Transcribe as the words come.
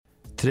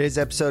Today's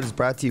episode is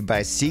brought to you by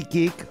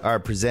SeatGeek, our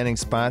presenting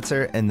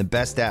sponsor, and the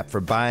best app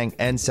for buying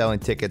and selling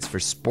tickets for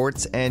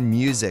sports and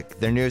music.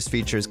 Their newest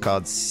feature is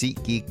called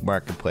SeatGeek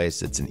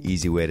Marketplace. It's an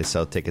easy way to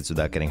sell tickets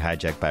without getting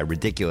hijacked by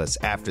ridiculous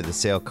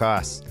after-the-sale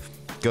costs.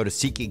 Go to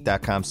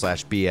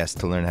SeatGeek.com/BS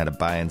to learn how to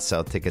buy and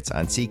sell tickets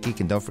on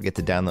SeatGeek, and don't forget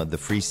to download the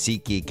free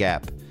SeatGeek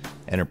app.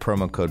 Enter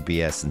promo code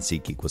BS, and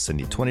SeatGeek will send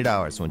you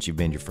 $20 once you've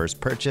made your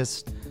first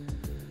purchase.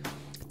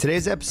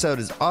 Today's episode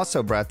is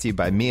also brought to you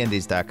by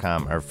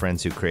MeUndies.com, our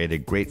friends who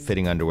created great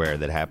fitting underwear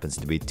that happens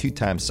to be 2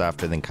 times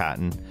softer than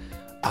cotton.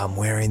 I'm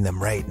wearing them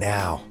right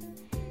now.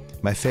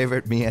 My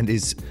favorite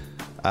MeUndies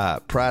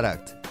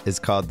product is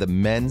called the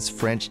Men's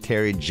French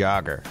Terry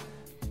Jogger,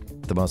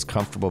 the most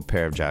comfortable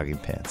pair of jogging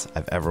pants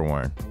I've ever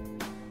worn.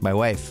 My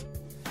wife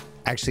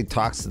actually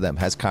talks to them,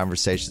 has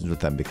conversations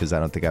with them because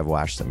I don't think I've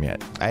washed them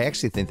yet. I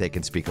actually think they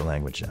can speak a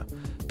language now,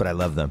 but I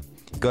love them.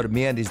 Go to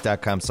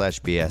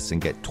MeUndies.com/BS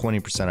and get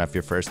 20% off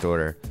your first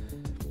order,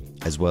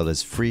 as well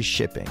as free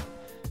shipping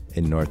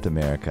in North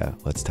America.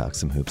 Let's talk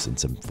some hoops and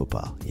some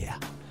football. Yeah.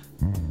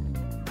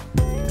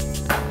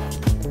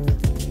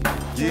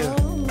 Yeah.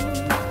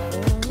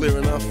 Clear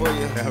enough for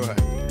you? All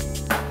right.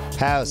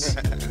 House.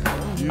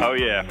 Oh,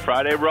 yeah.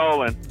 Friday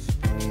rolling.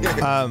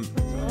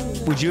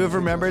 Would you have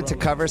remembered to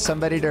cover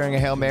somebody during a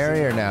Hail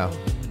Mary or no?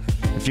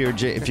 If you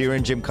were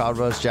in Jim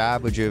Caldwell's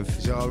job, would you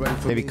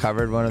have maybe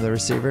covered one of the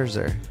receivers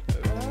or?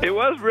 It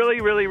was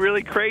really, really,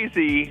 really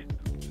crazy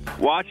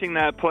watching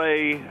that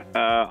play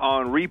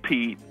on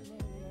repeat,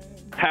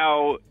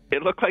 how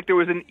it looked like there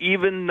was an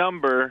even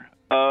number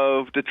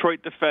of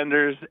Detroit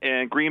defenders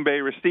and Green Bay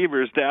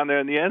receivers down there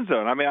in the end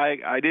zone. I mean,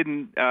 I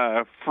didn't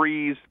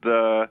freeze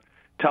the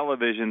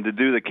television to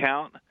do the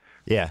count.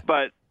 Yeah.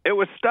 But it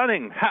was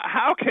stunning.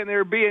 How can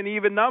there be an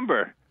even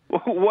number?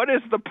 What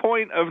is the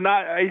point of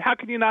not – how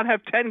can you not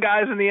have 10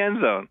 guys in the end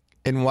zone?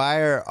 And why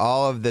are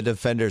all of the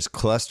defenders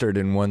clustered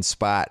in one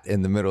spot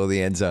in the middle of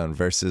the end zone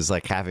versus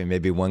like having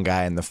maybe one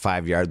guy in the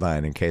 5-yard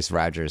line in case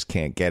Rodgers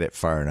can't get it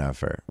far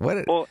enough? Or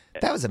what?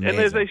 That was amazing.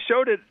 And as they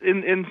showed it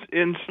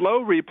in slow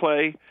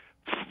replay,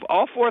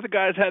 all 4 of the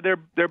guys had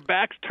their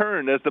backs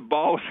turned as the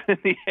ball was in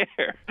the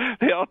air.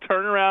 They all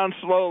turn around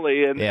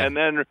slowly, and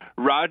then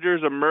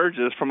Rodgers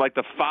emerges from like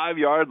the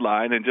 5-yard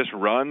line and just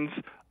runs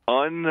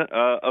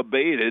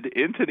unabated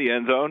into the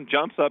end zone,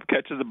 jumps up,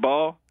 catches the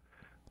ball.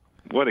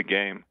 What a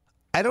game.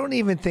 I don't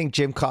even think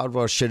Jim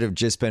Caldwell should have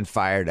just been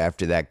fired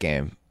after that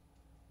game.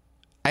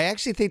 I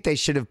actually think they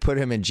should have put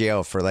him in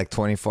jail for like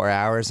 24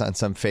 hours on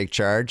some fake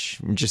charge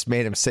and just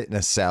made him sit in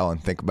a cell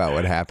and think about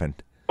what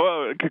happened.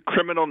 Well,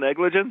 criminal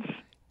negligence?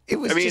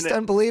 It was just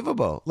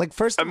unbelievable. Like,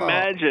 first of all,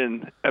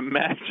 imagine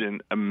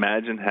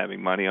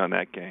having money on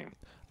that game.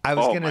 I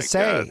was going to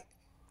say, God.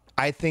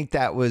 I think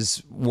that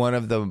was one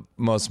of the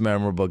most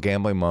memorable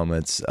gambling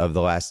moments of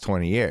the last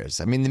 20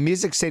 years. I mean, the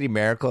Music City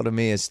Miracle to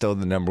me is still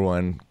the number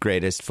one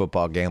greatest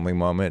football gambling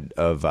moment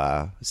of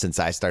since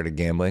I started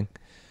gambling.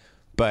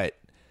 But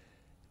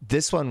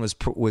this one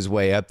was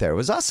way up there. It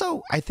was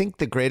also, I think,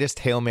 the greatest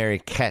Hail Mary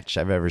catch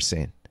I've ever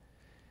seen.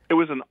 It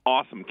was an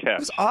awesome catch. It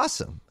was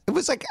awesome. It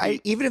was like,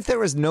 even if there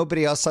was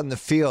nobody else on the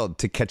field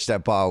to catch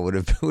that ball, would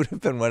have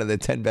been one of the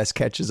 10 best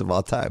catches of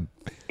all time.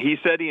 He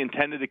said he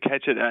intended to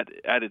catch it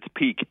at its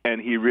peak,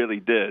 and he really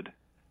did.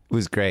 It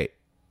was great.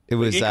 It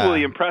was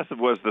equally impressive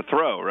was the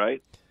throw,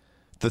 right?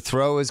 The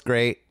throw was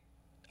great.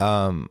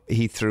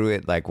 He threw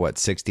it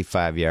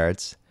 65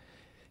 yards.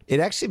 It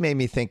actually made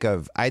me think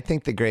of, I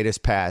think the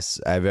greatest pass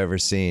I've ever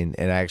seen,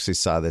 and I actually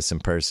saw this in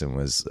person,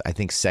 was, I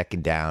think,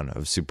 second down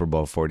of Super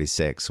Bowl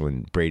 46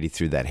 when Brady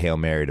threw that Hail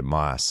Mary to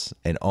Moss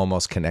and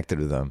almost connected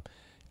with him.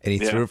 And he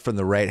threw it from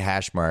the right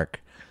hash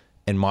mark,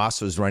 and Moss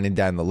was running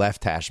down the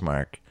left hash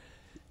mark.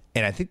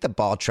 And I think the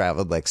ball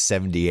traveled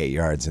 78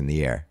 yards in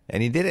the air.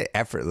 And he did it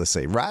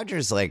effortlessly.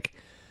 Rodgers,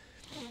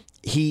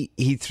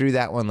 he threw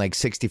that one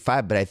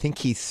 65, but I think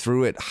he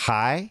threw it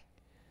high.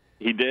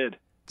 He did.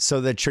 So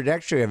the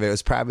trajectory of it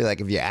was probably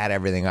if you add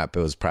everything up,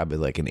 it was probably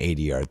an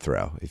 80-yard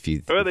throw.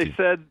 They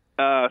said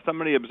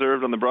somebody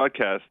observed on the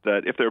broadcast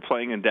that if they were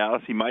playing in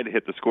Dallas, he might have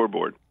hit the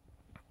scoreboard.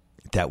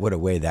 That would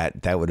have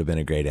been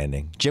a great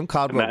ending. Jim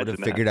Caldwell would have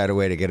figured out a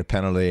way to get a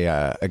penalty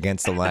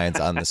against the Lions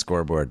on the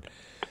scoreboard.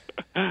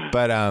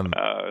 But it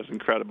was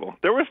incredible.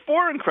 There were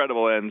 4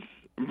 incredible ends,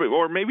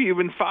 or maybe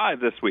even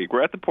 5 this week.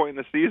 We're at the point in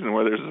the season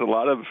where there's a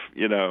lot of,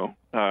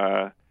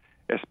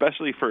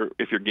 especially for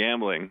if you're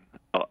gambling,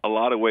 a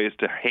lot of ways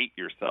to hate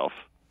yourself.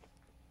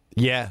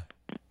 Yeah.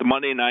 The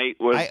Monday night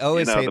was I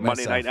always hate the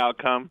Monday night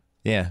outcome.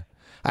 Yeah.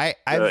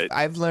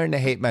 I've learned to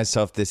hate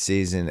myself this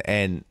season,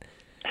 and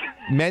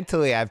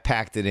mentally I've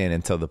packed it in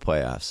until the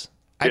playoffs.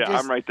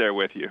 I'm right there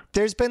with you.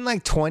 There's been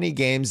 20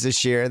 games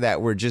this year that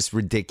were just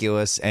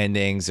ridiculous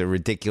endings or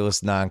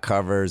ridiculous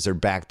non-covers or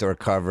backdoor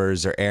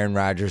covers or Aaron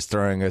Rodgers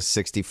throwing a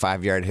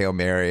 65-yard Hail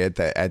Mary at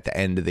the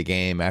end of the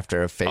game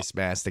after a face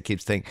mask that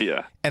keeps thinking.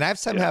 Yeah. And I've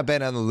somehow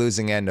been on the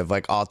losing end of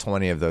all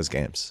 20 of those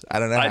games. I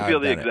don't know how I feel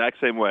the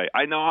exact same way.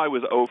 I know I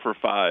was 0 for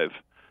 5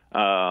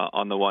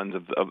 on the ones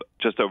of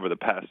just over the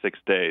past 6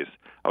 days.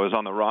 I was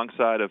on the wrong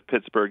side of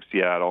Pittsburgh,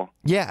 Seattle.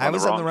 Yeah, I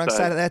was on the wrong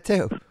side of that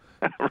too.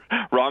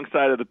 Wrong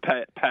side of the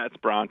Pats,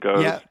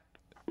 Broncos. Yeah.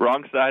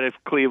 Wrong side of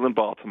Cleveland,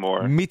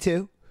 Baltimore. Me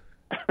too.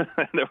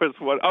 There was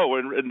one. Oh,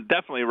 and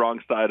definitely wrong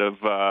side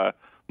of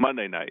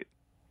Monday night.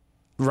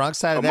 Wrong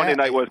side of that. Monday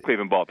night was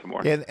Cleveland,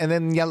 Baltimore. Yeah, and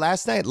then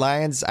last night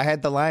Lions. I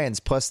had the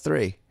Lions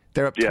 +3.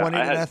 They're up 20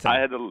 to nothing.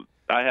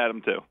 I had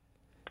them too.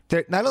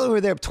 Not only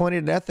were they up 20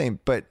 to nothing,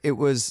 but it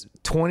was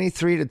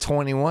 23 to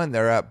 21.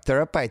 They're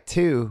up by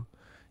 2,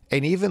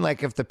 and even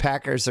like if the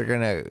Packers are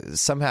gonna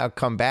somehow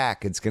come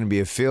back, it's gonna be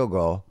a field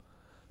goal.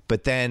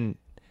 But then,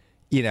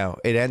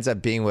 it ends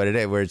up being what it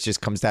is, where it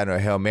just comes down to a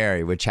Hail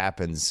Mary, which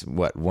happens,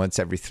 once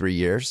every 3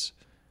 years?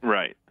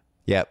 Right.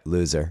 Yep,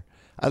 loser.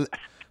 I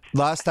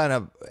lost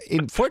on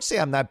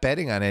unfortunately, I'm not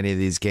betting on any of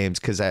these games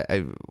because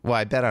I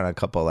bet on a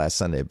couple last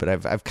Sunday, but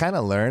I've kind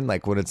of learned,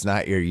 like, when it's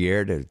not your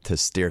year to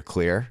steer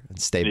clear and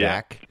stay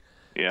back,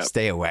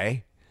 stay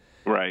away.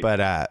 Right.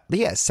 But,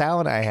 Sal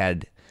and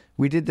I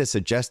we did this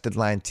adjusted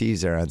line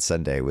teaser on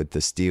Sunday with the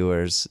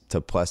Steelers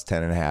to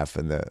 +10.5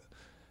 and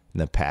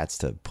the Pats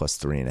to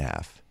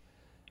 +3.5.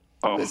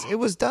 Oh. It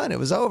was done. It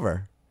was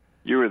over.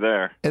 You were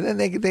there. And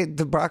then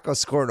the Broncos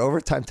scored an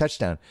overtime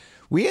touchdown.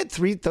 We had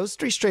those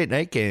 3 straight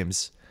night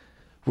games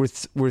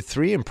were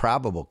 3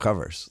 improbable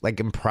covers, like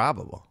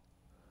improbable.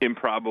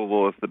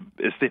 Improbable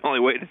is the only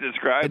way to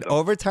describe An them.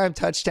 overtime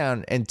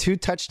touchdown and 2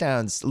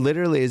 touchdowns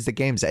literally as the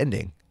game's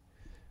ending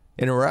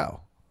in a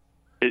row.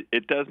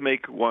 It does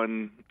make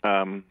one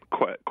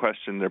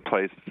question their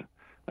place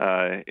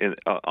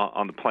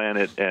on the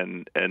planet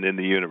and in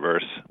the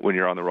universe when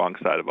you're on the wrong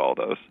side of all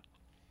those.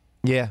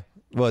 Yeah.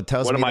 Well, it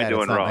tells what me am I that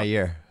doing it's not wrong? my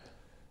year.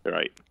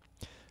 Right.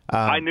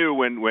 I knew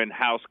when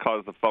House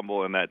caused the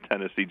fumble in that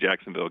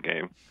Tennessee-Jacksonville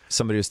game.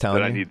 Somebody was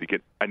telling that you?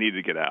 I need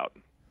to get out.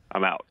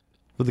 I'm out.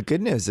 Well, the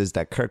good news is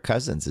that Kirk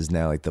Cousins is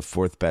now like the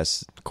 4th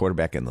best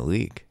quarterback in the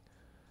league.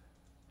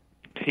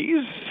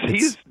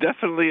 He's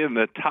definitely in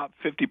the top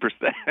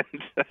 50%.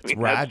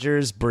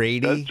 Rodgers,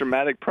 Brady. That's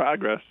dramatic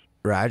progress.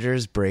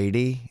 Rodgers,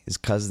 Brady. Is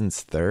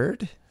Cousins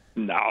 3rd?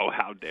 No,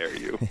 how dare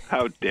you?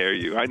 How dare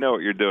you? I know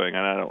what you're doing,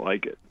 and I don't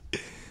like it.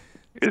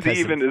 Is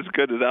he even as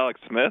good as Alex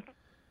Smith?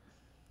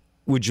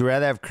 Would you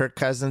rather have Kirk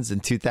Cousins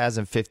in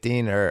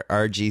 2015 or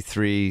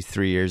RG3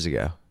 3 years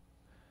ago?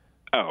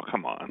 Oh,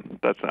 come on.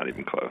 That's not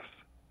even close.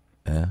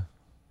 Yeah.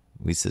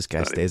 At least this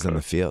guy stays on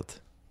the field.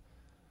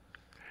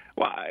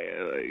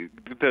 Why?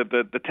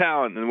 The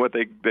talent and what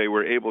they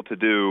were able to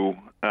do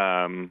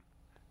in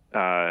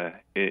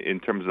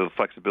terms of the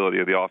flexibility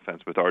of the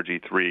offense with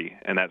RG3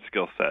 and that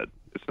skill set,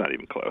 it's not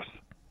even close.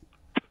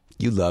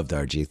 You loved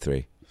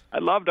RG3. I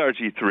loved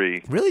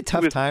RG3. Really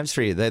tough times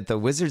for you. The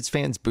Wizards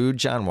fans booed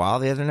John Wall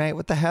the other night.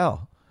 What the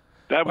hell?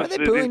 Why are they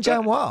booing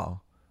John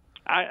Wall?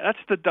 That's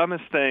the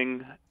dumbest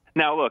thing.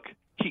 Now look,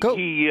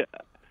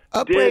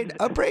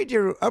 upgrade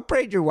your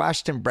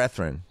Washington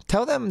brethren.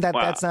 Tell them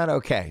that's not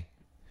okay.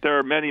 There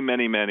are many,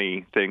 many,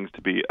 many things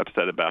to be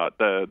upset about.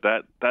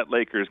 That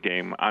Lakers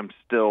game, I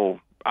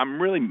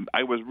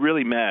was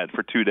really mad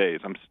for 2 days.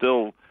 I'm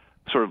still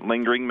sort of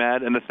lingering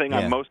mad. And the thing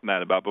I'm most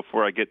mad about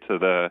before I get to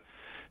the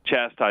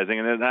chastising,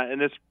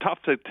 and it's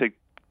tough to take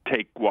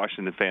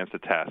Washington fans to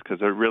task because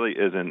there really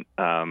isn't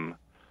a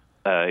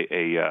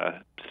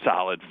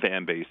solid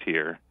fan base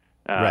here.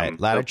 Right,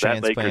 a lot of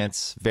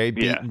transplants, very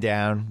beaten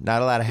down,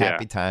 not a lot of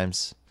happy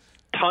times.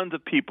 Tons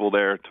of people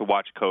there to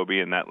watch Kobe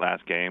in that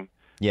last game.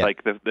 Yeah.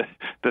 Like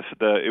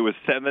it was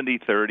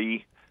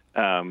 70-30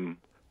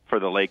 for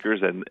the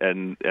Lakers,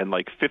 and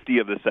like 50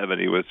 of the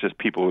 70 was just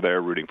people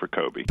there rooting for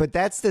Kobe. But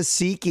that's the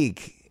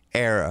SeatGeek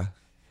era.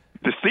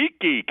 The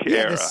SeatGeek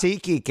era. Yeah, the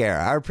SeatGeek era,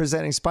 our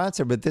presenting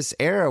sponsor. But this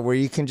era where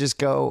you can just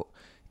go,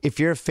 if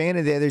you're a fan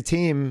of the other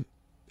team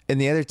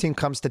and the other team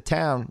comes to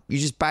town, you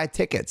just buy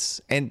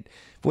tickets. And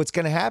what's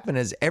going to happen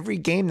is every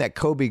game that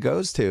Kobe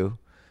goes to,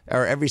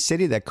 or every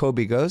city that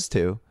Kobe goes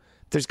to,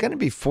 there's going to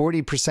be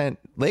 40%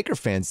 Laker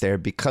fans there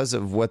because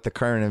of what the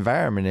current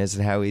environment is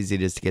and how easy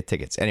it is to get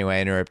tickets. Anyway,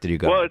 I interrupted you.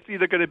 Go ahead. It's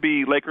either going to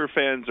be Laker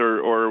fans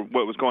or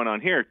what was going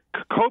on here,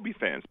 Kobe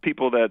fans,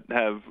 people that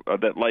have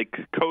that like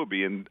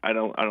Kobe, and I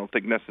don't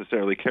think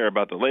necessarily care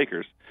about the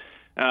Lakers.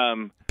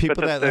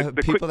 People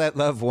that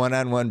love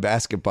one-on-one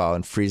basketball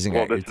and freezing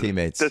out your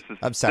teammates.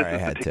 I'm sorry, I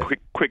had to.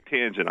 Quick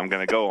tangent. I'm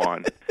going to go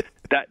on.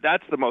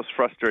 That's the most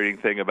frustrating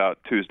thing about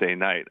Tuesday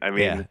night. I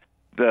mean,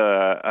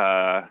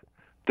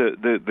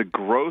 the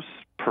gross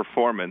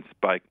performance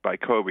by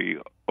Kobe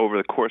over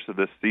the course of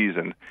this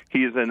season.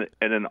 He is in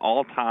an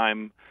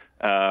all-time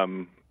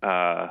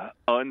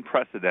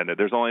unprecedented.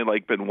 There's only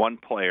been one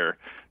player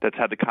that's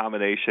had the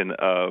combination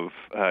of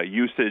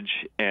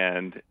usage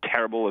and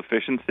terrible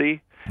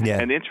efficiency.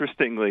 Yeah. And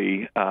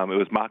interestingly, it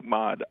was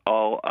Mahmoud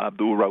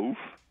Al-Abdul Rauf,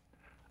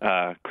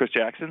 Chris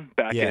Jackson,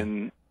 back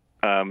in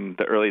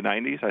the early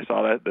 90s. I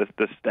saw that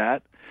the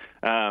stat.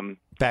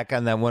 Back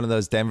on that one of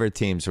those Denver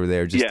teams where they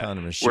were just telling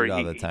him to shoot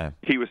all the time.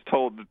 He was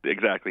told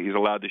exactly he's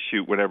allowed to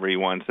shoot whenever he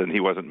wants, and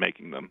he wasn't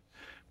making them.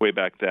 way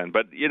back then.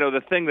 But,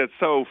 the thing that's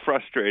so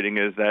frustrating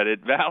is that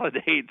it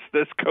validates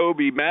this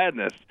Kobe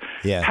madness.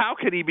 Yeah. How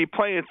can he be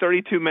playing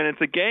 32 minutes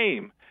a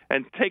game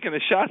and taking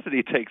the shots that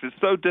he takes? It's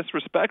so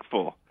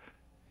disrespectful.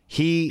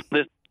 I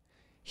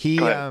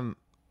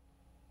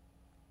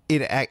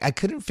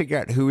couldn't figure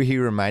out who he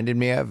reminded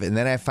me of, and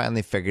then I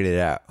finally figured it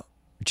out.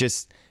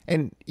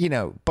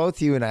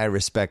 Both you and I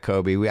respect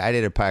Kobe. I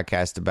did a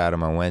podcast about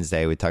him on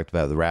Wednesday. We talked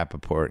about the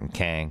Rappaport and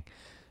Kang.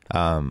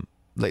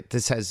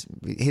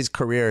 His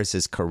career is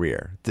his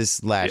career.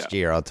 This last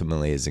year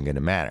ultimately isn't going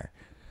to matter.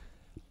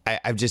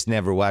 I've just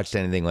never watched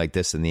anything like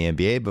this in the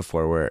NBA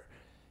before, where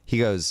he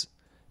goes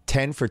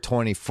 10 for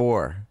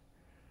 24,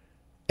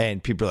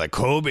 and people are like,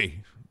 Kobe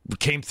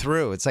came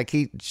through. It's like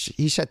he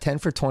shot 10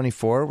 for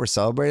 24. We're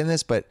celebrating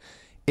this, but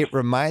it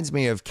reminds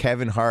me of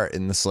Kevin Hart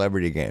in the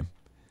Celebrity Game.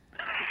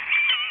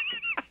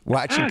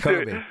 Watching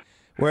Kobe. Dude,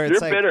 where you're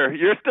bitter.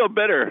 You're still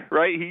bitter,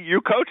 right?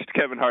 You coached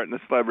Kevin Hart in the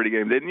Celebrity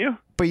Game, didn't you?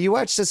 But you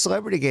watched the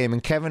Celebrity Game,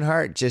 and Kevin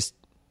Hart just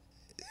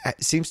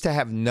seems to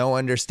have no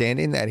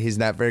understanding that he's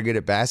not very good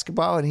at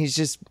basketball, and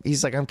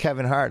he's like, I'm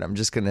Kevin Hart. I'm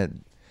just gonna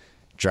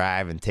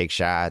drive and take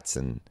shots,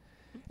 and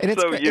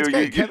it's so great. you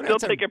Kevin still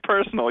take it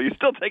personal. You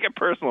still take it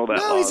personal.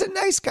 No, he's a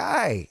nice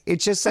guy.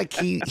 It's just like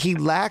he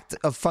lacked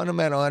a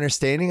fundamental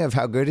understanding of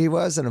how good he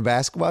was in a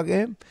basketball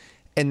game,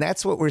 and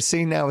that's what we're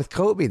seeing now with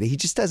Kobe. That he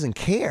just doesn't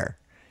care.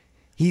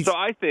 So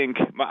I think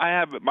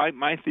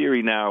my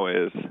theory now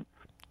is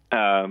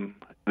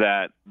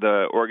that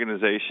the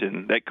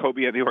organization, that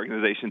Kobe and the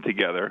organization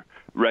together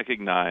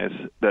recognize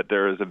that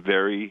there is a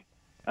very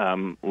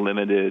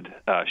limited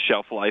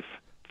shelf life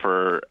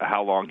for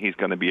how long he's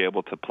going to be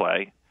able to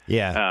play.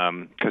 Yeah.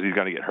 Because he's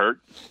going to get hurt.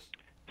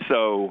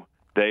 So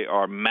they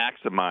are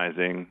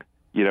maximizing,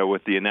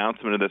 with the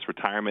announcement of this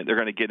retirement, they're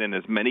going to get in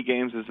as many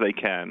games as they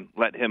can,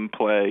 let him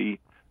play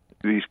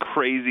these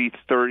crazy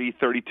 30,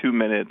 32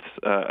 minutes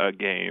a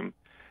game,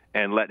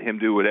 and let him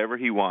do whatever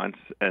he wants,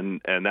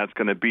 and that's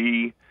going to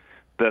be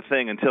the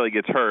thing until he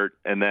gets hurt,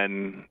 and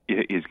then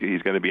he's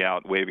going to be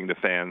out waving to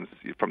fans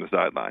from the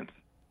sidelines.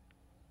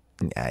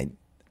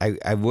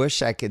 I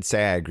wish I could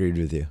say I agreed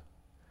with you.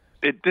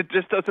 It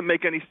just doesn't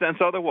make any sense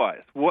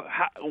otherwise.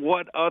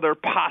 What other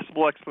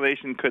possible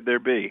explanation could there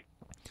be?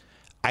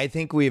 I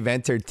think we've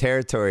entered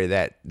territory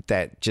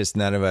that just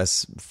none of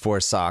us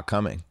foresaw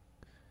coming.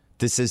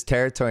 This is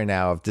territory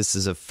now. If this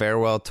is a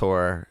farewell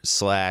tour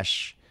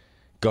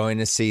 / going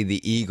to see the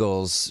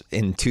Eagles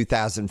in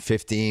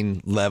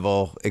 2015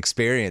 level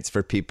experience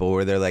for people,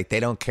 where they're like, they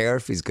don't care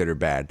if he's good or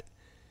bad.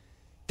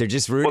 They're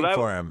just rooting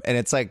for him. And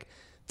it's like,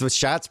 the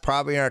shots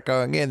probably aren't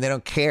going in. They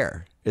don't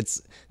care.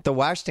 It's the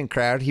Washington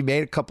crowd. He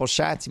made a couple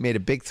shots. He made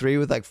a big three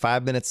with like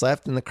 5 minutes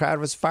left, and the crowd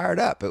was fired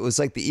up. It was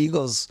like the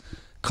Eagles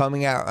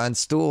coming out on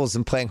stools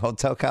and playing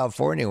Hotel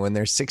California when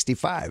they're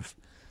 65.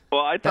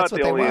 Well, I thought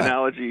the only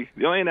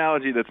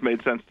analogy that's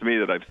made sense to me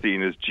that I've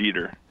seen is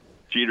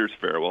Jeter's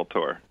farewell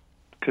tour,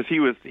 because he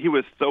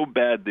was so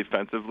bad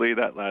defensively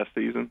that last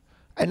season.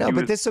 I know,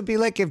 but this would be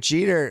like if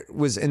Jeter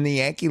was in the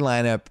Yankee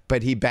lineup,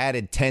 but he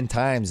batted 10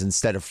 times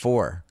instead of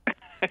 4.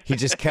 He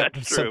just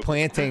kept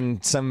supplanting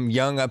some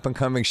young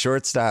up-and-coming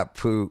shortstop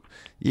who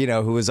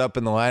was up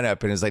in the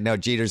lineup, and was like, no,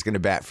 Jeter's going to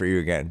bat for you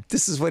again.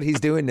 This is what he's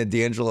doing to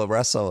D'Angelo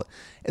Russell.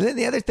 And then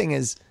the other thing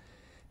is,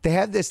 they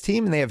have this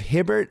team, and they have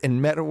Hibbert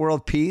and Metta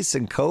World Peace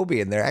and Kobe,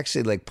 and they're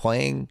actually like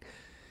playing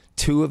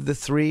 2 of the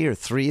 3 or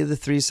 3 of the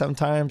 3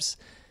 sometimes.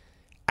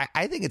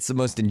 I think it's the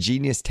most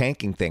ingenious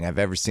tanking thing I've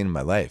ever seen in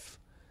my life.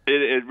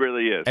 It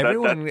really is.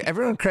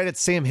 Everyone credits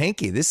Sam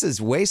Hinkie. This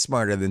is way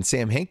smarter than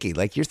Sam Hinkie.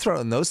 Like, you're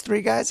throwing those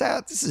 3 guys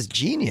out. This is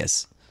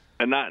genius.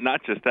 And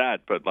not just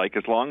that, but like,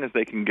 as long as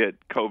they can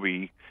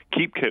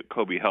keep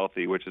Kobe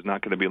healthy, which is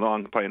not going to be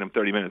long, playing him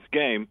 30 minutes a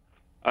game.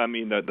 I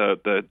mean,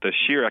 the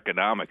sheer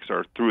economics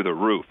are through the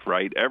roof,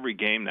 right? Every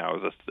game now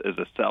is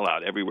a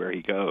sellout everywhere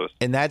he goes.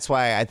 And that's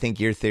why I think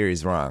your theory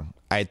is wrong.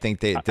 I think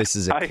that this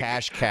is a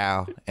cash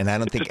cow, and I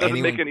don't think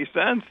doesn't make any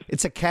sense.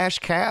 It's a cash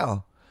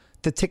cow.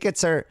 The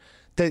tickets are.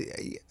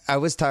 I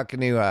was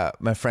talking to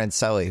my friend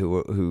Sully,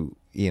 who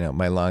the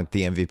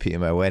MVP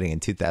of my wedding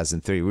in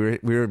 2003. We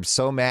were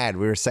so mad.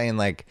 We were saying,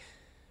 like,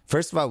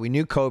 first of all, we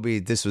knew Kobe,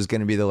 this was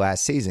going to be the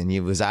last season.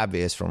 It was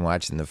obvious from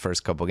watching the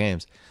first couple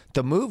games.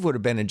 The move would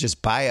have been to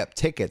just buy up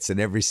tickets in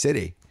every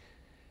city.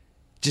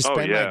 Just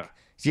spend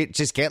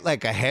just get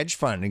like a hedge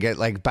fund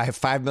and buy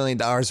 $5 million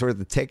worth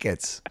of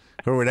tickets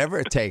or whatever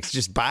it takes.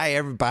 Just buy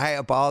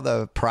up all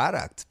the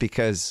product,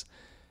 because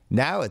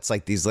now it's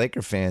like these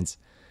Laker fans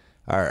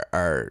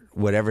are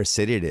whatever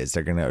city it is,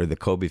 or the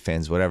Kobe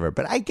fans, whatever.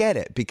 But I get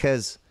it,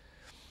 because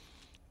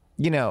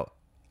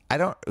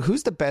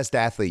who's the best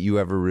athlete you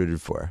ever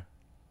rooted for?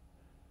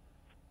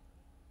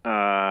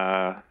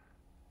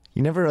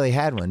 You never really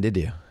had one, did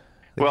you?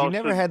 You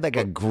never had like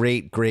a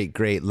great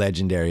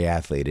legendary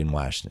athlete in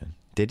Washington,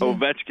 did you?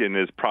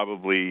 Ovechkin is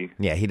probably...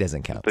 Yeah, he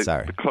doesn't count.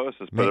 Sorry. The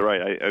closest, but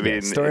right. I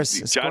mean,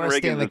 John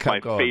Reagan is my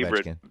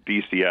favorite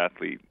BC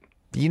athlete.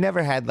 You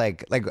never had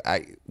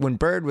when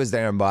Bird was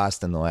there in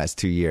Boston the last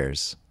 2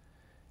 years,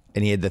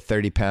 and he had the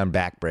 30-pound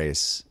back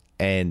brace,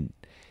 and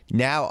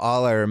Now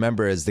all I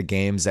remember is the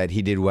games that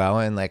he did well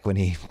in, like when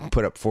he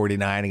put up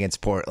 49 against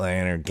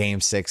Portland or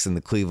Game 6 in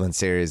the Cleveland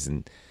series.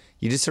 And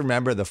you just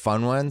remember the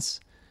fun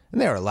ones.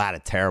 And there were a lot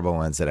of terrible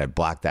ones that I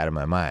blocked out of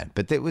my mind.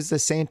 But it was the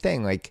same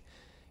thing. Like,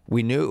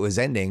 we knew it was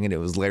ending, and it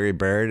was Larry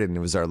Bird, and it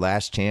was our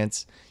last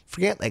chance.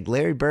 Forget, like,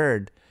 Larry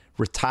Bird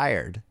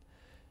retired,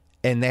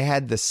 and they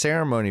had the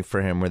ceremony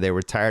for him where they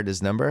retired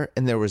his number,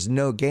 and there was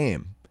no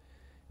game.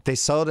 They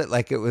sold it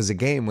like it was a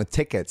game with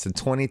tickets, and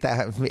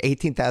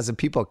 18,000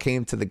 people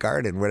came to the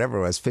Garden, whatever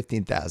it was,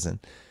 15,000.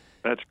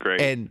 That's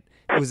great. And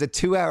it was a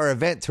 2-hour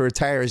event to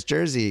retire his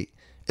jersey,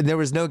 and there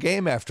was no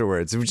game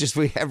afterwards. It was just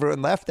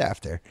everyone left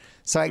after.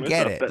 So I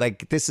get it.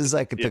 Like, this is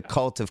like the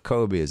cult of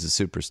Kobe as a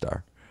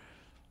superstar,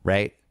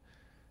 right?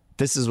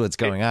 This is what's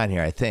going on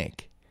here, I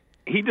think.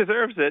 He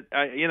deserves it.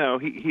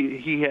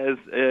 He has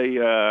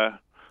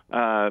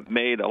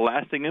made a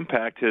lasting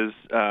impact. His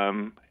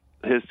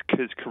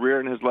career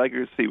and his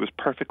legacy was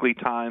perfectly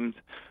timed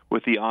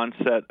with the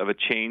onset of a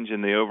change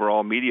in the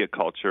overall media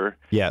culture.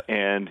 Yeah.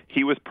 And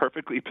he was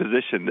perfectly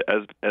positioned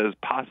as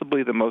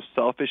possibly the most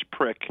selfish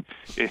prick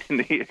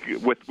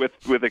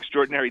with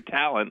extraordinary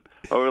talent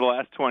over the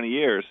last 20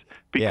 years.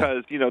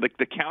 Because,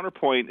 the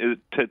counterpoint is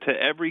to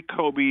every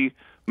Kobe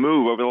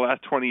move over the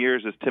last 20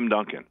 years is Tim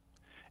Duncan.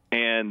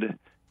 And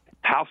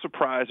how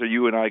surprised are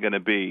you and I going to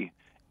be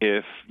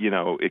if,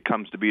 it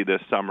comes to be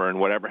this summer and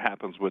whatever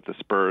happens with the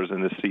Spurs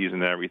and this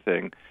season and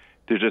everything,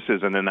 there just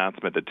is an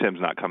announcement that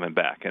Tim's not coming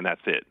back, and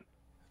that's it.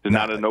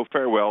 There's no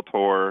farewell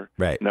tour,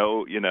 right?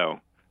 No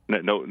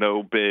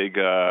big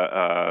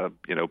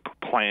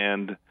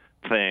planned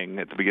thing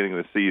at the beginning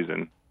of the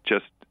season.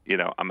 Just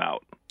I'm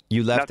out.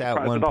 You left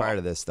out one part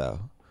of this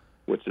though,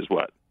 which is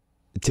what?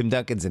 Tim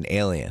Duncan's an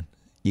alien.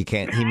 You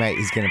can't.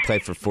 He's going to play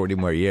for 40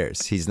 more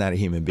years. He's not a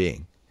human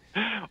being.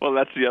 Well,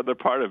 that's the other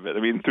part of it. I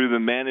mean, through the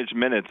managed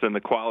minutes and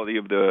the quality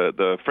of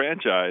the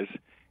franchise,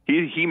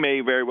 he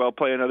may very well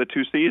play another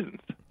 2 seasons.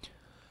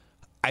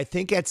 I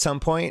think at some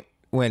point,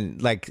 when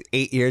like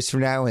 8 years from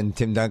now, when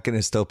Tim Duncan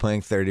is still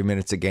playing 30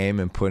 minutes a game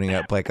and putting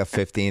up like a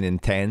 15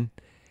 and 10,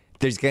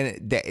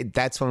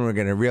 that's when we're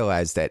gonna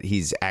realize that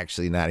he's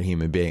actually not a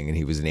human being and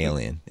he was an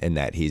alien, and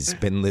that he's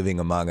been living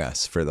among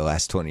us for the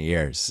last 20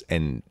 years,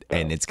 and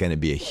it's going to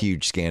be a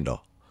huge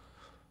scandal.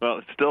 Well,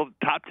 it's still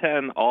top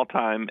 10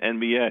 all-time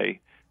NBA.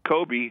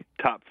 Kobe,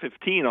 top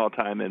 15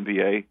 all-time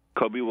NBA.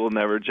 Kobe will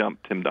never jump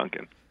Tim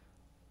Duncan.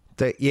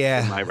 I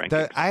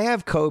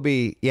have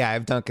Kobe. Yeah, I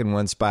have Duncan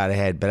one spot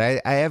ahead, but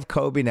I have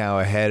Kobe now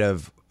ahead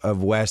of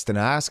West and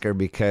Oscar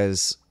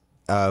because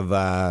of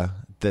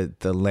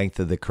the length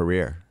of the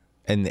career,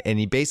 and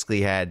he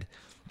basically had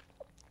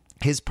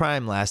his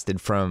prime lasted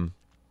from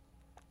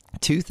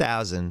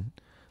 2000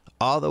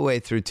 all the way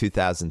through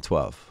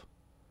 2012.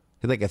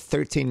 He had like a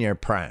 13-year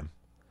prime.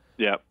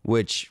 Yeah,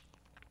 which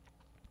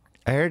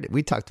I heard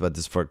we talked about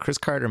this before. Chris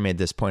Carter made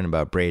this point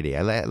about Brady.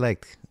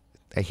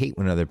 I hate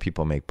when other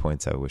people make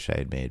points I wish I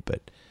had made,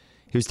 but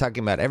he was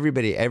talking about every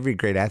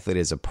great athlete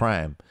is a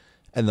prime,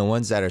 and the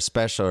ones that are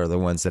special are the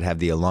ones that have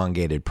the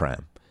elongated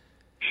prime.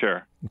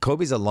 Sure.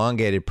 Kobe's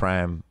elongated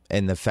prime,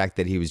 and the fact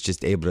that he was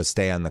just able to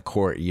stay on the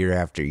court year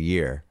after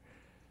year,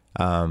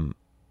 from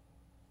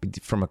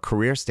a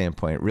career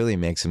standpoint, really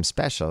makes him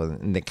special.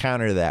 And the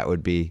counter to that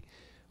would be,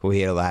 well,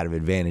 he had a lot of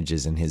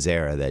advantages in his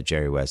era that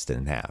Jerry West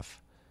didn't have.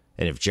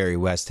 And if Jerry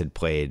West had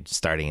played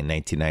starting in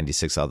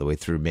 1996 all the way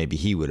through, maybe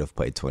he would have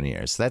played 20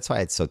 years. So that's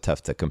why it's so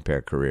tough to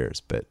compare careers.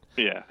 But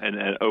yeah, and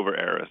over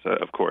eras,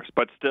 of course.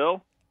 But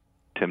still,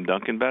 Tim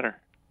Duncan better.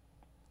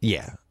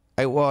 Yeah.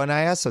 And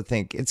I also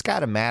think it's got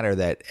to matter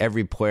that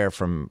every player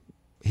from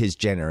his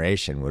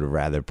generation would have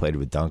rather played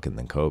with Duncan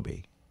than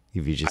Kobe.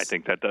 I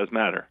think that does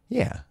matter.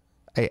 Yeah.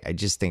 I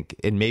just think,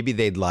 and maybe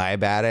they'd lie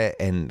about it.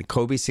 And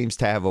Kobe seems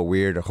to have a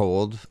weird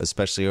hold,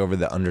 especially over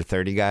the under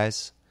 30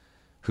 guys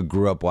who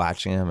grew up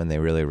watching him and they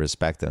really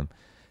respect him.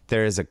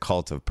 There is a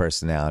cult of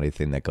personality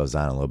thing that goes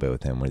on a little bit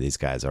with him where these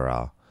guys are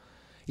all,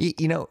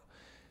 Woj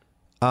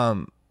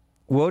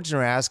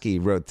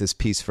Narowski wrote this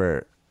piece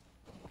for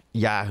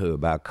Yahoo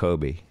about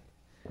Kobe,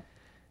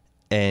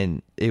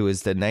 and it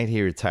was the night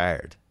he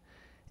retired,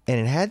 and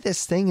it had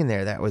this thing in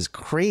there that was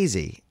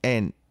crazy,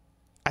 and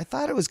I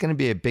thought it was going to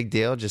be a big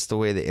deal just the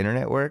way the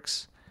internet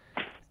works,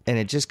 and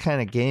it just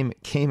kind of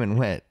came and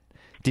went.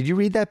 Did you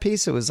read that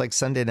piece? It was like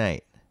Sunday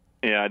night.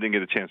 Yeah, I didn't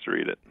get a chance to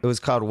read it. It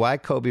was called "Why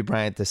Kobe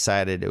Bryant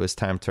Decided It Was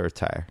Time to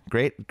Retire."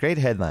 Great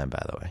headline,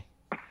 by the way,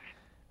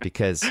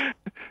 because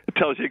it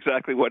tells you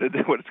exactly what it's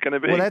going to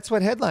be. Well, that's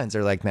what headlines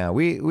are like now.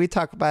 We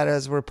talk about it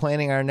as we're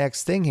planning our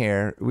next thing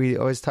here. We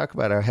always talk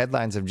about our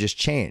headlines have just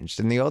changed.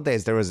 In the old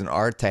days, there was an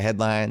art to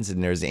headlines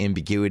and there's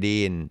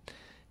ambiguity, and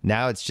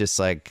now it's just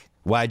like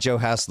 "Why Joe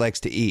House Likes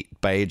to Eat"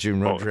 by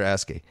Adrian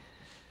Wojnarowski.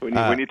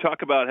 When you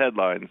talk about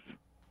headlines.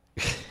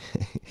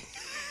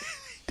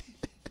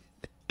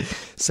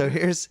 So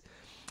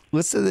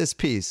listen to this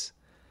piece.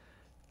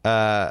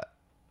 Back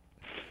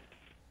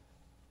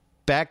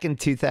in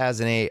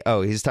 2008,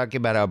 he's talking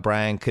about how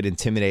Bryant could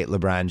intimidate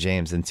LeBron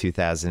James in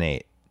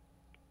 2008.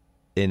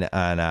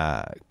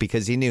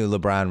 because he knew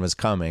LeBron was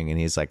coming, and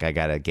he's like, I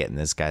got to get in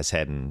this guy's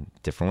head in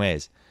different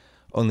ways.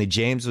 Only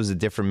James was a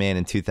different man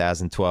in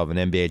 2012, an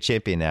NBA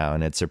champion now,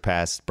 and had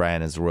surpassed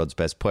Bryant as the world's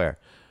best player.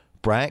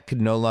 Bryant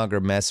could no longer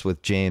mess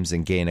with James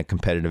and gain a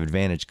competitive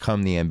advantage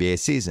come the NBA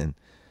season.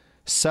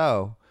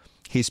 So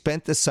he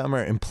spent the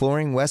summer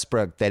imploring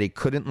Westbrook that he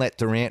couldn't let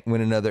Durant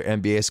win another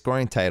NBA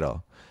scoring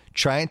title,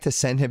 trying to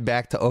send him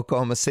back to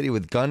Oklahoma City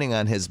with gunning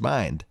on his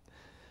mind.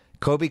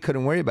 Kobe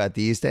couldn't worry about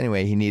the East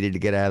anyway. He needed to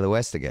get out of the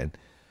West again.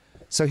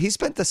 So he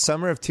spent the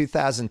summer of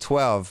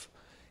 2012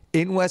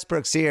 in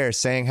Westbrook's ear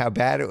saying how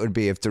bad it would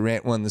be if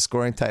Durant won the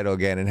scoring title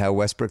again and how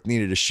Westbrook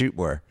needed to shoot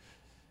more.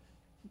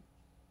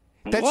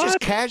 That's just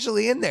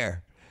casually in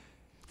there.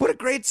 What a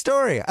great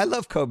story. I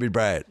love Kobe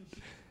Bryant.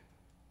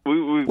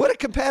 What a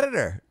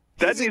competitor.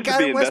 That needs to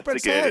be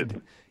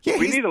investigated. Yeah,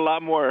 we need a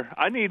lot more.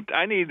 I need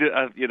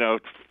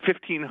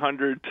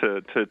 1,500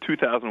 to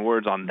 2,000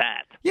 words on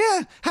that.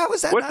 Yeah, how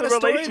is that? What's not the a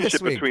story relationship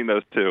this week? between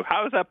those two?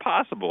 How is that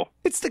possible?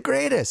 It's the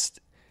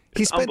greatest.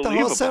 He spent the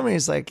whole summer.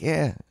 He's like,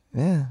 yeah.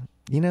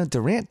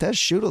 Durant does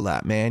shoot a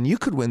lot, man. You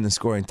could win the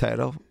scoring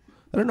title.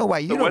 I don't know why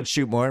you don't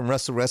shoot more. And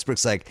Russell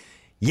Westbrook's like,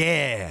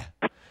 yeah,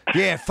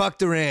 fuck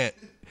Durant.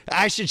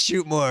 I should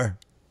shoot more.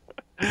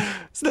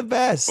 It's the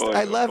best.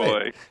 I love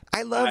it.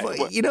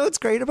 What's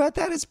great about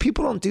that is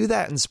people don't do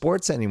that in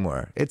sports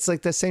anymore. It's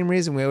like the same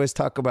reason we always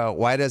talk about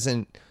why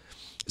doesn't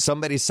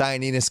somebody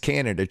sign Enes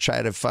Kanter to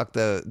try to fuck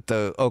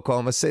the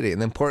Oklahoma City,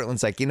 and then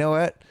Portland's like, you know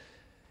what?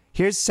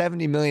 Here's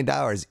 $70 million,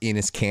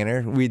 Enes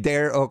Kanter. We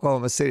dare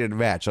Oklahoma City to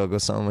match.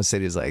 Oklahoma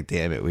City's like,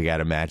 damn it, we got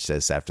to match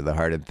this after the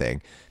Harden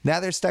thing. Now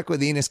they're stuck with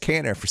Enes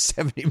Kanter for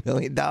 $70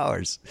 million.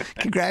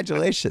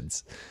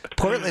 Congratulations.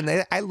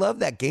 Portland, I love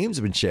that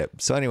gamesmanship.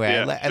 So anyway,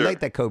 I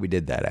like that Kobe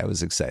did that. I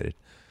was excited.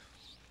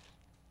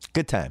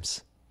 Good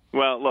times.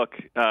 Well, look,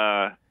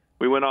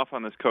 we went off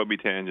on this Kobe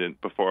tangent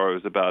before I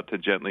was about to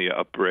gently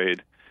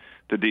upbraid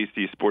the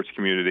D.C. sports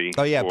community.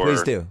 Oh, yeah,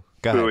 please do.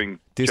 Go ahead.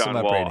 Do John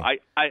some Wall.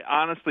 upbraiding. I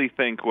honestly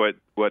think what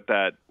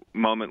that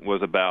moment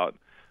was about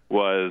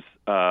was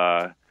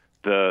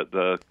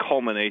the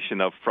culmination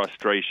of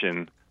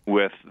frustration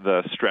with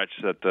the stretch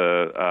that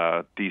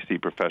the D.C.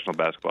 professional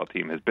basketball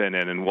team has been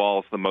in, and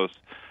Wall's the most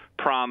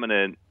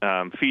prominent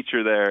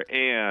feature there,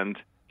 and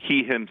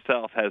he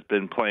himself has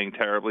been playing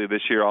terribly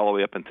this year all the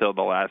way up until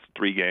the last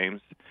 3 games.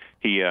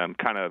 He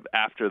kind of,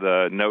 after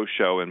the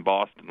no-show in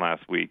Boston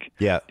last week,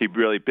 he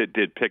really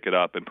did pick it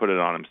up and put it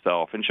on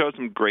himself and showed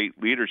some great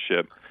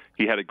leadership.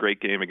 He had a great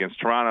game against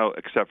Toronto,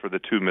 except for the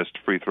 2 missed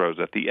free throws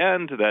at the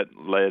end that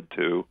led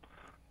to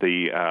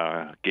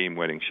the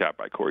game-winning shot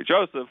by Corey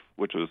Joseph,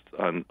 which was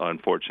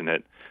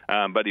unfortunate.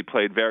 But he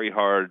played very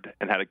hard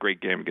and had a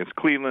great game against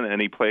Cleveland, and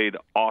he played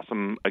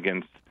awesome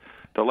against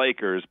the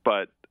Lakers.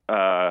 But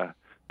the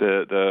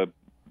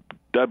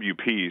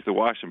WPs, the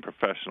Washington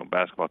Professional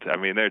Basketball Team, I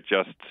mean, they're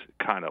just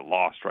kind of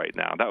lost right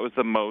now. That was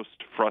the most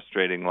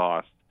frustrating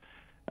loss,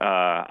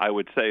 I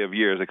would say, of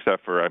years,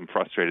 except for I'm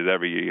frustrated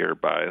every year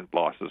by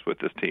losses with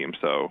this team.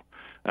 So,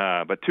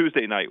 but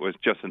Tuesday night was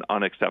just an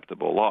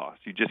unacceptable loss.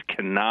 You just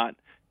cannot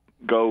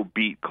go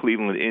beat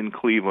Cleveland in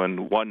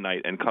Cleveland one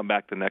night and come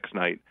back the next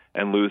night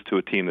and lose to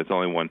a team that's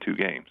only won 2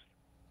 games.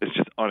 It's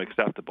just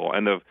unacceptable.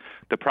 And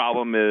the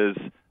problem is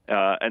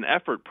an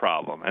effort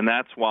problem, and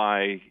that's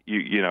why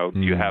you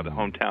have the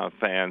hometown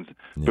fans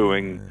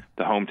booing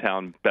the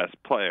hometown best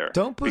player.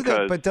 Don't boo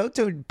but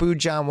don't boo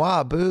John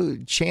Wall.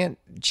 Chant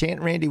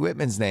Randy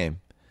Whitman's name,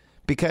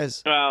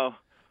 because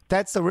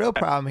that's the real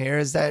problem here.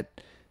 Is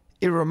that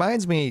it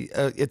reminds me?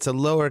 It's a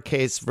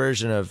lowercase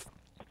version of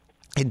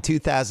in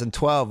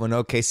 2012 when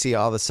OKC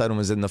all of a sudden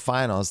was in the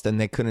finals. Then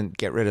they couldn't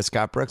get rid of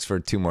Scott Brooks for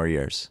 2 more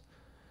years.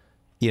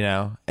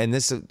 And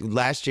this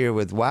last year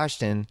with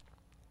Washington.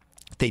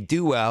 They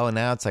do well, and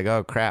now it's like,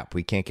 oh crap,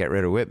 we can't get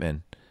rid of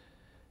Whitman,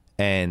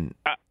 and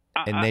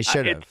they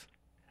should have.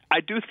 I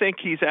do think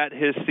he's at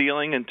his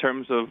ceiling in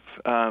terms of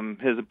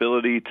his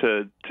ability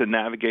to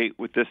navigate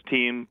with this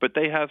team, but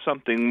they have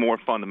something more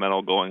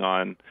fundamental going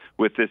on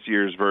with this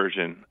year's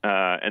version,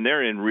 and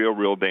they're in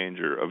real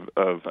danger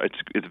of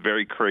it's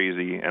very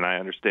crazy, and I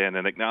understand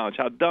and acknowledge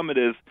how dumb it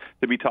is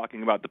to be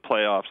talking about the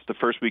playoffs the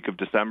first week of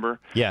December.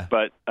 Yeah.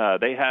 But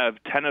they have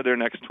 10 of their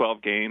next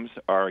 12 games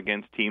are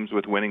against teams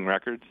with winning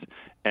records,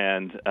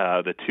 and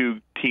the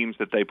 2 teams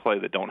that they play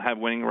that don't have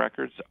winning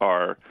records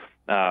are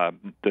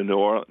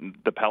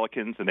the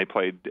Pelicans, and they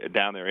played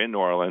down there in New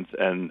Orleans,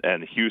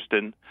 and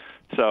Houston.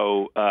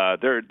 So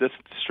this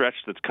stretch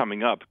that's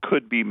coming up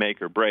could be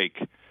make or break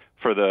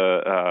for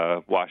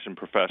the Washington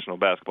Professional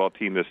Basketball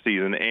Team this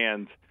season.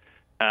 And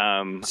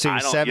so you're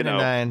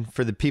 7-9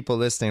 for the people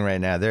listening right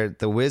now.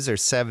 The Wiz are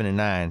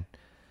 7-9.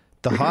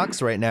 The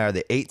Hawks right now are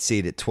the 8th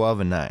seed at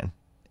 12-9.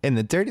 And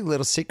the dirty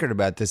little secret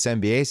about this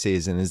NBA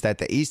season is that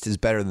the East is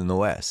better than the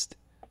West.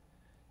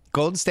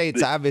 Golden State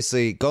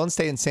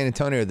and San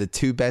Antonio are the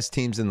 2 best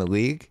teams in the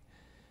league.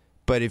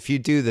 But if you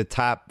do the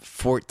top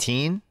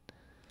 14,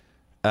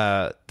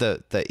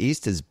 the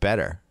East is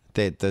better.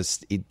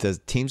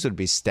 The teams would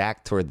be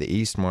stacked toward the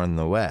East more than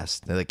the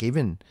West. Like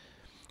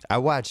I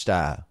watched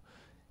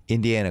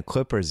Indiana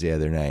Clippers the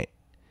other night,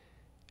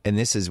 and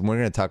we're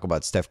going to talk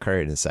about Steph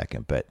Curry in a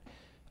second, but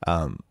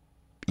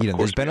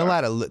there's been a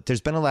lot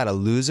of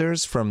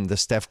losers from the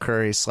Steph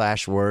Curry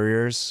 /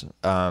 Warriors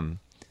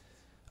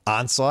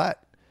onslaught.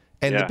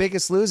 And the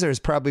biggest loser is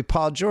probably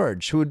Paul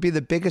George, who would be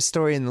the biggest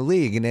story in the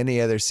league in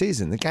any other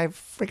season. The guy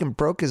freaking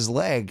broke his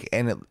leg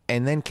and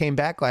then came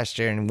back last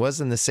year and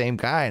wasn't the same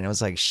guy. And I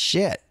was like,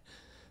 shit,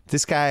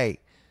 this guy,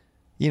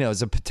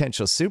 is a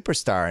potential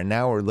superstar. And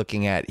now we're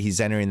looking at, he's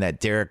entering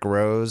that Derrick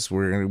Rose.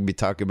 We're going to be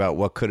talking about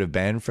what could have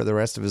been for the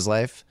rest of his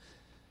life.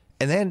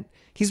 And then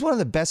he's one of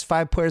the best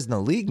 5 players in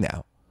the league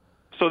now.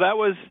 So that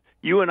was...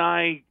 You and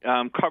I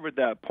covered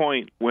that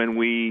point when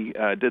we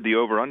did the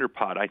over-under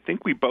pod. I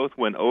think we both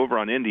went over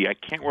on Indy. I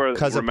can't remember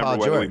because of Paul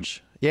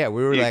George. We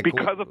were like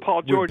because of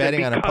Paul George. We're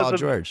betting on a Paul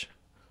George.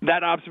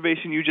 That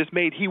observation you just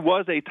made, he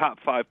was a top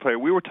 5 player.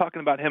 We were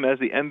talking about him as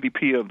the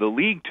MVP of the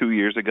league 2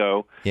 years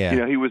ago.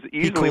 Yeah. He was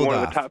easily one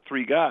of the top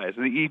 3 guys.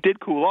 He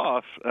did cool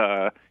off.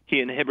 He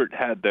and Hibbert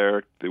had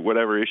their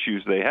whatever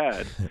issues they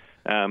had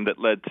that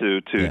led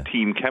to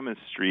team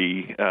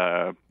chemistry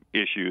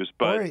issues,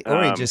 but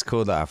or he just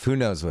cooled off. Who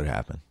knows what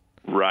happened?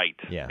 Right.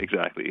 Yeah.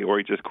 Exactly. Or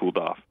he just cooled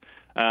off.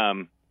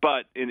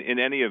 But in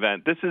any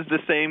event, this is the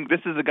same.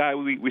 This is the guy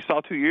we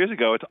saw 2 years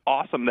ago. It's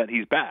awesome that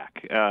he's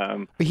back.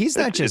 But he's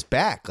not just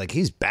back. Like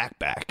he's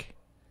back.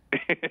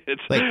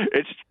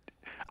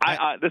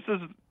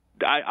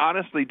 I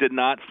honestly did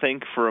not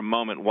think for a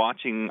moment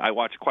I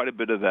watched quite a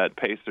bit of that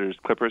Pacers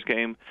Clippers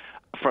game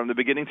from the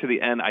beginning to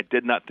the end. I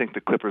did not think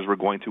the Clippers were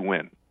going to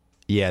win.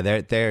 Yeah,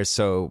 they're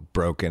so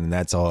broken.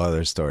 That's a whole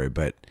other story.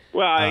 But they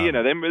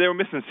were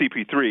missing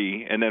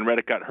CP3, and then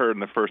Redick got hurt in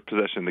the first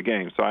possession of the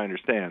game. So I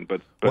understand.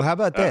 But how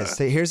about this?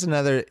 Here's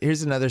another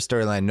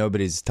storyline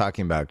nobody's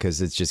talking about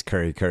because it's just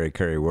Curry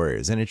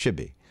Warriors, and it should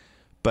be.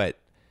 But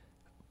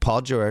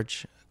Paul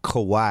George,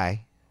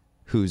 Kawhi,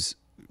 who's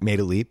made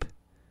a leap,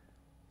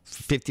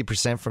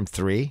 50% from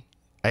 3.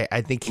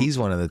 I think he's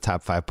one of the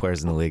top 5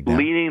 players in the league now.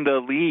 Leading the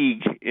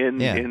league in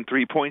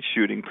 3-point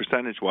shooting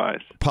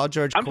percentage-wise. Paul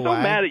George, I'm Kawhi.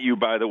 so mad at you,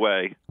 by the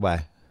way.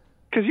 Why?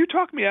 Because you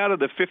talked me out of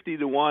the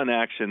 50-1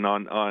 action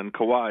on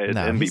Kawhi as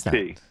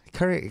MVP.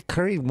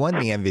 Curry won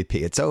the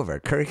MVP. It's over.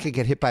 Curry could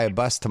get hit by a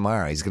bus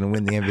tomorrow. He's going to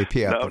win the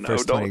MVP after the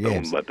first 20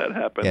 games. Don't let that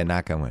happen. Yeah,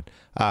 knock on wood.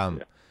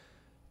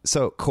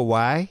 So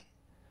Kawhi,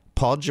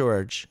 Paul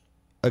George,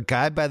 a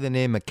guy by the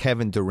name of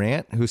Kevin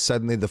Durant, who's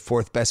suddenly the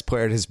 4th best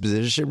player at his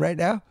position right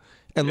now,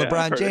 and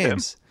LeBron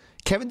James.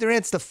 Kevin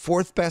Durant's the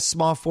 4th best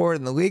small forward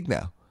in the league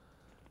now.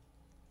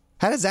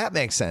 How does that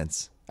make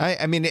sense?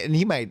 I mean, and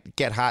he might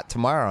get hot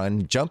tomorrow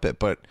and jump it,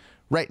 but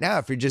right now,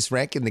 if you're just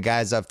ranking the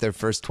guys off their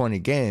first 20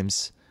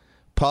 games,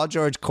 Paul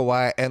George,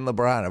 Kawhi, and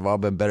LeBron have all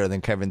been better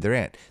than Kevin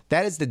Durant.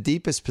 That is the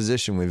deepest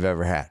position we've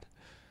ever had.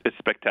 It's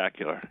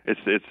spectacular.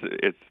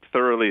 It's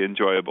thoroughly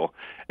enjoyable.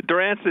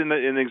 Durant's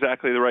in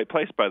exactly the right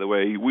place, by the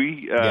way.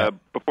 We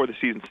before the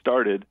season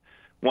started,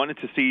 wanted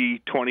to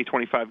see 20,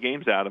 25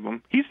 games out of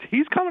him.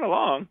 He's coming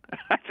along.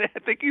 I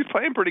think he's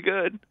playing pretty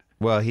good.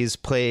 Well,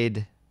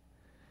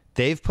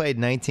 they've played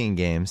 19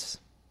 games,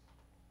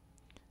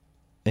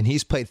 and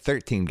he's played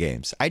 13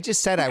 games. I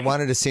just said I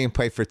wanted to see him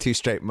play for 2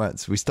 straight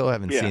months. We still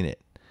haven't seen it.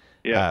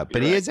 Yeah,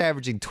 but he is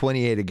averaging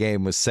 28 a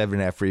game with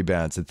 7.5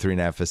 rebounds and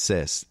 3.5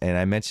 assists. And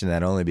I mention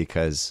that only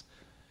because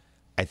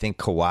I think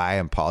Kawhi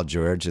and Paul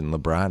George and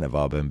LeBron have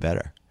all been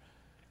better.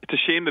 It's a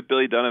shame that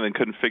Billy Donovan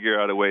couldn't figure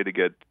out a way to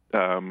get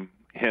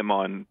him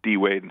on D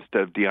Wade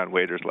instead of Dion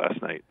Waiters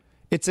last night.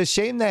 It's a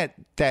shame that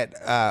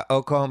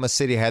Oklahoma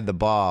City had the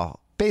ball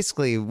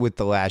basically with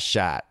the last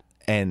shot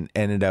and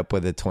ended up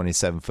with a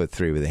 27-foot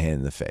 3 with a hand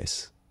in the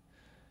face.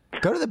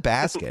 Go to the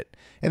basket.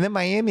 And then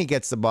Miami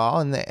gets the ball,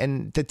 and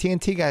the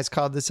TNT guys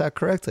called this out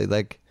correctly.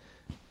 Like,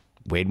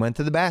 Wade went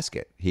to the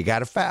basket. He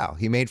got a foul.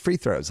 He made free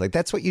throws. Like,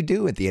 that's what you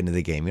do at the end of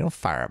the game. You don't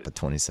fire up a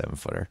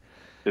 27-footer.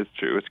 It's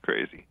true. It's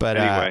crazy. But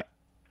anyway.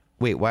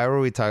 Wait, why were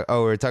we talking? Oh,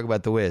 we were talking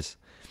about the Wiz.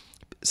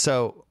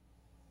 So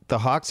the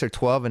Hawks are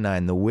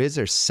 12-9. The Wiz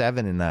are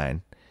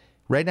 7-9.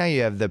 Right now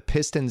you have the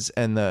Pistons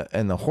and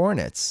the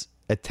Hornets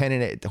at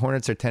 10-8. The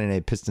Hornets are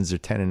 10-8. Pistons are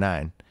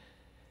 10-9.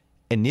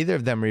 And neither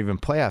of them are even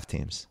playoff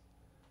teams.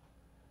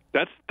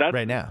 That's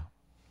right now.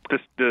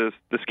 The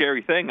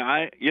scary thing.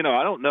 I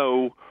don't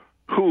know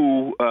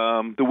who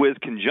the Wiz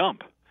can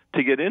jump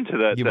to get into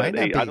that. You might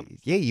not be.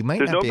 Yeah, you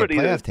might not be a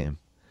playoff team.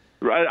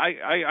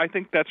 Right. I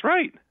think that's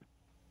right.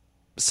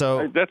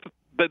 So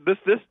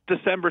this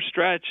December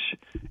stretch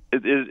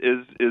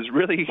is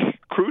really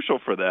crucial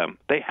for them.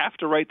 They have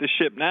to right the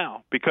ship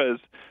now because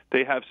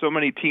they have so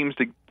many teams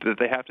that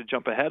they have to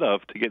jump ahead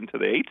of to get into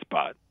the 8th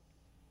spot.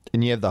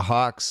 And you have the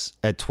Hawks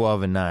at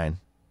 12-9.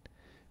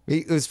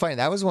 It was funny.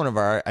 That was one of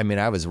our. I mean,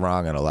 I was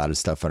wrong on a lot of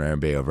stuff on our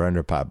NBA over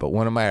under pod, but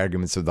one of my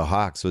arguments with the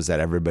Hawks was that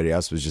everybody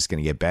else was just going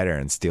to get better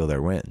and steal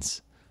their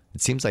wins.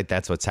 It seems like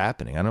that's what's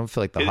happening. I don't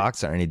feel like the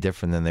Hawks are any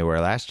different than they were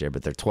last year,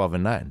 but they're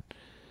 12-9.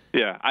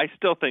 Yeah, I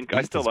still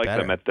like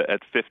them at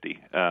 50.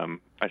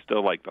 I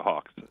still like the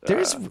Hawks.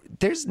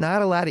 There's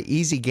not a lot of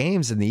easy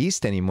games in the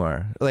East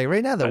anymore. Like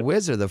right now, the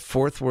Wiz are the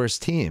 4th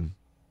worst team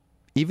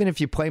even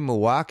if you play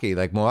Milwaukee,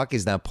 like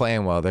Milwaukee's not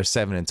playing well, they're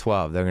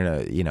 7-12. They're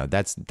gonna,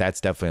 that's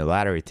definitely a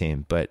lottery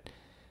team, but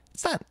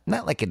it's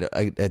not like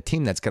a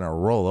team that's gonna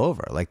roll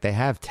over. Like they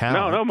have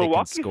talent. No,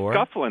 Milwaukee's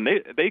scuffling.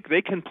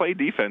 They can play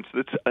defense.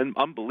 It's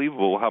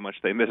unbelievable how much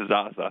they miss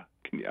Zaza.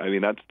 I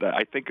mean, I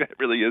think that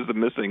really is the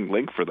missing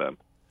link for them.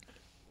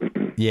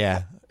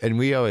 Yeah, and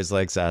we always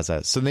like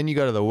Zaza. So then you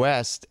go to the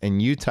West, and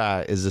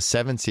Utah is a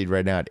 7 seed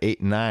right now at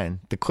 8-9.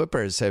 The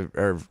Clippers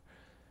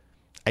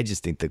I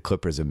just think the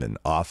Clippers have been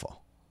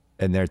awful,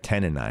 and they're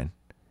 10-9.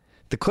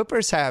 The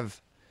Clippers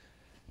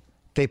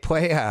they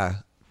play,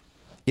 and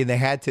they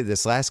had to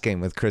this last game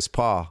with Chris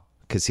Paul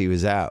because he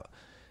was out.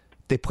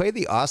 They play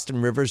the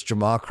Austin Rivers,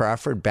 Jamal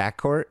Crawford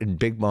backcourt in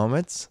big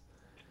moments.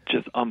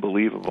 Just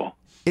unbelievable.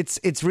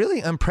 It's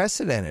really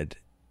unprecedented.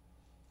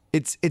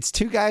 It's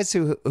two guys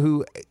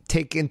who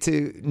take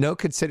into no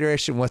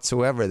consideration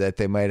whatsoever that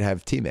they might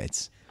have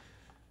teammates.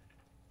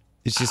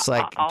 It's just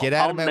like, get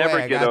out of my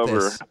way, I got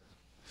this.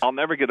 I'll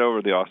never get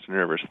over the Austin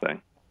Rivers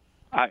thing.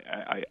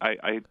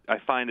 I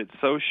find it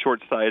so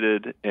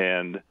short-sighted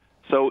and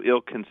so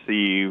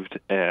ill-conceived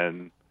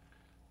and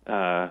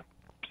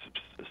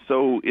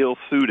so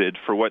ill-suited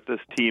for what this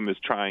team is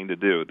trying to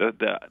do.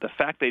 The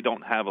fact they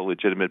don't have a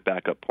legitimate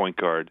backup point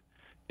guard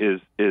is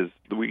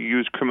we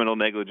used criminal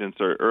negligence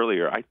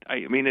earlier.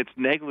 I mean, it's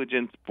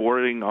negligence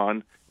bordering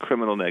on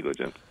criminal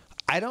negligence.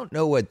 I don't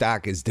know what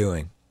Doc is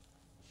doing.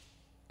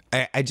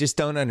 I just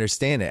don't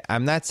understand it.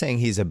 I'm not saying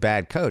he's a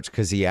bad coach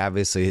because he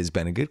obviously has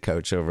been a good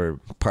coach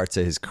over parts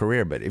of his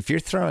career. But if you're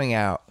throwing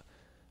out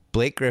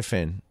Blake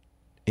Griffin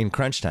in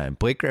crunch time,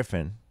 Blake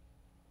Griffin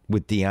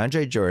with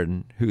DeAndre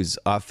Jordan, who's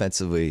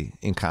offensively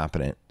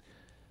incompetent,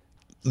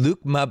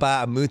 Luke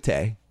Mbah a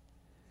Moute,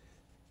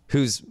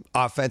 who's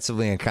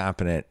offensively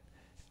incompetent,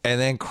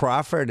 and then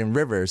Crawford and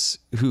Rivers,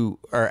 who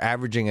are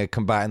averaging a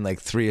combined like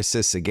 3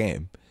 assists a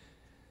game.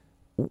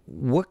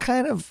 What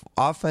kind of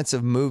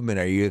offensive movement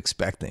are you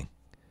expecting?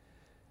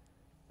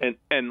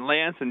 And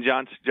Lance and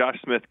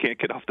Josh Smith can't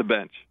get off the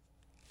bench.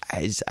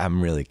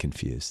 I'm really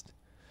confused.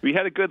 We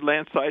had a good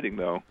Lance sighting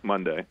though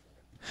Monday.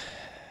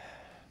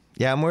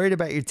 Yeah, I'm worried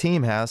about your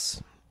team,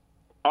 House.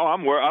 Oh,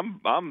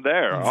 I'm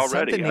there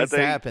already. Something needs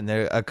to happen.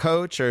 A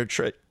coach or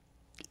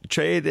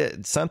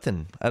trade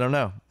something. I don't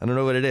know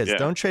what it is. Yeah.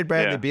 Don't trade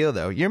Bradley Beal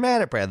though. You're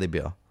mad at Bradley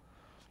Beal.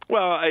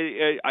 Well,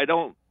 I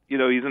don't.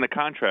 He's in a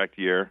contract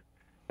year.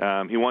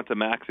 He wants a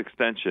max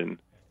extension,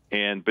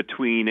 and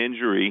between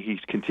injury, he's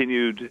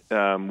continued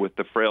with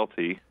the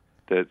frailty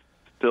that's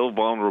still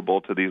vulnerable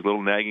to these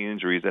little nagging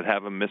injuries that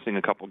have him missing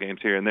a couple games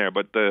here and there.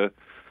 But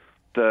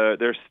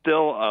there's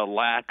still a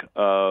lack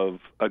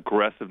of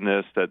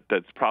aggressiveness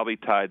that's probably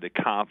tied to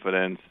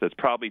confidence, that's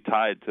probably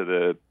tied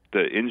to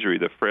the injury,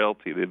 the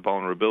frailty, the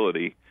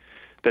vulnerability,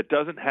 that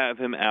doesn't have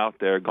him out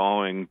there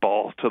going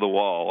balls to the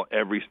wall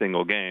every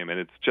single game, and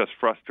it's just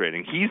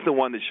frustrating. He's the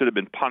one that should have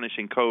been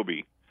punishing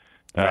Kobe.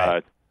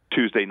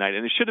 Tuesday night,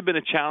 and it should have been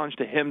a challenge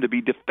to him to be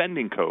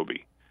defending Kobe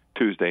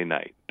Tuesday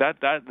night.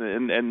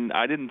 And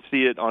I didn't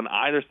see it on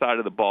either side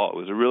of the ball. It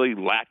was a really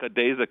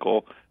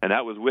lackadaisical, and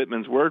that was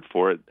Whitman's word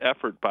for it,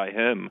 effort by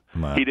him.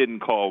 Wow. He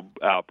didn't call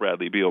out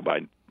Bradley Beal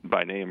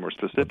by name or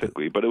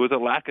specifically, but it was a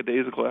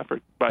lackadaisical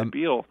effort by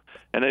Beal,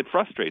 and it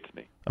frustrates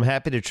me. I'm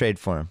happy to trade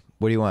for him.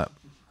 What do you want?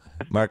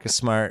 Marcus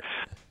Smart.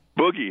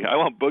 Boogie. I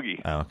want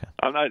Boogie. Oh, okay.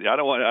 I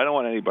don't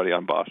want anybody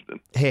on Boston.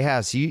 Hey,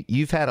 House,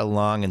 you've had a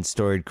long and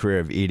storied career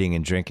of eating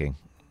and drinking.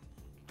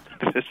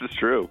 This is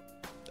true.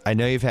 I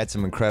know you've had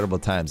some incredible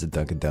times at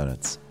Dunkin'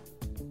 Donuts.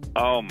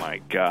 Oh my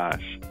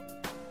gosh.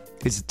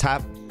 Is it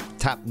top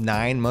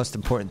 9 most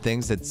important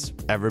things that's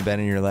ever been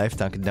in your life,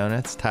 Dunkin'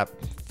 Donuts? Top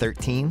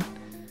 13?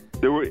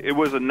 It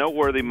was a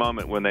noteworthy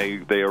moment when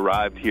they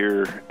arrived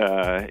here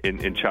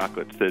in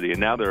Chocolate City, and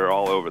now they're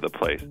all over the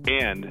place.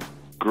 And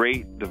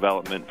great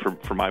development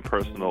for my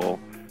personal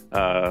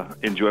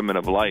enjoyment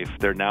of life.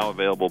 They're now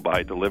available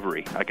by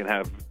delivery. I can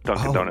have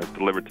Dunkin' Donuts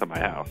delivered to my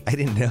house. I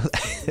didn't know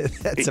that.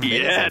 That's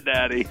amazing. Yeah,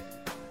 Daddy.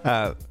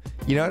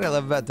 You know what I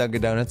love about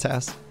Dunkin' Donuts,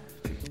 House?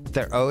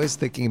 They're always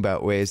thinking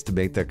about ways to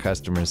make their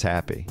customers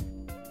happy.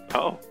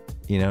 Oh.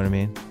 You know what I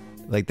mean?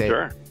 Like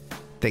Sure.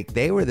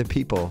 They were the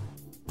people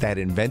that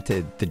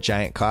invented the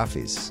giant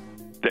coffees.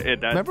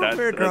 Remember when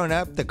we were growing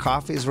up, the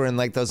coffees were in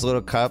like those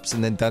little cups,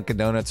 and then Dunkin'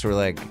 Donuts were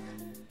like,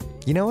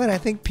 you know what? I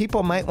think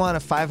people might want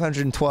a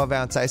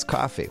 512-ounce iced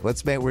coffee. We're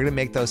going to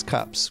make those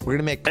cups. We're going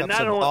to make cups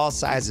of all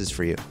sizes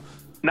for you.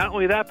 Not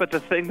only that, but the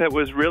thing that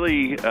was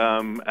really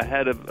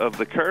ahead of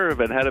the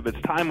curve and ahead of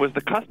its time was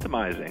the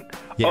customizing.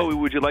 Yeah. Oh,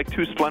 would you like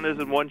 2 Splendas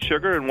and 1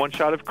 sugar and 1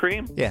 shot of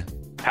cream? Yeah.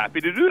 Happy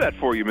to do that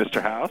for you,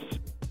 Mr. House.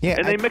 Yeah,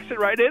 and they mix it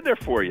right in there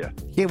for you.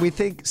 Yeah, we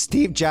think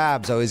Steve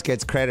Jobs always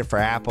gets credit for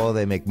Apple.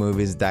 They make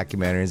movies,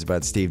 documentaries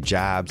about Steve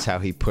Jobs, how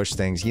he pushed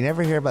things. You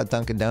never hear about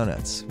Dunkin'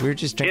 Donuts. We were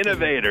just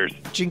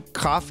drinking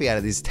coffee out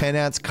of these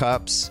 10-ounce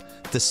cups.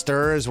 The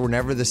stirrers were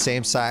never the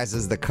same size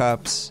as the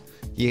cups.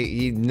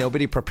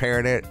 Nobody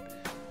prepared it.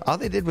 All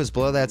they did was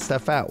blow that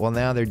stuff out. Well,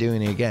 now they're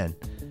doing it again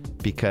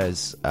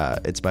because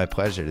it's my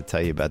pleasure to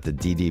tell you about the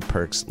DD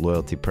Perks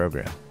loyalty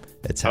program.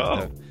 It's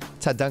how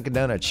That's how Dunkin'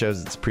 Donuts shows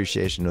its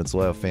appreciation to its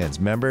loyal fans.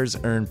 Members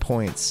earn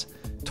points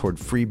toward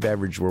free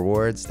beverage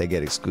rewards. They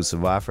get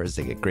exclusive offers.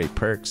 They get great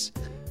perks.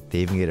 They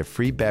even get a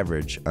free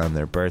beverage on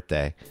their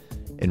birthday.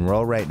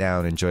 Enroll right now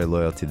and enjoy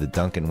loyalty the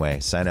Dunkin'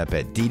 way. Sign up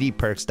at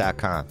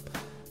ddperks.com.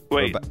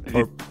 Wait.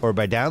 Or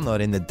by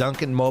downloading the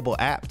Dunkin' mobile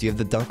app. Do you have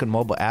the Dunkin'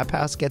 mobile app,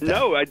 House? Get that?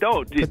 No, I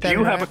don't. Do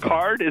you have a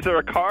card? Is there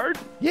a card?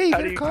 Yeah, you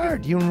get a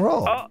card. You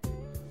enroll. Oh.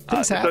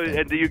 Things happen.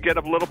 And do you get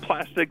a little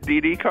plastic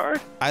DD card?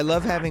 I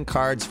love having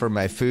cards for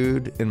my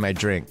food and my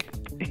drink.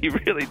 You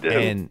really do.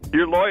 And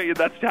you're loyal.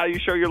 That's how you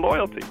show your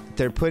loyalty.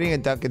 They're putting a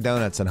Dunkin'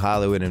 Donuts in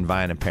Hollywood and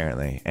Vine,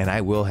 apparently, and I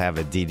will have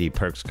a DD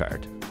Perks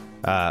card.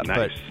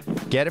 Nice.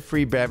 But get a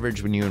free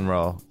beverage when you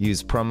enroll.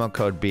 Use promo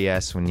code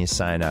BS when you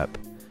sign up.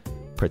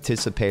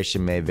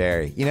 Participation may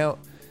vary. You know,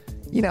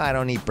 I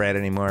don't eat bread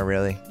anymore,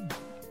 really.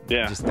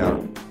 Yeah. I just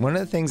don't. One of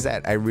the things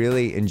that I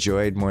really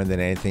enjoyed more than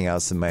anything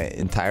else in my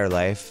entire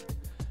life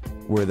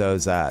were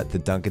those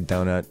the Dunkin'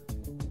 Donut,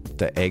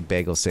 the egg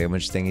bagel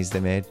sandwich thingies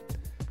they made.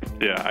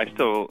 Yeah, I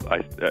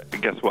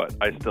guess what?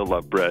 I still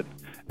love bread,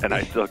 and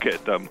I still get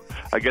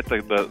I get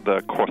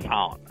the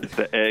croissant,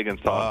 the egg and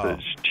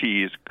sausage,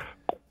 cheese,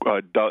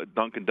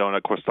 Dunkin'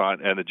 Donut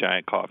croissant, and the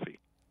giant coffee.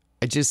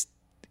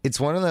 It's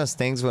one of those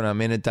things when I'm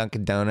in a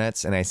Dunkin'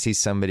 Donuts and I see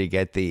somebody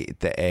get the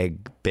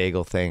egg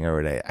bagel thing or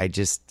whatever, I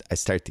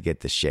start to get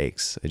the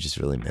shakes. I just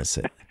really miss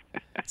it.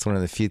 It's one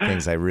of the few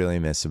things I really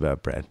miss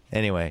about bread.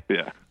 Anyway,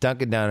 yeah.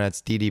 Dunkin'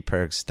 Donuts,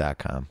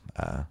 ddperks.com.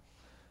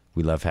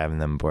 We love having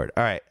them aboard.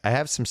 All right, I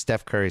have some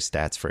Steph Curry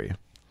stats for you.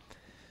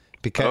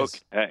 Because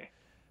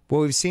what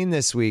we've seen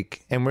this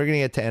week, and we're going to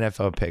get to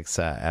NFL picks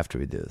after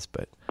we do this,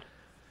 but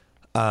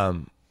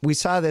we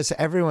saw this.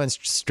 Everyone's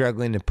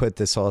struggling to put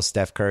this whole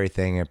Steph Curry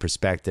thing in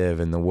perspective,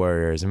 and the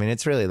Warriors. I mean,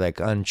 it's really like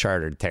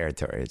uncharted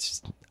territory. It's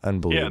just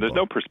unbelievable. Yeah, there's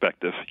no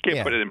perspective. You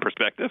can't put it in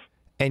perspective.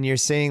 And you're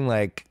seeing,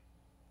 like,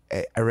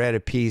 I read a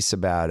piece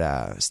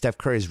about Steph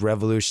Curry's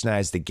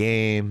revolutionized the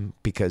game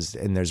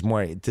and there's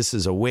more. This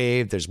is a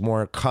wave. There's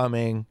more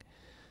coming.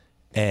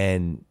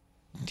 And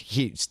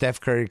Steph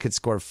Curry could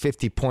score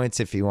 50 points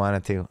if he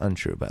wanted to.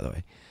 Untrue, by the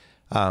way.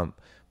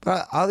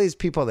 But all these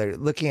people, they're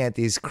looking at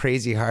these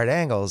crazy hard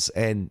angles,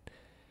 and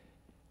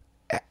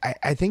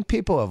I think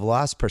people have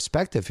lost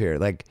perspective here.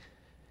 Like,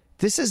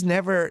 this is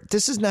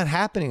not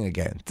happening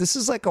again. This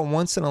is like a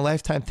once in a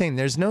lifetime thing.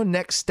 There's no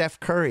next Steph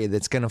Curry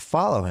that's going to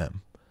follow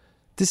him.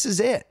 This is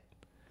it.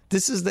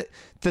 This is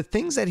the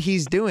things that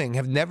he's doing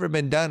have never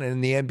been done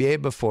in the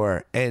NBA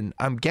before, and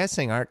I'm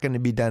guessing aren't going to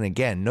be done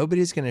again.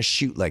 Nobody's going to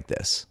shoot like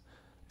this.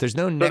 There's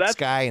no next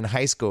guy in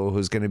high school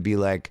who's going to be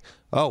like,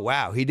 oh,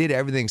 wow, he did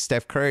everything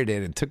Steph Curry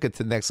did and took it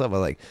to the next level.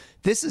 Like,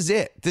 this is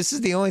it. This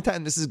is the only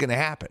time this is going to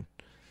happen.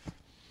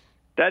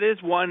 That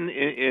is one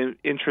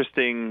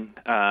interesting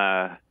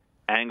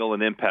angle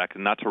and impact,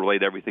 and not to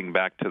relate everything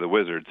back to the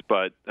Wizards,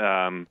 but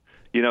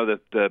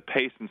the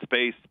pace and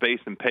space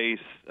and pace,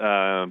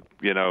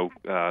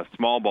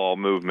 small ball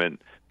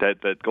movement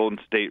that Golden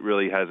State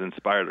really has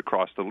inspired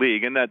across the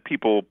league, and that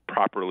people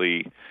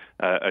properly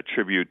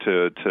attribute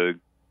to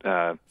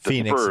the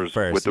Phoenix Spurs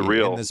first, with the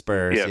real the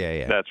Spurs.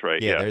 Yeah, that's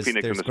right. Yeah,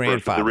 Phoenix and the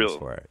Spurs with the real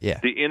for it. Yeah,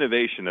 the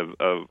innovation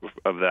of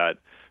that.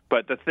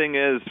 But the thing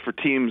is, for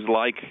teams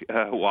like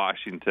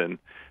Washington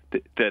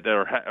that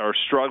are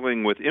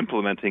struggling with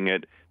implementing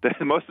it,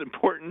 the most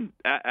important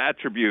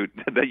attribute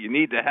that you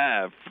need to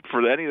have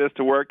for any of this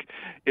to work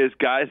is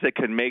guys that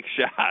can make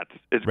shots.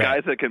 It's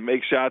guys that can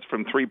make shots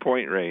from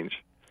 3-point range.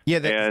 Yeah,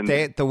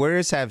 the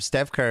Warriors have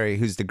Steph Curry,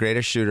 who's the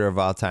greatest shooter of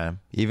all time.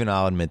 Even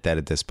I'll admit that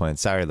at this point.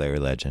 Sorry, Larry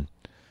Legend.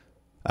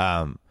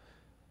 And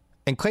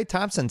Klay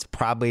Thompson's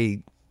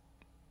probably,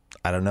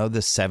 I don't know, the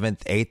 7th,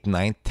 8th,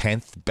 9th,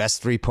 10th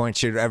best 3-point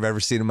shooter I've ever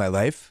seen in my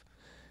life.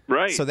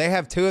 Right. So they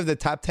have 2 of the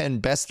top 10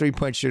 best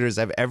 3-point shooters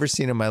I've ever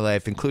seen in my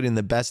life, including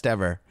the best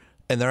ever,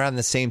 and they're on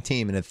the same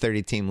team in a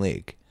 30-team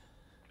league.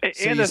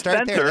 So and you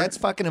start there. That's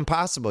fucking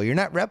impossible. You're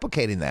not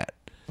replicating that.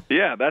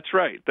 Yeah, that's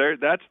right.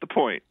 That's the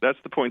point. That's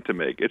the point to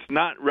make. It's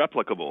not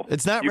replicable.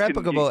 It's not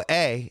replicable,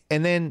 A.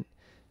 And then,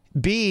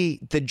 B,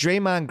 the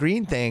Draymond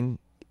Green thing.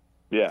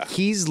 Yeah.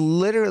 He's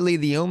literally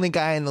the only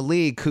guy in the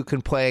league who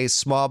can play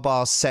small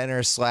ball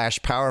center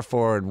 / power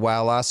forward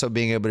while also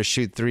being able to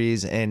shoot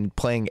threes and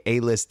playing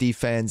A-list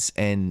defense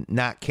and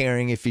not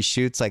caring if he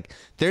shoots. Like,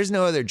 there's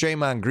no other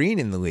Draymond Green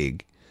in the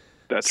league.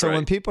 That's so right.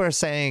 When people are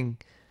saying,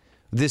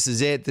 this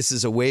is it, this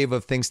is a wave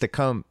of things to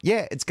come,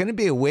 yeah, it's going to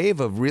be a wave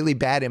of really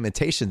bad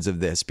imitations of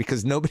this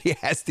because nobody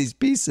has these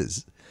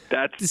pieces.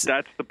 That's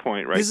the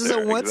point, right? This is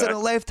a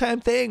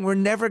once-in-a-lifetime thing. We're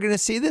never going to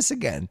see this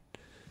again.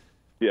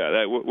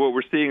 Yeah, what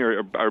we're seeing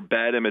are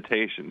bad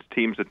imitations,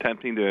 teams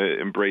attempting to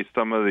embrace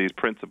some of these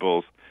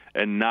principles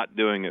and not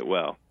doing it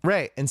well.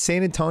 Right, and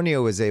San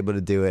Antonio was able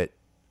to do it,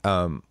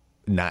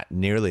 not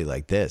nearly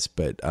like this,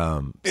 but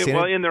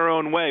in their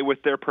own way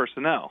with their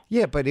personnel.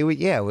 Yeah, but it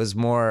was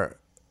more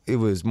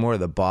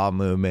the ball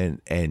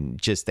movement,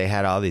 and just they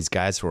had all these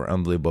guys who were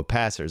unbelievable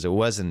passers. They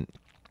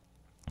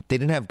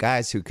didn't have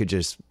guys who could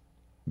just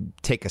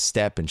take a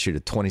step and shoot a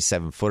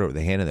 27-footer with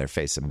a hand in their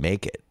face and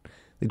make it.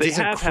 These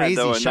are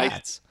crazy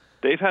shots.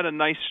 they've had a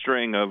nice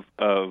string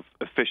of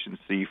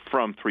efficiency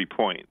from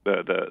 3-point,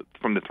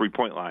 from the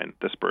 3-point line.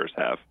 The Spurs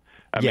have.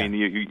 I mean,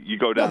 you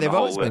go down. They've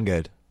always been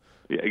good.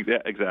 Yeah,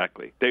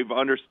 exactly. They've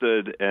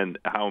understood and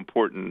how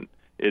important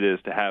it is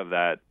to have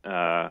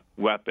that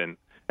weapon,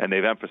 and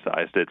they've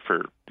emphasized it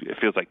for, it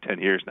feels like 10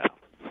 years now.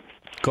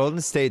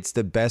 Golden State's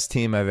the best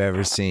team I've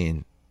ever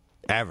seen,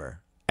 ever,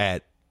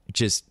 at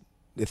just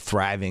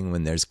thriving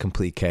when there's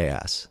complete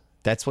chaos.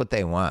 That's what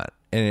they want.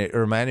 And it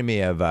reminded me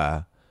of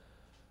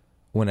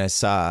when I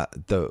saw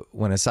the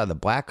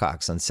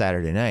Blackhawks on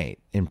Saturday night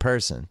in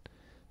person.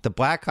 The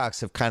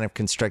Blackhawks have kind of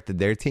constructed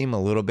their team a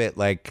little bit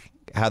like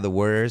how the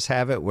Warriors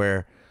have it,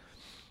 where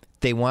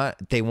they want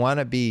to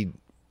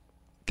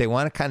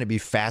kind of be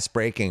fast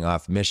breaking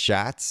off missed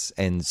shots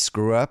and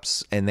screw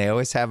ups, and they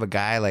always have a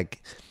guy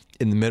like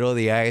in the middle of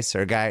the ice,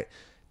 or a guy.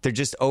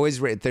 There's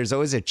always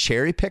a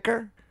cherry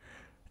picker,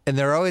 and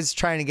they're always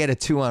trying to get a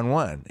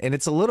 2-on-1. And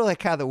it's a little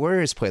like how the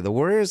Warriors play. The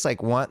Warriors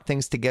like want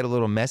things to get a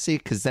little messy,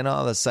 because then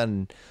all of a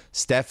sudden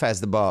Steph has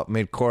the ball at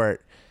midcourt,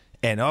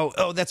 and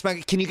that's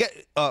my. Can you get?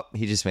 Oh,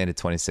 he just made a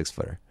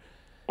 26-footer.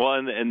 Well,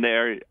 and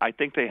I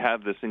think they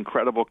have this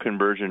incredible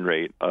conversion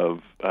rate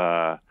of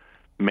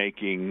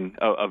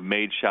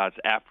made shots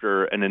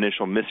after an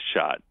initial missed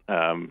shot.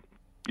 That's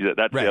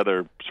right. The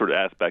other sort of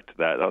aspect to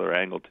that, other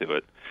angle to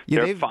it.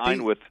 Yeah, they're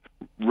fine with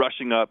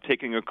rushing up,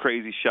 taking a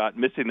crazy shot,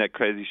 missing that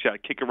crazy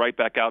shot, kick it right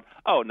back out.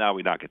 Oh, now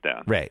we knock it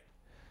down. Right.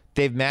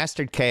 They've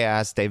mastered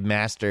chaos. They've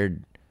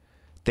mastered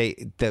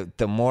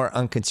the more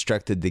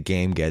unconstructed the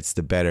game gets,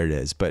 the better it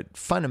is. But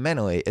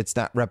fundamentally, it's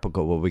not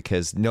replicable,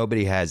 because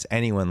nobody has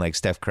anyone like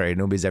Steph Curry.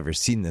 Nobody's ever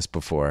seen this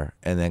before.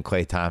 And then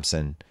Klay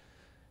Thompson,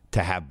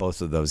 to have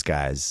both of those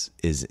guys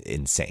is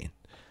insane.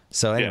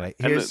 So anyway,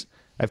 I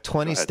have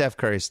 20 Steph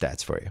Curry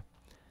stats for you.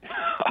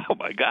 Oh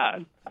my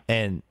God.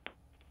 And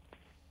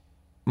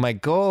my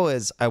goal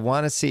is, I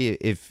want to see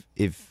if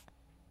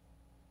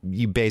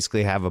you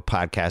basically have a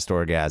podcast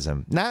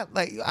orgasm, not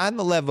like on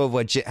the level of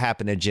what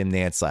happened to Jim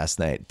Nantz last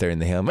night during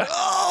the Hill.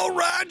 Oh,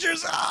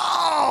 Rodgers!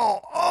 Oh!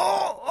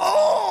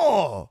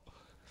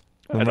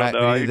 I don't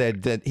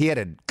know. He had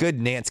a good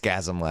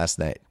Nantz-gasm last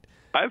night.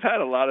 I've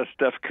had a lot of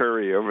Steph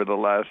Curry over the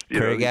last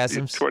 20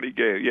 games.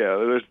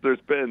 Yeah,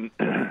 there's been.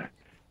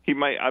 He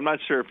might. I'm not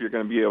sure if you're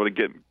going to be able to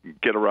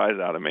get a rise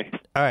out of me.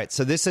 All right,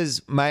 so this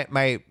is my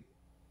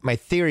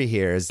theory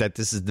here is that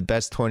this is the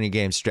best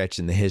 20-game stretch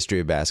in the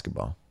history of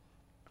basketball.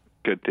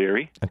 Good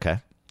theory. Okay.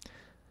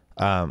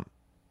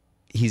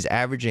 He's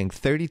averaging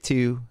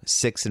 32,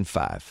 6, and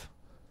 5.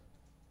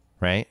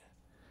 Right?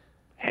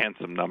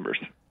 Handsome numbers.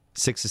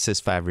 6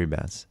 assists, 5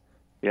 rebounds.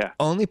 Yeah.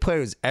 Only player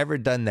who's ever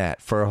done that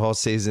for a whole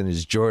season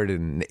is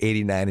Jordan in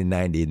 89 and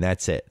 90, and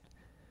that's it.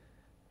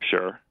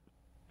 Sure.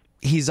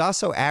 He's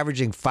also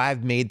averaging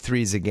 5 made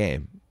threes a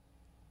game.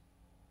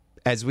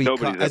 As we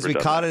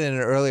called it in an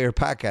earlier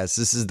podcast,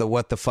 this is the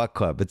What the Fuck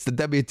Club. It's the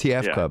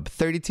WTF Club.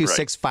 32,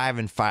 6, 5,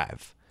 and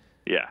 5.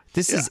 Yeah.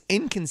 This is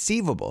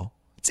inconceivable.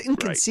 It's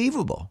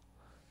inconceivable.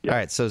 Right. Yeah. All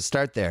right, so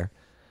start there.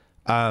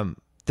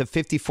 The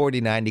 50,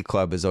 40, 90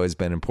 club has always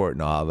been important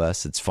to all of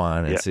us. It's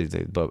fun. Yeah.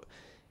 But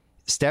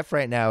Steph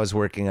right now is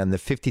working on the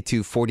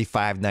 52,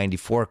 45,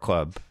 94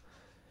 club.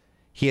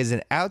 He has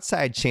an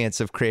outside chance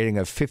of creating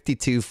a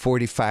 52,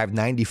 45,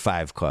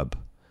 95 club.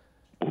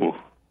 Ooh.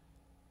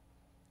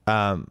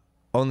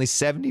 Only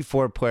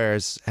 74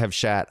 players have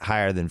shot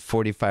higher than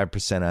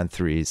 45% on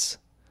threes.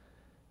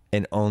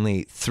 And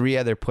only 3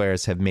 other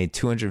players have made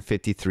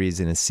 250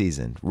 threes in a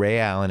season. Ray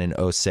Allen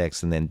in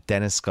 06, and then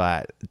Dennis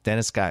Scott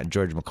and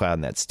George McCloud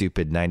in that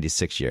stupid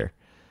 96 year.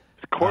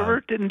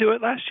 Korver didn't do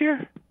it last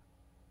year?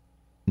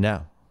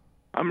 No.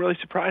 I'm really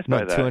surprised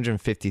by that.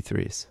 250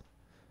 threes.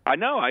 I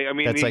know. I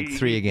mean, that's like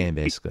 3 a game,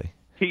 basically.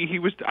 He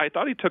was. I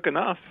thought he took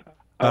enough.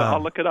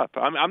 I'll look it up.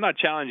 I'm not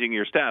challenging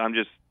your stat. I'm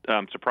just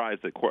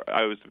surprised that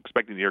I was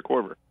expecting to hear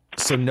Korver.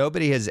 So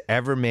nobody has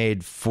ever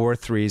made 4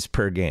 threes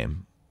per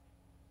game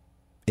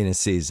in a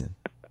season.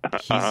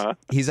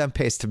 He's on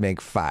pace to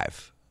make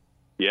 5.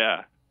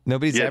 Yeah.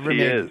 Nobody's ever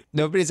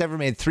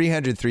made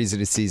 300 threes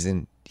in a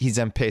season. He's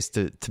on pace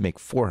to make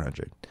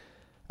 400.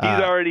 He's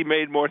already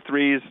made more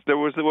threes.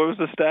 What was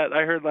the stat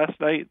I heard last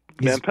night?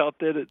 Van Pelt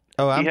did it.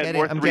 Oh, I'm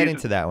getting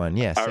to that one.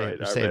 Yes. All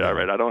right.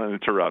 I don't want to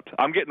interrupt.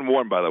 I'm getting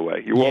warm, by the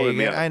way. You're warming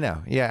me up. I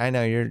know. Yeah, I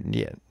know.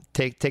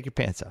 Take your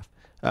pants off.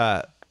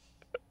 I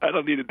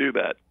don't need to do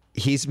that.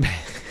 He's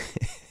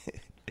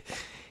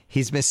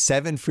missed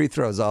 7 free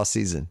throws all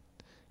season.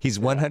 He's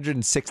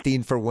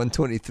 116 for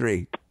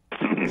 123.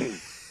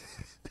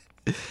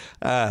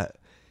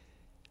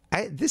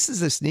 This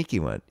is a sneaky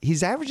one.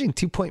 He's averaging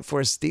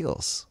 2.4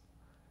 steals.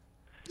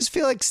 I just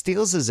feel like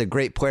steals is a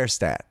great player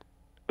stat.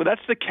 But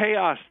that's the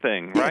chaos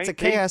thing, right? Yeah, it's a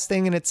chaos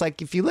thing, and it's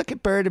like if you look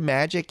at Bird and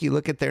Magic, you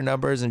look at their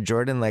numbers, and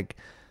Jordan, like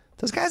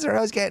those guys are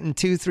always getting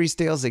 2-3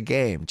 steals a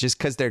game just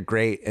because they're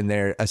great and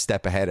they're a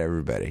step ahead of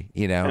everybody,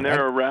 you know? And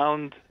they're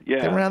around,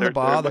 they're around the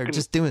ball. They're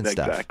just doing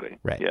stuff. Exactly.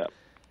 Right.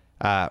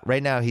 Yeah.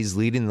 Right now, he's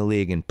leading the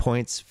league in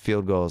points,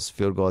 field goals,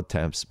 field goal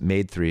attempts,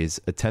 made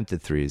threes,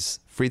 attempted threes,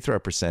 free throw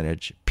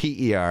percentage,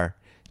 PER,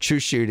 true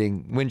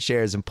shooting, win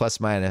shares, and plus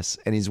minus,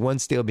 and he's one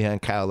steal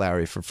behind Kyle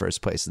Lowry for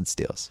first place in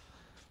steals.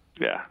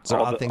 Yeah.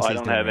 So I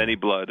don't have any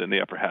blood in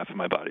the upper half of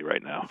my body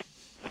right now.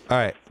 All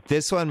right.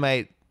 This one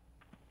might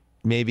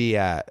maybe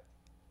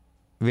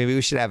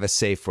we should have a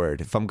safe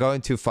word. If I'm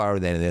going too far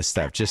with any of this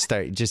stuff,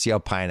 just yell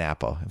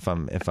pineapple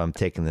if I'm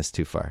taking this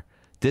too far.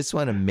 This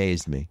one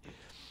amazed me.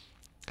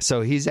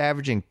 So he's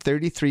averaging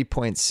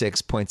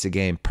 33.6 points a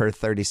game per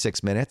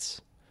 36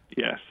 minutes.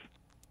 Yes.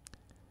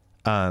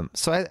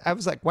 So I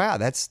was like, wow,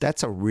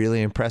 that's a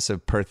really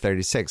impressive per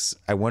 36.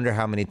 I wonder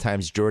how many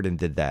times Jordan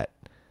did that.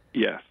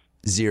 Yes.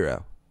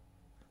 0.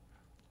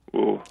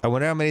 Ooh. I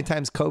wonder how many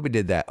times Kobe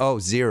did that.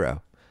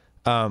 0.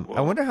 I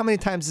wonder how many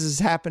times this has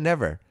happened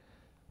ever.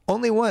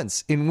 Only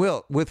once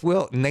with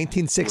Wilt in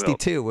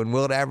 1962 when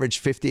Wilt averaged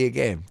 50 a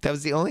game. That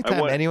was the only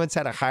time anyone's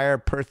had a higher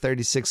per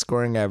 36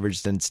 scoring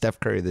average than Steph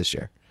Curry this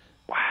year.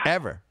 Wow.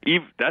 Ever.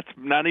 That's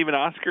not even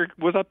Oscar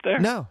was up there?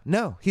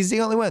 No. He's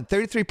the only one.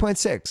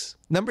 33.6.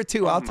 Number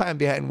 2 all-time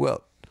behind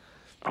Wilt.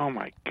 Oh,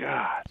 my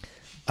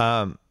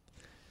God.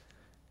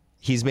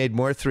 He's made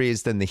more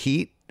threes than the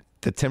Heat,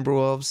 the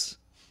Timberwolves,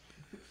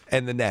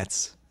 and the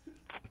Nets.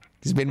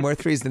 He's made more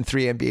threes than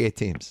 3 NBA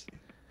teams.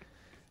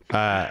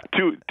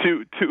 Two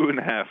and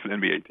a half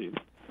NBA teams.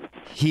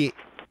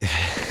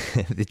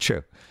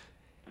 True.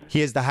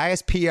 He has the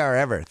highest PR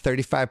ever,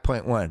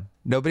 35.1.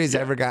 Nobody's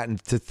ever gotten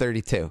to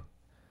 32.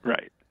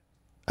 Right.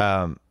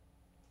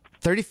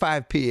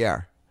 35 PR.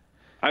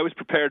 I was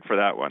prepared for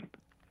that one.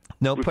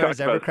 No We've players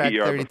talked ever about cracked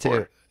PR 32.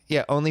 before.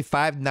 Yeah, only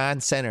 5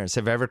 non-centers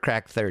have ever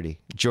cracked 30.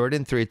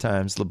 Jordan 3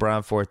 times,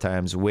 LeBron 4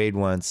 times, Wade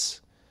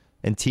once,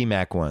 and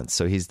T-Mac once.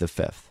 So he's the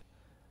 5th.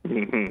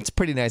 Mm-hmm. It's a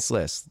pretty nice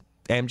list.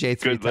 MJ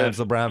 3 Good times,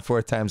 list. LeBron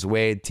 4 times,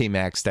 Wade,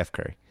 T-Mac, Steph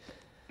Curry.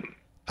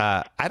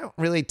 I don't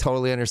really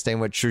totally understand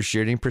what true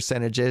shooting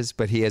percentage is,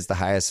 but he has the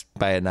highest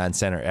by a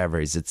non-center ever.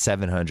 He's at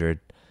 700.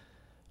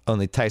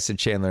 Only Tyson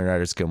Chandler and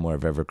Artis Gilmore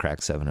have ever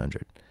cracked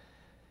 700.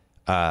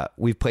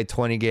 We've played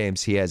 20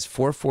 games. He has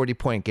 4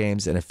 40-point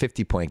games and a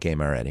 50-point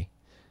game already.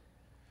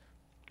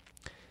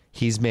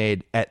 He's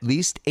made at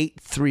least 8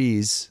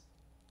 threes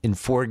in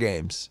 4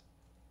 games.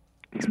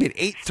 He's made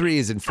 8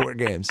 threes in 4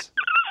 games.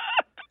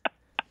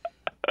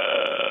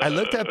 I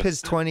looked up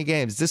his 20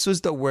 games. This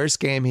was the worst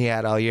game he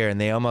had all year,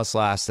 and they almost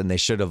lost, and they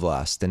should have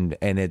lost. And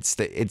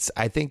it's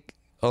I think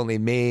only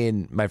me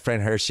and my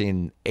friend Hershey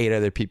and 8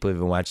 other people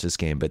even watched this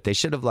game, but they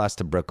should have lost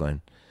to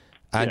Brooklyn.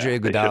 Andre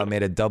Iguodala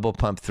made a double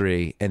pump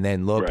 3, and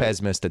then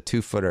Lopez missed a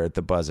 2-footer at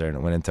the buzzer, and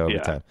it went into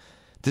overtime.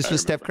 This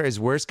was Steph Curry's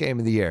worst game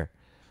of the year.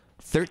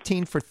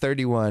 13 for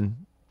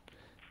 31,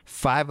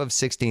 5 of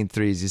 16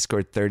 threes. He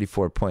scored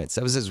 34 points.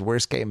 That was his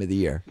worst game of the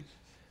year.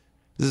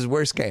 This is his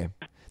worst game.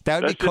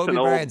 That would be Kobe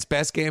Bryant's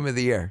best game of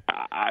the year.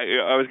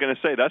 I was going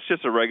to say, that's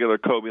just a regular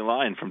Kobe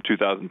line from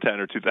 2010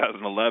 or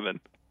 2011.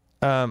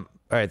 All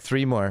right,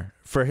 3 more.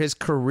 For his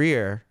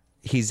career,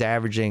 he's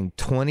averaging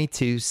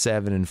 22,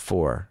 7, and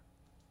 4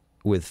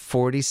 with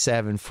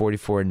 47,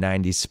 44,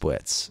 90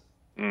 splits.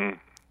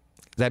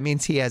 That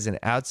means he has an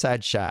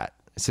outside shot.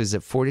 So he's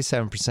at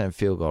 47%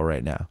 field goal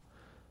right now.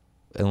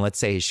 And let's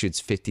say he shoots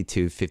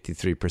 52,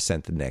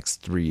 53% the next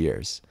 3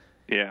 years.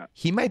 Yeah.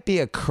 He might be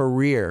a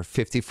career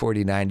 50,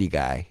 40, 90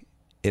 guy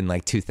in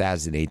like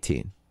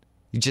 2018.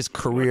 Just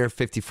career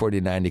 50,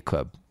 40, 90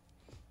 club.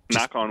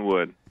 Knock on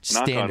wood.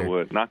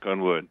 Standard. Knock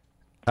on wood.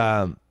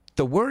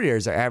 The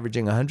Warriors are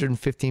averaging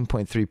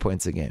 115.3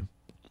 points a game.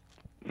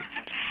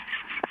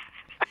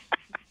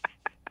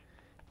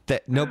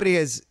 That nobody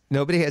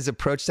has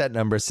approached that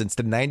number since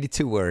the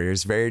 92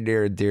 Warriors, very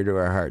near and dear to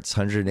our hearts.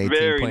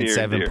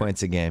 118.7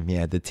 points a game.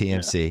 Yeah, the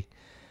TMC.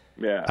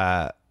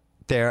 Yeah.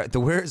 The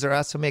Warriors are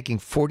also making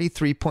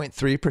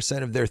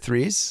 43.3% of their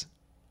threes,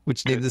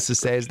 which needless to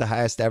say is the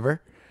highest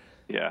ever.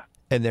 Yeah.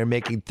 And they're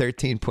making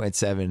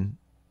 13.7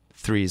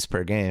 threes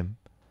per game,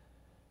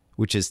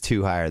 which is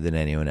 2 higher than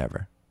anyone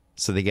ever.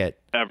 So they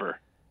get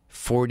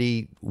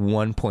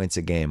 41 points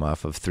a game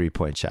off of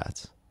 3-point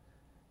shots.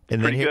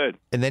 And Pretty good.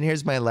 And then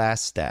here's my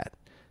last stat.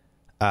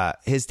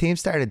 His team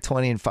started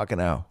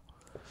 20-0.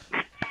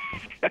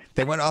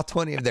 They won all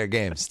 20 of their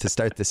games to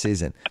start the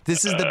season.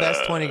 This is the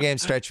best 20-game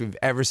stretch we've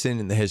ever seen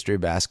in the history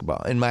of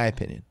basketball, in my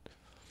opinion.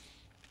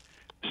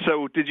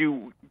 So did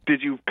you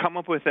come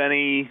up with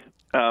any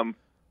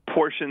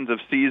portions of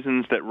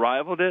seasons that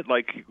rivaled it,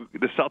 like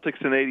the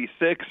Celtics in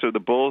 '86 or the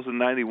Bulls in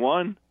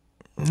 '91?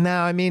 No,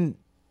 I mean,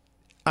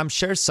 I'm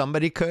sure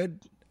somebody could.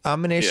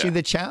 I'm going to issue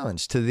the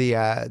challenge to the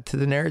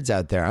nerds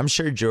out there. I'm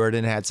sure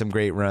Jordan had some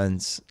great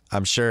runs.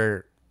 I'm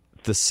sure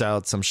the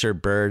Celts. I'm sure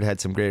Bird had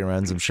some great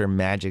runs. I'm sure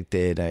Magic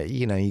did.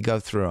 You go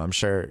through. I'm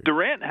sure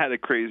Durant had a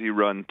crazy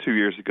run 2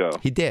 years ago.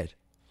 He did.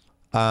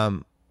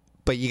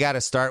 But you got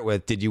to start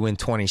with, did you win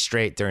 20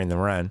 straight during the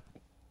run?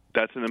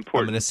 That's an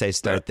important. I'm going to say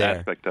start there.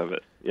 Aspect of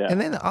it. Yeah.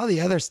 And then all the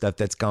other stuff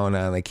that's going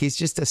on, like he's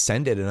just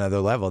ascended another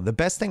level. The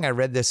best thing I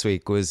read this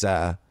week was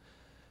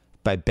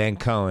by Ben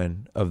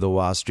Cohen of the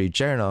Wall Street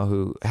Journal,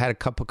 who had a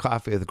cup of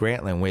coffee with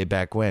Grantland way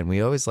back when. We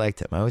always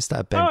liked him. I always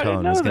thought Ben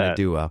Cohen was going to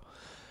do well.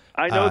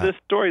 I know this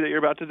story that you're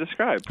about to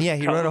describe. Yeah,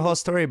 he wrote a whole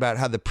story about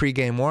how the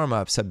pregame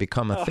warm-ups have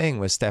become a thing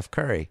with Steph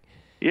Curry.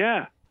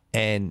 Yeah.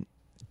 And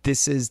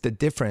this is the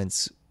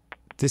difference.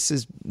 This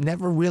has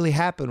never really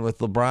happened with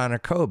LeBron or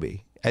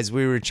Kobe. As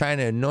we were trying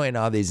to anoint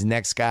all these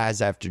next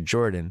guys after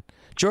Jordan.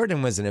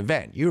 Jordan was an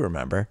event, you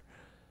remember.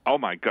 Oh,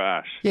 my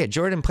gosh. Yeah,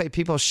 Jordan played.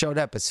 People showed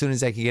up as soon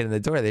as they could get in the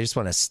door. They just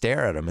want to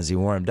stare at him as he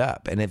warmed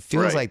up. And it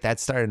feels like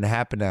that's starting to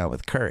happen now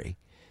with Curry.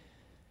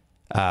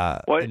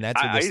 And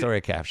that's what the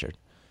story captured.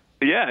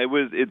 Yeah,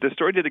 the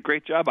story did a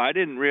great job. I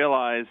didn't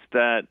realize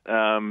that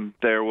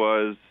there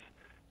was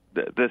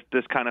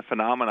this kind of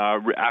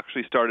phenomena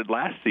actually started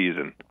last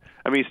season.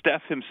 I mean,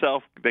 Steph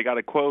himself, they got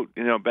a quote,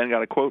 Ben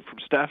got a quote from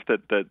Steph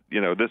that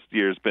this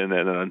year's been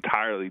at an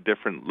entirely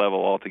different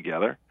level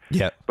altogether.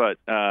 Yeah. But,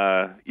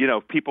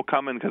 people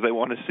come in because they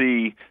want to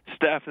see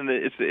Steph, and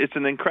it's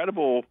an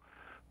incredible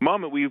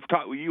moment. We've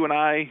talked, you and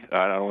I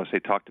don't want to say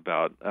talked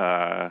about.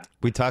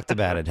 We talked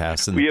about it,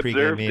 House, in the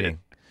pregame meeting.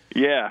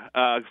 Yeah,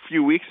 a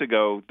few weeks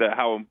ago,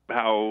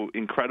 how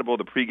incredible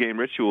the pregame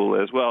ritual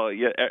is. Well,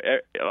 yeah,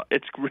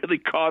 it's really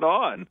caught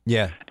on.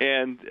 Yeah,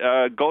 and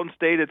Golden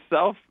State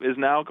itself is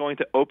now going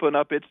to open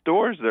up its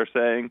doors. They're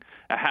saying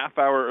a half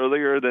hour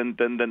earlier than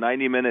the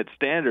 90-minute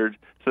standard,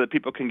 so that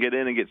people can get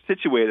in and get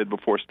situated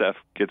before Steph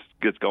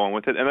gets going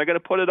with it. And they're going to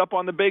put it up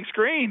on the big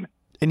screen.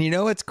 And you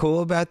know what's cool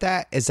about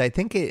that is I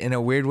think in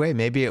a weird way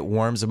maybe it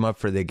warms him up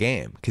for the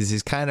game because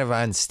he's kind of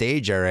on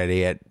stage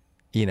already at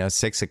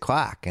 6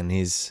 o'clock, and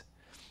you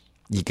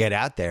get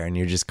out there and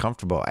you're just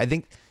comfortable. I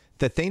think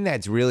the thing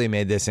that's really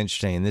made this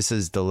interesting, and this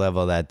is the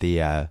level that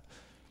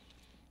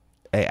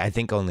I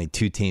think only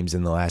 2 teams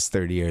in the last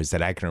 30 years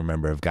that I can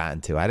remember have gotten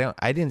to.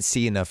 I didn't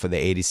see enough of the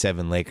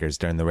 87 Lakers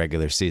during the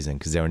regular season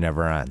because they were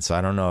never on. So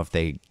I don't know if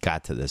they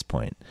got to this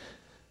point.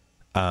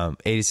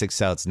 86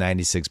 Celtics,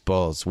 96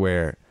 Bulls,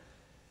 where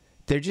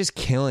they're just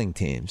killing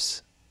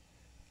teams.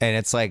 And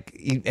it's like,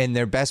 and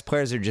their best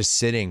players are just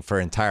sitting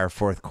for entire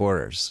fourth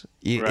quarters.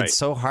 Right. It's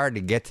so hard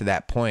to get to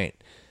that point.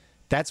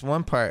 That's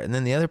one part. And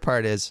then the other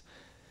part is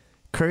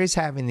Curry's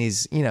having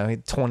these,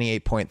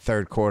 28-point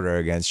third quarter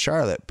against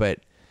Charlotte. But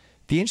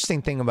the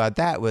interesting thing about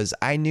that was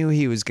I knew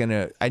they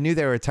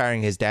were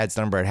retiring his dad's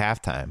number at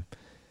halftime.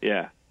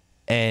 Yeah.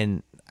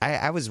 And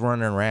I was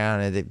running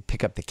around and they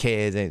pick up the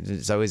kids.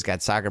 It's always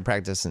got soccer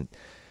practice. And,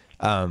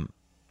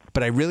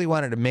 but I really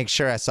wanted to make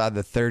sure I saw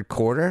the third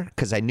quarter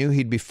because I knew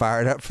he'd be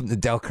fired up from the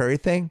Del Curry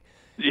thing.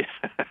 Yeah.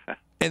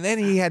 And then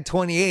he had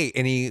 28,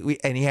 and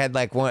he had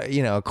like one,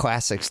 a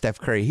classic Steph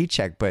Curry heat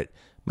check. But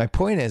my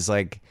point is,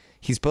 like,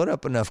 he's built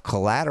up enough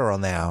collateral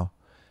now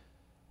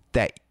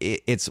that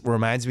it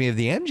reminds me of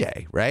the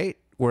MJ, right?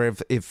 Where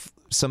if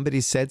somebody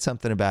said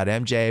something about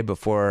MJ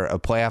before a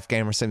playoff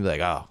game or something,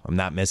 like, oh, I'm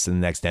not missing the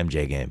next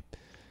MJ game.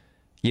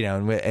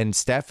 And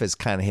Steph is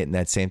kind of hitting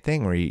that same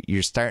thing where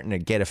you're starting to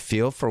get a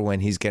feel for when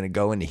he's going to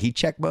go into heat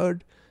check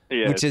mode,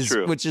 which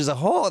is a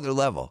whole other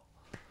level.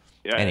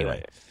 Yeah.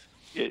 Anyway.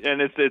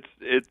 And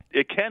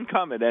it can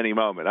come at any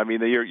moment. I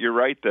mean, you're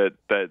right that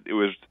it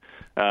was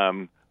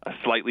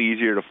slightly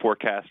easier to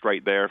forecast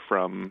right there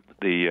from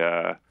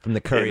the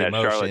Curry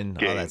emotion,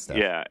 all that stuff.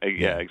 Yeah,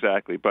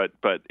 exactly. But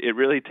it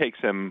really takes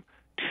him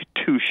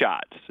 2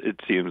 shots. It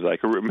seems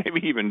like, or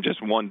maybe even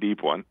just one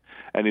deep one,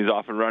 and he's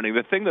off and running.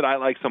 The thing that I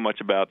like so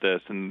much about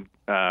this, and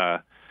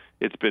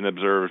it's been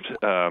observed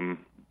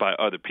by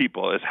other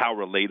people, is how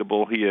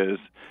relatable he is,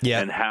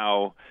 and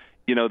how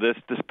this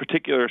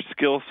particular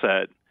skill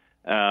set.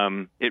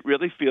 It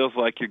really feels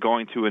like you're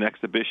going to an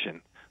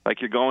exhibition. Like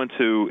you're going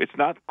to, it's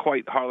not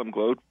quite Harlem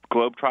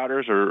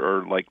Globetrotters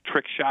or like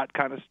trick shot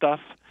kind of stuff.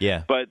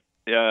 Yeah. But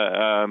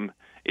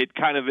it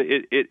kind of,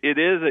 it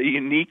is a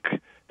unique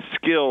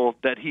skill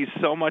that he's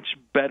so much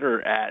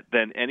better at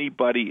than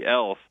anybody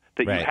else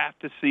that you have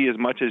to see as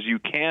much as you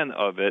can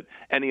of it.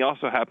 And he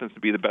also happens to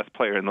be the best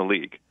player in the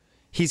league.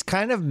 He's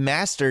kind of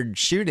mastered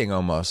shooting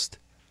almost,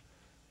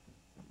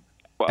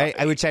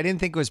 which I didn't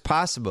think was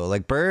possible.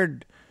 Like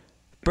Bird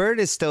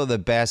is still the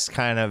best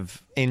kind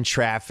of in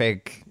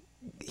traffic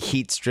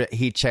heat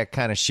check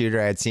kind of shooter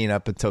I'd seen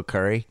up until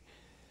Curry,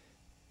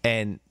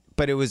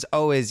 but it would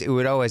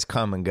always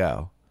come and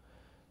go.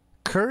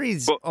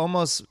 Curry's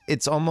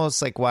it's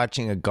almost like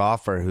watching a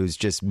golfer who's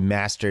just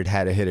mastered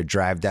how to hit a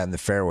drive down the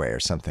fairway or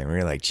something. Where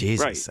you're like,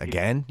 Jesus,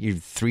 again, you're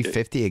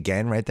 350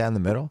 again, right down the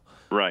middle.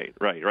 Right.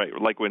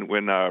 Like when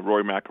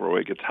Rory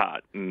McIlroy gets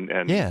hot and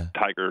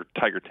Tiger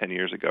 10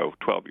 years ago,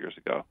 12 years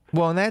ago.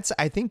 Well, and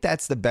I think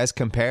that's the best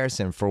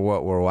comparison for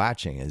what we're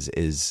watching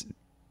is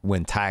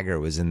when Tiger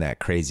was in that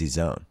crazy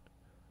zone.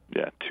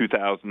 Yeah,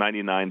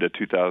 1999 to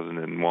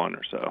 2001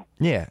 or so.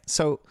 Yeah.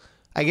 So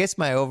I guess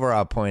my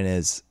overall point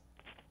is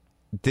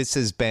this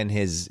has been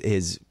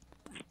his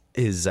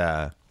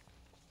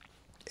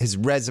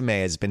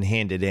resume has been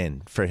handed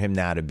in for him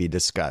now to be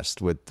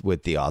discussed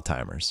with the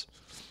all-timers.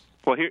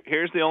 Well,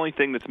 here's the only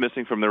thing that's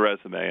missing from the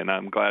resume, and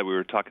I'm glad we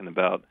were talking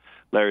about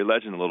Larry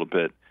Legend a little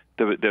bit.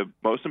 The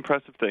most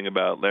impressive thing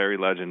about Larry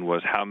Legend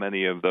was how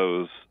many of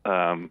those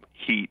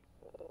heat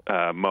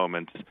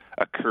moments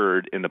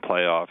occurred in the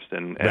playoffs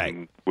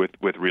and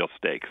with real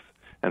stakes.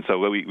 And so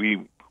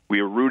we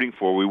are rooting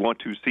for. We want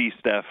to see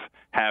Steph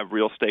have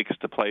real stakes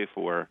to play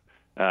for.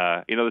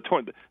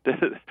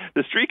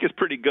 The streak is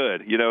pretty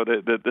good.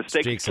 The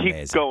stakes keep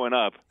amazing. Going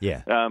up.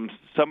 Yeah.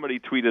 Somebody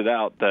tweeted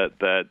out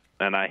that,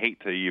 and I hate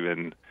to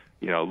even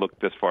look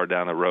this far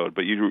down the road,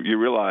 but you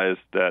realize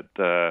that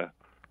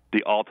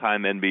the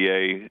all-time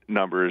NBA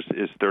numbers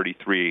is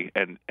 33,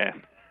 and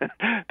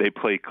they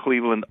play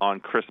Cleveland on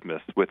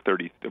Christmas with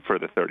 30 for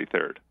the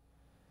 33rd.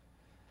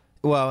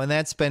 Well, and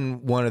that's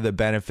been one of the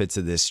benefits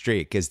of this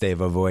streak is they've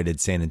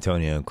avoided San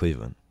Antonio and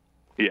Cleveland.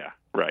 Yeah,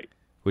 right.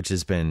 Which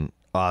has been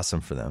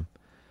awesome for them.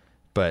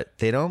 But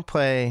they don't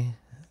play.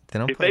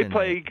 If they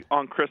play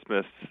on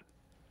Christmas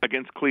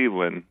against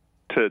Cleveland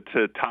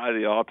to tie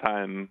the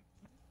all-time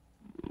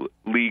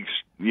league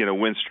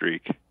win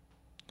streak,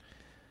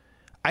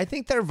 I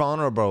think they're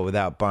vulnerable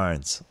without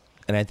Barnes.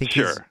 And I think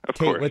of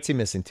course. What's he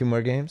missing? 2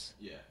 more games?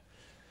 Yeah.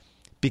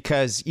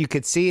 Because you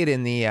could see it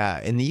in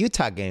the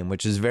Utah game,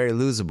 which is very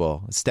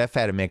losable. Steph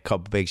had to make a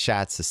couple big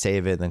shots to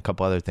save it, and a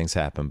couple other things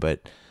happened.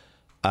 But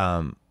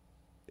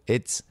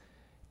it's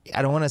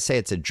I don't want to say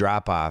it's a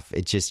drop off.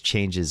 It just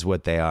changes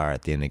what they are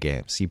at the end of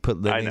games. You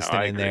put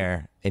Livingston in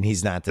there, and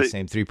he's not the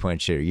same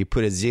 3-point shooter. You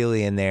put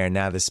Ezeli in there, and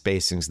now the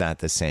spacing's not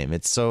the same.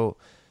 It's so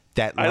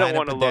that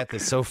lineup of depth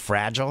is so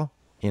fragile.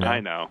 I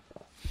know.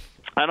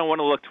 I don't want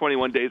to look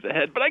 21 days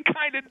ahead, but I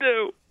kind of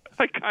do.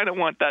 I kind of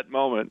want that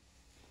moment.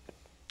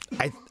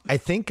 I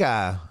think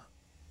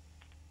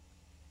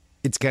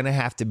it's going to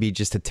have to be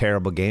just a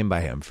terrible game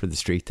by him for the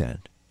streak to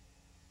end.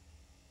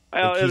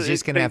 He's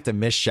just going to have to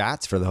miss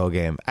shots for the whole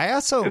game. I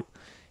also,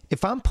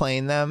 if I'm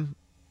playing them,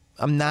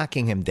 I'm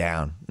knocking him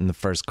down in the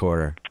first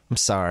quarter. I'm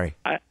sorry.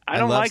 I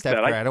don't love like Steph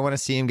that. Curry. I don't want to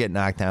see him get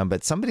knocked down,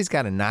 but somebody's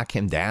got to knock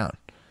him down.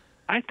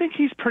 I think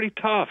he's pretty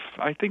tough.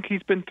 I think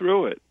he's been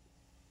through it.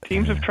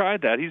 Teams have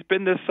tried that. He's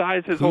been this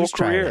size his whole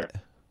career. Tried it?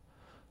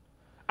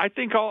 I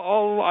think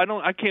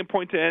I can't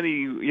point to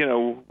any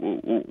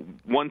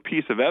one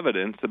piece of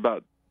evidence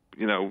about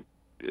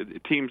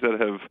teams that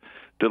have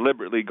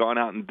deliberately gone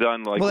out and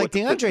done like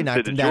DeAndre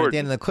knocked him down at the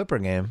end of the Clipper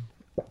game,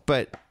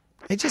 but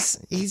you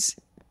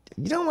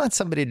don't want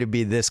somebody to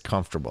be this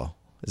comfortable.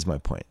 Is my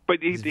point.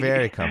 But he's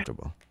very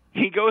comfortable.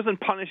 He goes and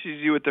punishes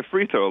you at the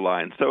free throw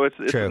line, so it's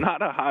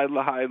not a high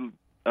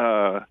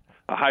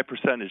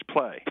percentage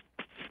play.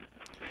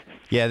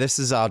 Yeah, this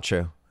is all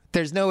true.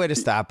 There's no way to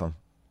stop him.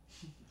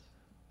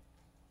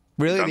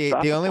 Really,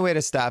 the only way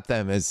to stop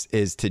them is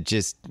to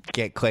just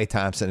get Klay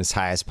Thompson as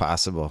high as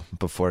possible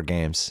before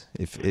games,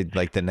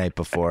 like the night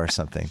before or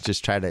something.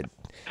 Just try to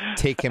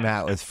take him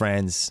out with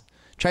friends.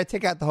 Try to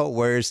take out the whole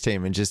Warriors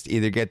team and just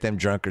either get them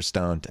drunk or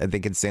stoned. I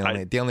think it's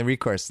the only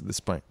recourse at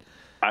this point.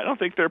 I don't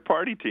think they're a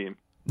party team.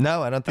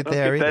 No, I don't think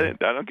they are either.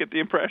 I don't get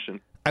the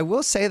impression. I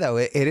will say, though,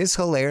 it is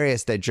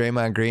hilarious that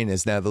Draymond Green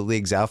is now the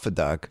league's alpha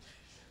dog.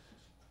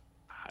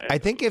 I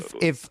think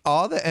if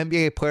all the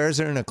NBA players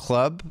are in a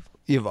club,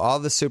 you have all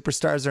the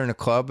superstars are in a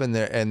club, and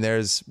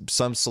there's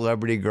some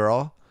celebrity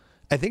girl,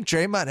 I think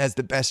Draymond has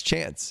the best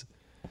chance.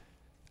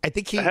 I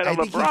think he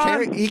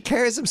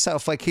carries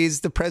himself like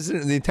he's the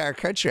president of the entire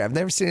country. I've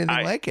never seen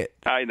anything like it.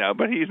 I know,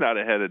 but he's not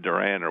ahead of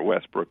Durant or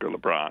Westbrook or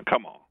LeBron.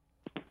 Come on.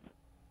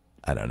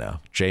 I don't know.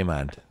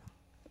 Draymond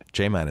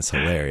is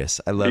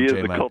hilarious. I love Draymond. He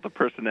is the cult of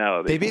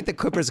personality. They beat the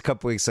Clippers a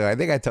couple weeks ago. I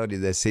think I told you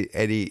this.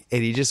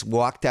 He just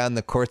walked down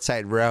the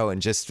courtside row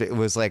and it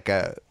was like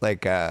a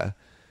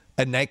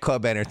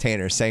nightclub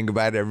entertainer saying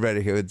goodbye to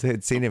everybody who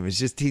had seen him. It's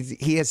just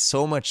he has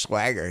so much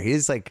swagger.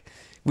 He's like,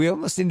 we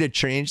almost need to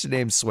change the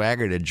name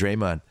Swagger to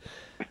Draymond.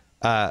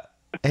 Hey, House,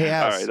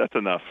 all right, that's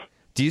enough.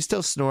 Do you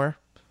still snore?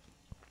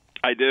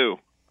 I do.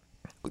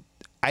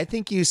 I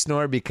think you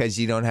snore because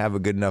you don't have a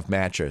good enough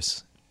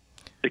mattress.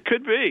 It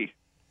could be.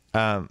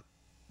 My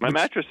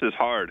mattress is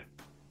hard.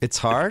 It's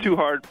hard?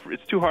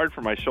 It's too hard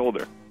for my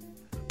shoulder.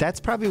 That's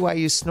probably why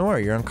you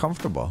snore. You're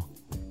uncomfortable.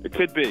 It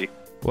could be.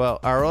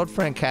 Well, our old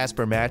friend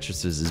Casper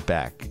Mattresses is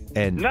back.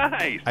 And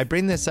nice. I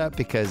bring this up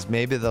because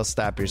maybe they'll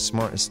stop your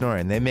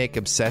snoring. They make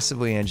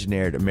obsessively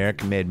engineered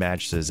American-made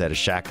mattresses at a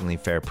shockingly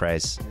fair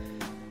price.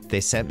 They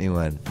sent me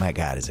one. My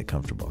God, is it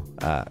comfortable.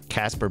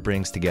 Casper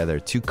brings together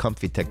 2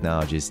 comfy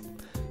technologies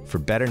for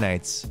better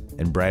nights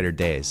and brighter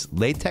days.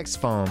 Latex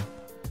foam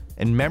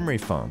and memory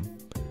foam.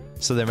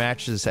 So their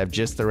mattresses have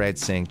just the right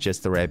sink,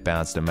 just the right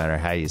bounce, no matter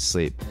how you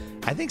sleep.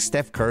 I think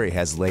Steph Curry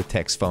has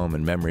latex foam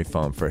and memory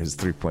foam for his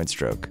 3-point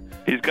stroke.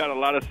 He's got a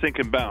lot of sink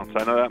and bounce.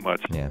 I know that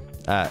much.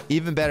 Yeah.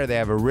 Even better, they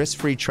have a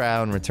risk-free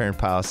trial and return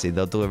policy.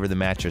 They'll deliver the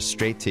mattress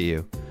straight to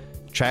you.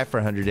 Try it for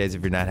 100 days.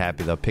 If you're not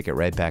happy, they'll pick it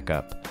right back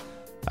up.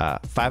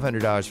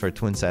 $500 for a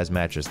twin-size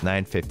mattress,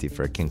 $950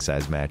 for a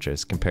king-size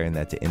mattress. Comparing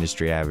that to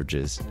industry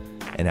averages,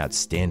 an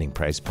outstanding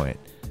price point.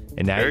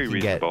 And now you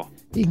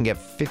can get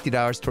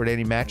 $50 toward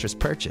any mattress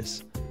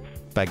purchase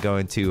by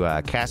going to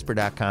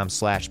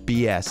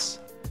Casper.com/BS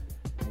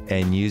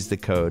and use the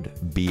code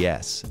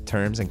BS.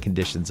 Terms and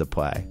conditions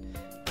apply.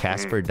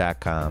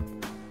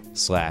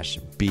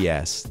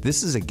 Casper.com/BS.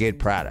 This is a good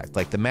product.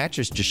 Like, the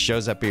mattress just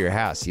shows up at your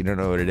house. You don't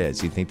know what it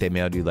is. You think they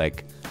mailed you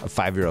like a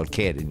 5-year-old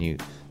kid,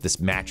 and this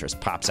mattress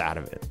pops out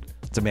of it.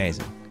 It's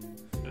amazing.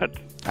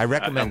 I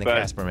recommend the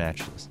Casper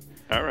mattress.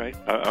 All right.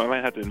 I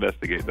might have to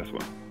investigate this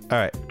one. All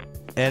right.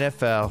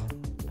 NFL.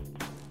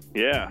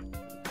 Yeah.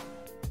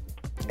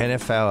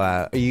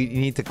 NFL, you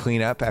need to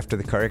clean up after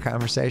the Curry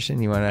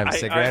conversation? You want to have a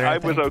cigarette? I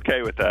was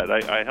okay with that.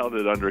 I held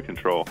it under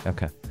control.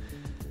 Okay.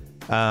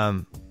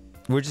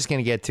 We're just going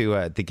to get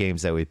to the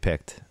games that we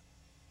picked.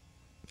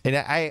 And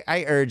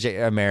I urge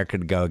America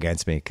to go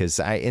against me because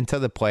until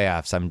the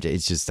playoffs,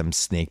 I'm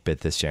snake bit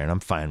this year, and I'm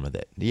fine with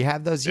it. You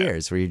have those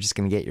years where you're just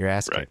going to get your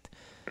ass kicked.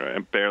 Right.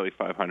 I'm barely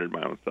 500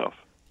 my own self.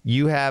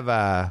 You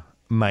have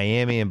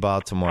Miami and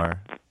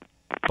Baltimore.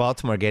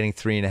 Baltimore getting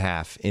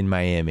 3.5 in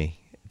Miami.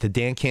 The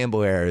Dan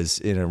Campbell era is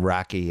in a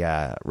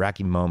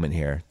rocky moment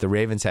here. The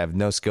Ravens have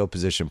no skill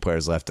position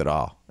players left at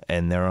all,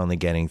 and they're only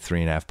getting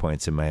 3.5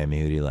 points in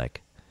Miami. Who do you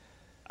like?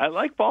 I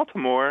like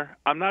Baltimore.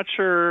 I'm not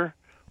sure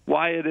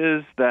why it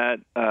is that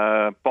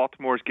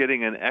Baltimore's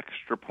getting an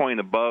extra point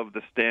above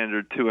the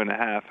standard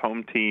 2.5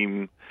 home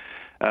team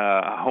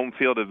home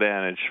field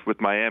advantage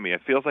with Miami.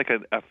 It feels like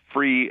a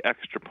free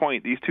extra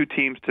point. These two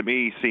teams, to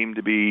me, seem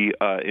to be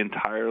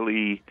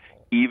entirely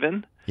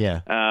even. Yeah.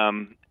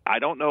 I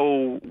don't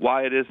know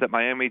why it is that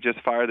Miami just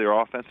fired their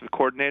offensive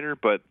coordinator,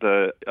 but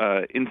the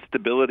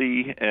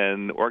instability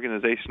and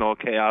organizational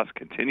chaos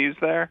continues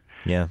there.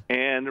 Yeah.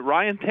 And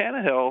Ryan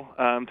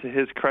Tannehill, to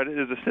his credit,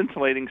 is a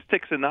scintillating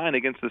 6-9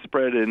 against the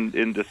spread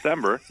in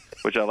December,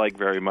 which I like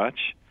very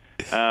much.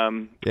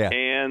 And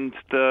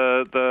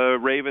the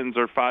Ravens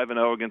are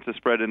 5-0 against the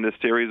spread in this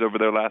series over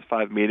their last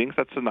 5 meetings.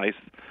 That's a nice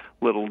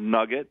little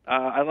nugget.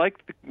 I like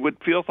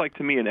what feels like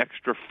to me an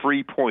extra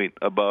free point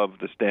above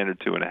the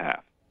standard 2.5.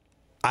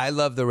 I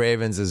love the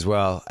Ravens as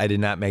well. I did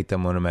not make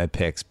them one of my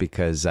picks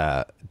because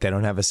they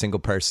don't have a single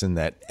person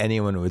that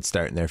anyone would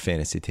start in their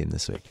fantasy team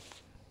this week.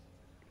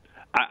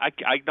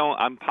 I don't.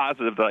 I'm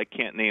positive that I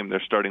can't name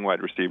their starting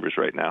wide receivers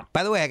right now.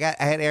 By the way,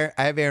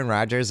 I have Aaron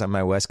Rodgers on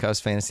my West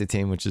Coast fantasy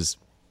team, which is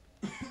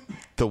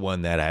the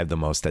one that I have the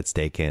most at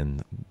stake in,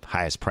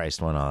 highest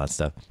priced one, all that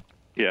stuff.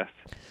 Yes.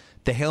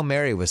 The Hail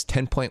Mary was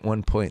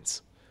 10.1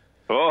 points.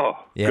 Oh,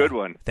 yeah. Good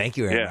one. Thank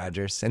you, Aaron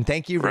Rodgers, and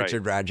thank you,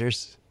 Richard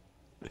Rodgers.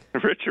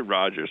 Richard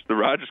Rodgers, the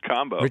Rodgers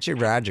combo.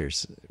 Richard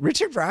Rodgers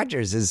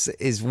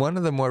is one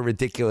of the more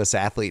ridiculous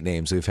athlete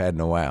names we've had in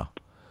a while.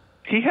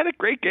 He had a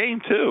great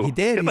game too. He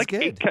did. He had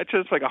good. 8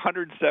 catches,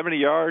 170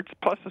 yards,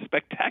 plus a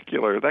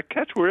spectacular. That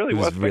catch really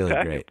was really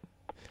great.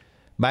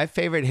 My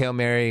favorite Hail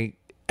Mary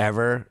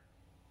ever,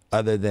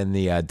 other than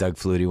the Doug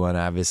Flutie one,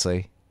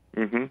 obviously,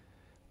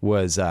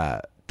 was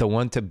the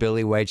one to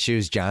Billy White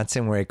Shoes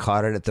Johnson where he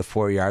caught it at the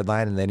 4-yard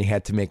line and then he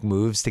had to make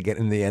moves to get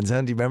in the end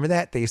zone. Do you remember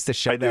that? They used to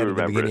show that at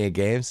the beginning of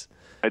games.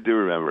 I do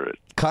remember it.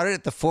 Caught it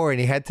at the 4 and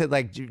he had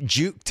to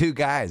juke 2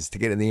 guys to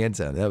get in the end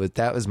zone.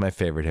 That was my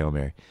favorite Hail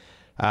Mary.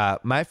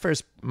 My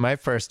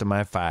first of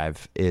my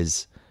 5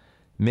 is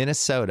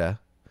Minnesota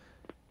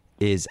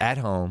is at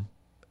home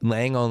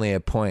laying only a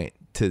point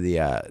to the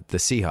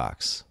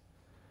Seahawks.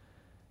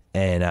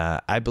 And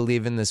I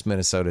believe in this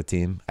Minnesota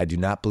team. I do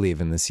not believe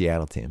in the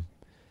Seattle team.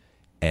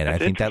 And I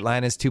think that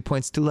line is 2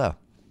 points too low.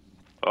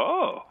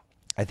 Oh.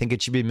 I think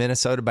it should be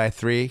Minnesota by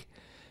 3.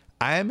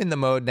 I am in the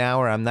mode now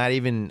where I'm not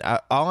even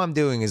all I'm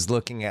doing is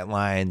looking at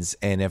lines,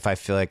 and if I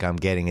feel like I'm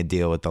getting a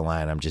deal with the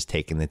line, I'm just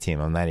taking the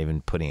team. I'm not even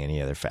putting any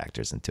other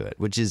factors into it,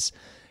 which is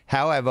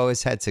how I've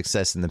always had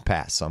success in the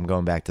past. So I'm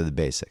going back to the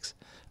basics.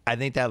 I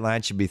think that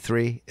line should be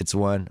 3. It's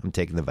 1. I'm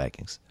taking the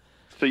Vikings.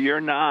 So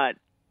you're not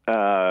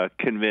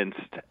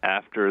convinced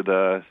after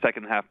the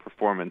second half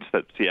performance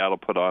that Seattle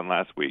put on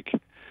last week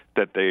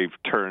that they've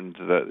turned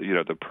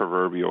the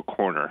proverbial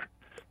corner,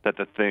 that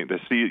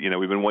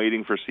we've been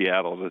waiting for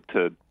Seattle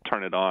to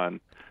turn it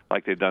on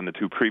like they've done the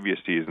 2 previous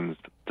seasons.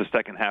 The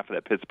second half of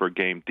that Pittsburgh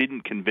game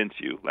didn't convince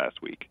you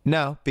last week.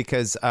 No,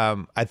 because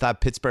I thought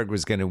Pittsburgh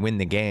was going to win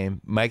the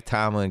game. Mike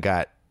Tomlin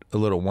got a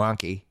little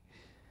wonky,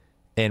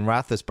 and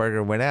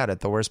Roethlisberger went out at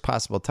the worst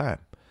possible time.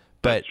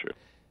 But that's true.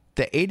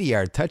 The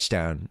 80-yard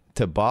touchdown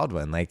to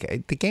Baldwin, the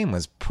game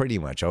was pretty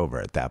much over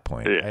at that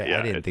point.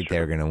 I didn't think they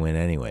were going to win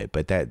anyway,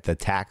 but the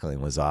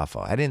tackling was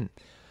awful.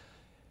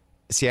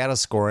 Seattle's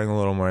scoring a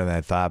little more than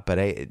I thought, but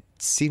it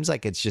seems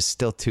like it's just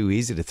still too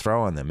easy to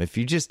throw on them. If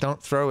you just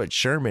don't throw at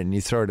Sherman, you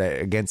throw it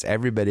against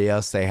everybody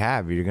else they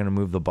have, you're going to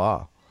move the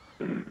ball.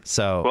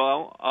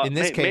 So in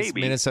this case,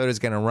 Minnesota's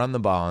going to run the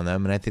ball on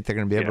them, and I think they're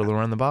going to be able to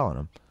run the ball on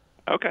them.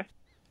 Okay.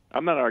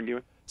 I'm not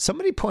arguing.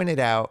 Somebody pointed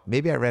out,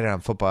 maybe I read it on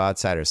Football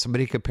Outsider,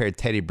 somebody compared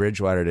Teddy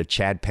Bridgewater to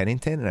Chad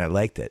Pennington, and I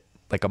liked it.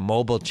 Like a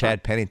mobile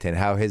Chad Pennington,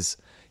 how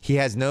he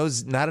has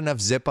not enough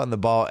zip on the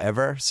ball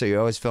ever, so you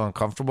always feel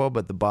uncomfortable,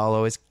 but the ball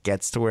always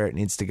gets to where it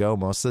needs to go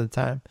most of the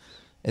time,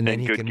 and then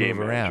he can move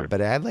around.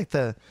 But I like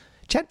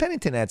Chad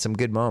Pennington had some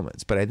good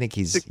moments, but I think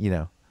he's,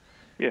 Yeah.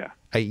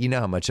 You know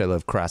how much I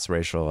love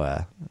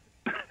cross-racial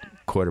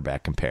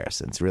quarterback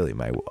comparisons. Really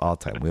my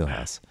all-time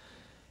wheelhouse.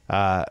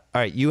 All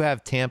right, you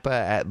have Tampa,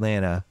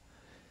 Atlanta.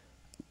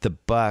 The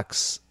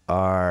Bucks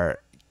are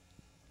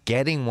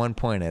getting 1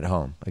 point at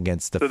home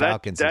against the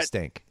Falcons who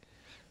stink.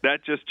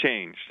 That just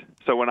changed.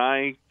 So when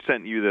I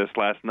sent you this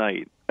last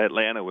night,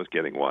 Atlanta was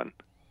getting 1.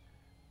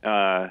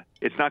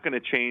 It's not going to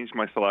change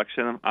my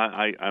selection.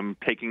 I'm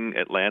taking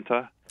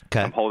Atlanta.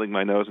 Okay. I'm holding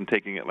my nose and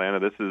taking Atlanta.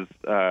 This is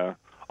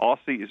all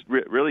season,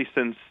 really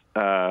since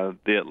the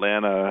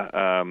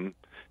Atlanta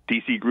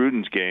DC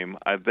Gruden's game.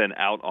 I've been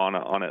out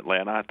on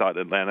Atlanta. I thought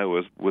Atlanta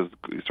was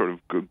sort of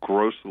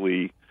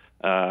grossly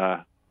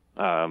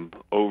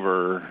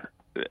over.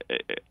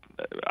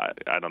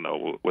 I don't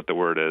know what the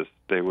word is.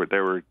 They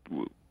were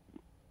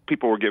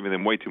people were giving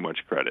them way too much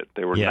credit.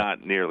 They were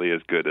not nearly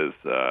as good as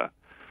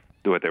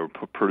what they were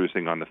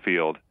producing on the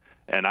field.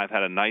 And I've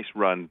had a nice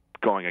run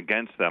going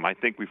against them. I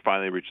think we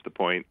finally reached the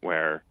point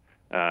where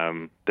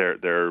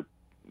they're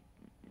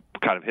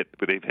kind of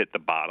they've hit the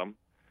bottom.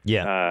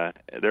 Yeah.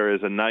 There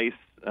is a nice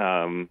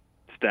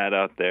stat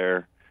out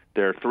there.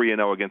 They're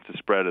 3-0 against the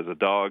spread as a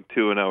dog,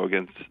 2-0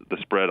 against the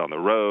spread on the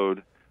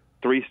road,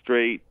 3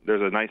 straight.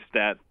 There's a nice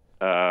stat.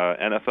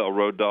 NFL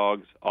road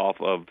dogs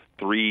off of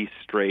 3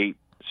 straight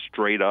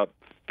up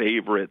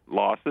favorite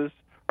losses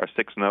are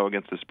 6-0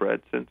 against the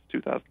spread since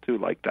 2002.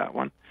 Like that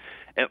one.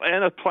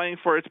 Atlanta's playing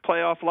for its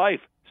playoff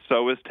life.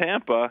 So is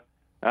Tampa.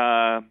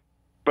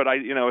 But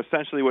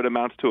essentially what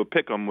amounts to a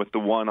pick 'em with the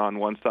one on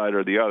one side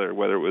or the other,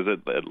 whether it was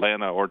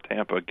Atlanta or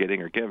Tampa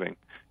getting or giving.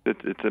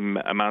 It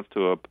amounts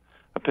to a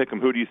pick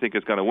 'em. Who do you think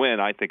is going to win?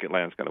 I think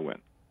Atlanta's going to win.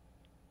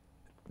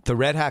 The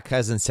Red Hot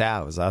cousin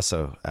Sal was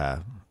also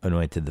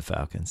anointed the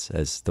Falcons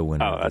as the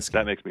winner. Oh,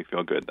 that makes me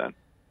feel good then.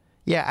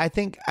 Yeah, I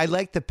think I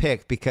like the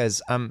pick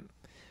because you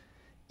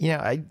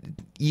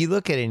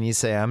look at it and you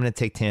say, I'm going to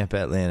take Tampa.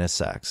 Atlanta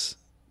sucks,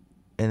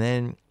 and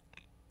then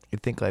you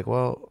think like,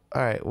 well,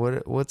 all right,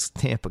 what's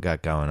Tampa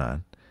got going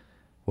on?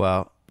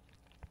 Well,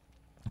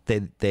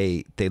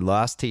 they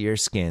lost to your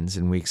Skins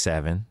in Week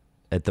 7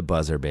 at the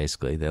buzzer.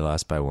 Basically, they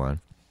lost by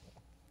 1.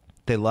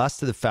 They lost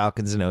to the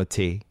Falcons in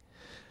OT.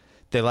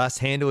 They lost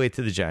handily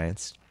to the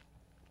Giants.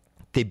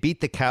 They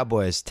beat the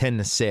Cowboys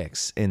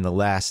 10-6 in the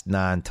last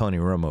non-Tony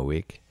Romo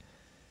week.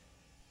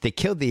 They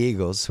killed the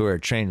Eagles, who are a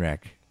train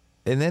wreck.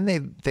 And then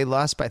they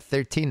lost by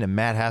 13 to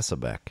Matt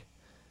Hasselbeck.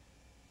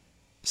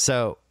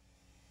 So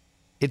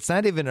it's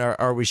not even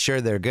are we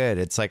sure they're good?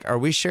 It's like, are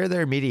we sure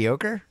they're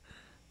mediocre?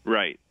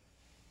 Right.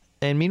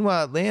 And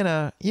meanwhile,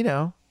 Atlanta,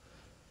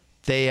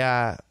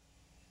 they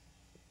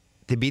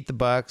beat the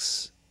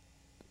Bucks,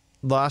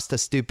 lost a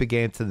stupid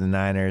game to the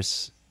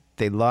Niners.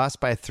 They lost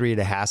by 3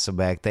 to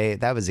Hasselbeck.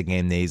 That was a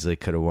game they easily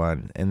could have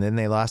won. And then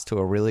they lost to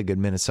a really good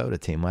Minnesota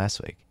team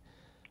last week.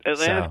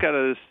 Atlanta's got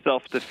a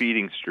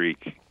self-defeating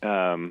streak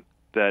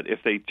that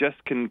if they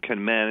just can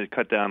manage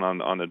cut down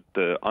on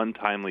the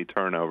untimely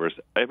turnovers.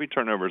 Every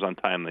turnover is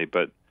untimely,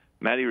 but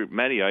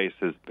Matty Ice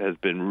has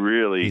been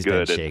really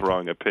good at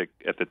throwing a pick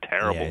at the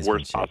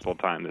worst possible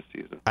time this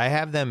season. I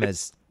have them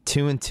as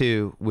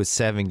 2-2 with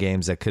 7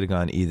 games that could have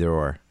gone either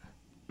or.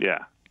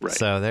 Yeah. Right.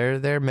 So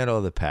they're middle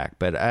of the pack,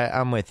 but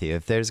I'm with you.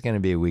 If there's going to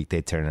be a week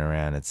they turn it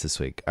around, it's this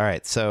week. All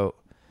right, so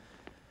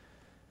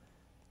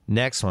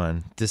next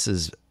one. This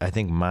is, I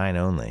think, mine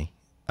only.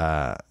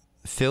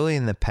 Philly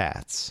and the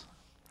Pats.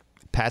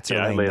 Pats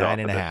are laying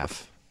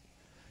 9.5.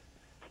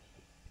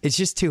 It's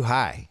just too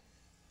high.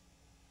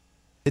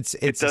 It's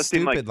a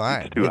stupid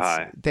line. It's too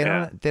high. They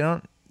don't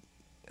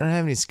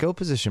have any skill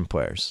position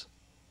players.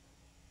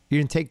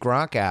 You're gonna take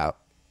Gronk out.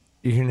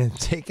 You're gonna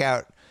take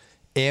out.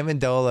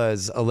 Amendola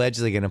is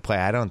allegedly going to play.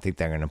 I don't think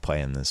they're going to play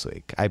him this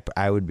week.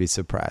 I would be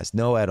surprised.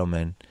 No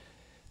Edelman.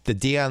 The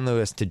Dion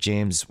Lewis to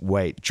James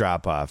White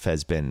drop-off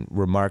has been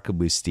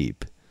remarkably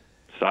steep.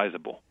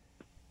 Sizable.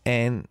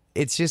 And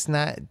it's just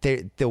not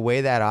the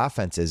way that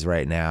offense is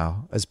right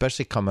now,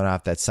 especially coming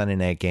off that Sunday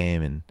night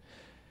game. And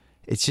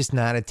it's just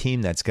not a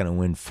team that's going to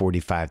win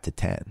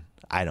 45-10.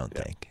 I don't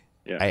think.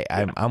 Yeah.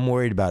 I'm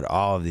worried about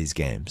all of these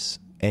games.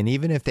 And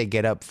even if they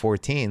get up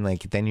 14,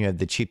 then you have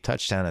the cheap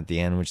touchdown at the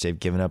end, which they've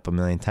given up a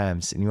million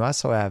times. And you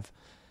also have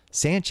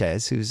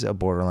Sanchez, who's a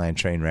borderline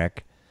train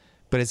wreck,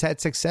 but has had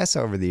success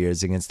over the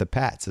years against the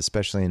Pats,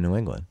 especially in New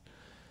England.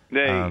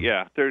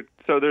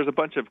 So there's a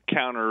bunch of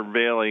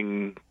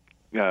counterbalancing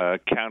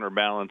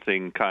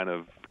kind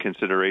of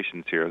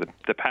considerations here.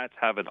 The Pats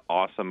have an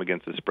awesome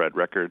against the spread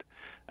record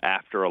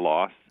after a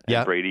loss,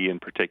 and Brady in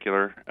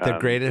particular. They're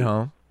great at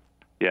home.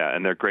 Yeah,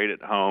 and they're great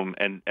at home,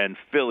 and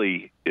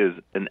Philly is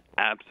an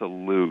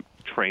absolute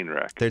train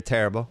wreck. They're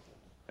terrible.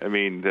 I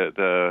mean,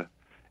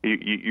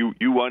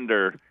 you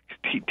wonder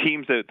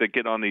teams that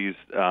get on these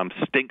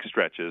stink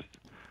stretches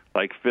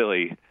like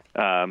Philly.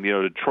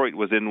 Detroit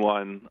was in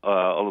one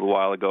a little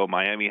while ago.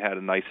 Miami had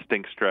a nice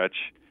stink stretch,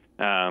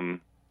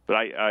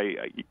 but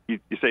you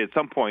say at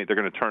some point they're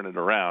going to turn it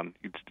around.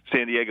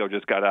 San Diego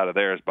just got out of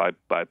theirs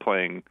by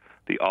playing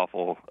the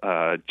awful,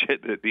 the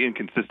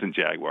inconsistent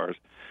Jaguars.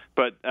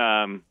 But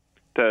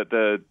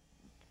the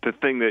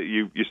thing that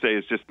you say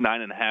is just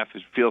 9.5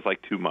 feels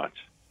like too much.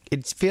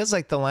 It feels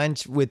like the line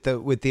with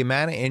the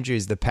amount of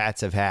injuries the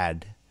Pats have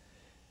had.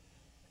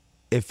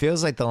 It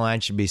feels like the line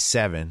should be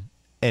 7,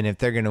 and if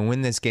they're going to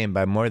win this game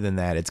by more than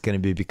that, it's going to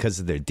be because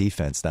of their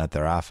defense, not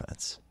their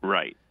offense.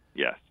 Right.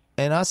 Yes.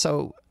 And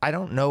also, I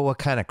don't know what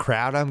kind of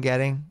crowd I'm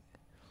getting.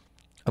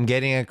 I'm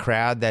getting a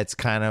crowd that's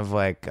kind of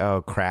like,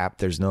 oh crap,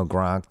 there's no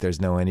Gronk, there's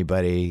no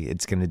anybody.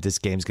 This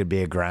game's gonna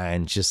be a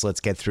grind. Just let's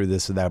get through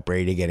this without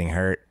Brady getting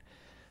hurt.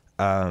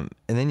 And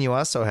then you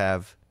also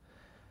have,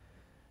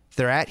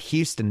 they're at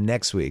Houston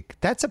next week.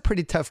 That's a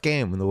pretty tough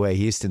game in the way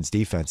Houston's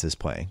defense is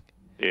playing.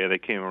 Yeah, they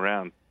came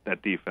around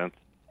that defense.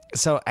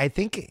 So I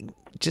think,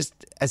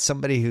 just as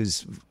somebody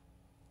who's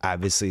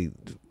obviously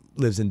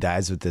lives and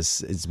dies with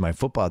this is my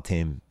football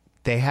team,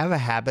 they have a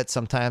habit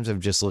sometimes of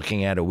just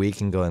looking at a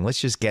week and going, let's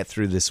just get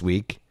through this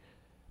week.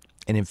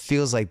 And it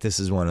feels like this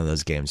is one of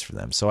those games for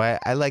them. So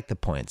I like the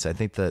points. I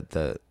think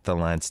the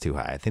line's too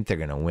high. I think they're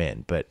going to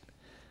win. But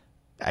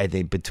I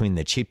think between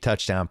the cheap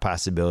touchdown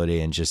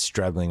possibility and just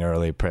struggling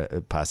early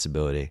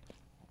possibility,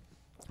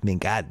 I mean,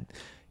 God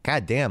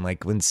damn,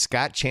 like when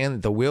Scott Chandler,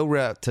 the wheel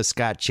route to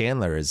Scott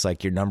Chandler is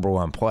like your number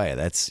one play.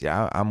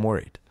 I'm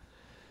worried.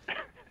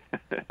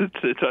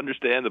 It's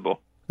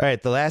understandable. All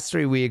right, the last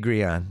three we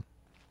agree on.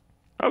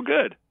 Oh,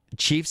 good.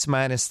 Chiefs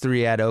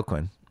 -3 at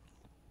Oakland.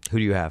 Who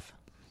do you have?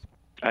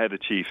 I had the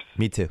Chiefs.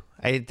 Me too.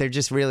 They're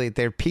just really,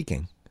 they're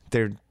peaking.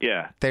 They're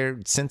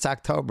since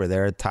October,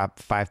 they're a top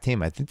 5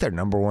 team. I think they're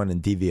number 1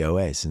 in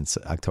DVOA since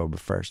October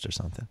 1st or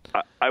something.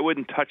 I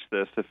wouldn't touch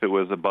this if it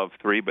was above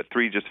 3, but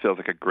 3 just feels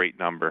like a great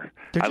number.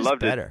 They're just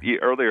loved better. It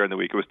earlier in the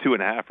week. It was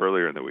 2.5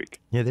 earlier in the week.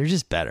 Yeah, they're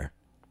just better.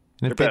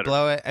 And if they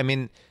blow it, I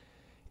mean,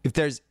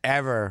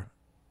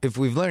 if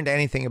we've learned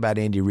anything about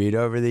Andy Reid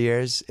over the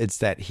years, it's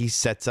that he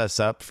sets us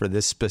up for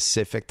this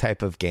specific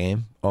type of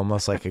game,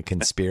 almost like a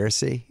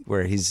conspiracy,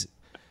 where he's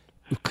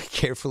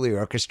carefully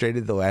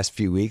orchestrated the last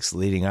few weeks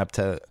leading up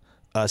to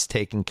us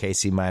taking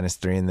KC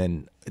 -3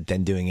 and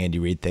then doing Andy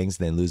Reid things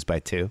and then lose by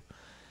 2.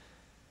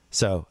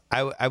 So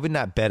I would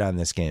not bet on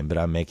this game, but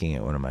I'm making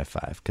it one of my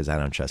 5 because I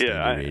don't trust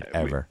Andy Reid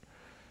ever.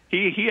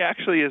 He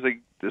actually is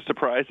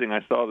surprising.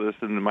 I saw this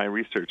in my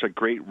research. A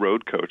great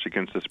road coach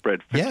against the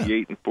spread,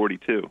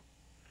 58-42.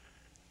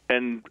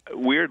 And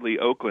weirdly,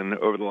 Oakland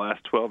over the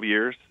last 12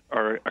 years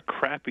are a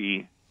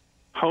crappy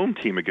home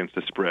team against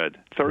the spread,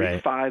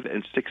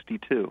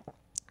 35-62.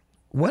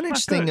 One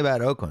interesting thing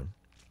about Oakland.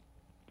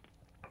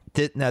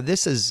 Now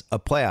this is a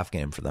playoff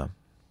game for them.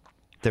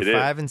 They're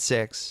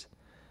 5-6.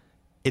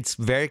 It's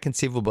very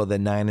conceivable that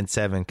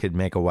 9-7 could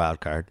make a wild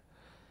card.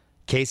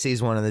 KC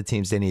is one of the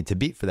teams they need to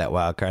beat for that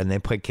wild card, and they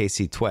played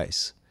KC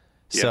twice.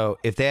 Yeah. So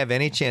if they have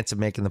any chance of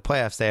making the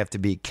playoffs, they have to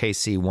beat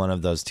KC one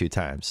of those 2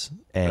 times.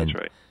 And that's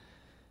right.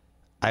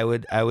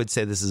 I would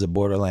say this is a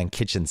borderline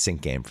kitchen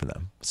sink game for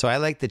them. So I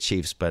like the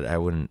Chiefs, but I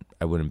wouldn't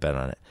bet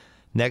on it.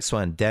 Next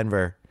one,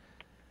 Denver,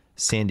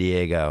 San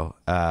Diego.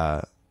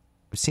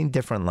 We've seen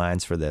different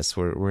lines for this.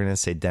 We're going to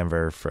say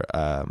Denver for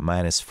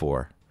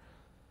 -4.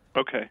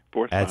 Okay,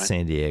 4 at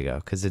San Diego,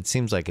 because it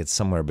seems like it's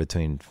somewhere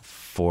between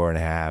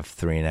 4.5,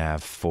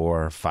 3.5,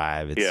 4,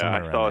 5. It's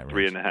I saw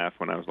 3.5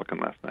 when I was looking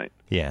last night.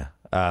 Yeah,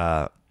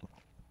 I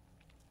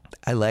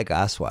like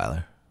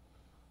Osweiler.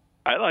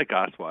 I like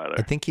Osweiler.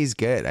 I think he's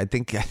good. I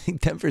think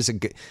Denver's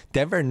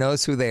Denver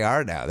knows who they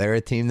are now. They're a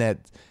team that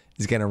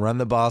is going to run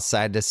the ball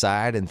side to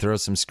side and throw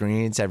some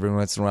screens every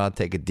once in a while,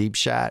 take a deep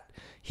shot.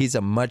 He's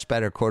a much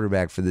better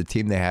quarterback for the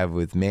team they have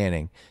with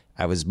Manning.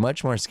 I was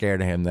much more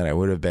scared of him than I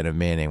would have been of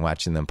Manning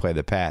watching them play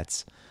the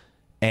Pats.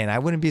 And I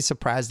wouldn't be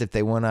surprised if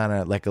they went on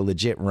a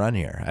legit run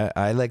here.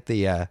 I like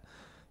the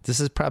this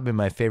is probably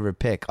my favorite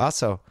pick.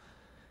 Also,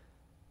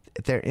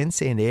 they're in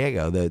San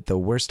Diego, the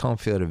worst home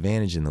field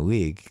advantage in the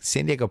league.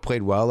 San Diego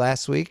played well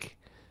last week,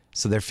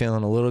 so they're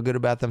feeling a little good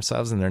about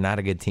themselves, and they're not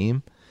a good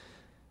team.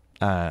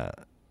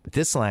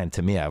 This line,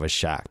 to me, I was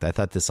shocked. I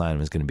thought this line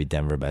was going to be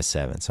Denver by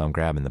 7, so I'm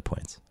grabbing the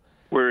points.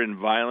 We're in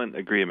violent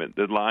agreement.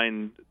 The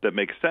line that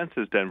makes sense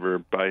is Denver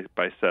by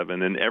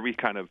 7, and every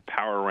kind of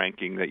power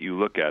ranking that you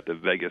look at, the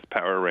Vegas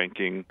power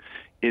ranking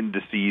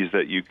indices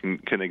that you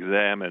can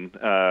examine,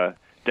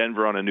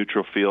 Denver on a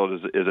neutral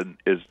field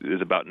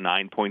is about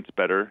 9 points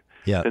better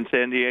than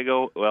San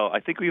Diego. Well, I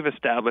think we've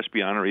established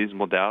beyond a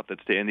reasonable doubt that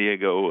San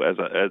Diego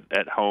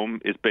at home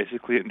is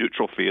basically a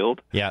neutral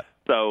field. Yeah.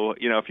 So,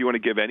 if you want to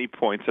give any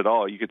points at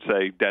all, you could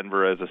say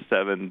Denver as a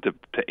 7 to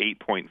 8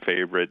 point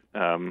favorite.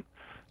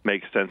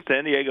 Makes sense.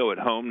 San Diego at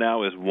home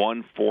now is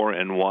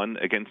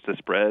 1-4-1 against the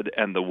spread,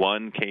 and the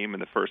 1 came in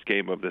the first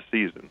game of the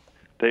season.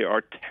 They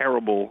are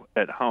terrible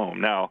at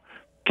home. Now,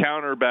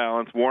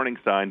 counterbalance, warning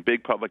sign,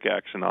 big public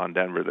action on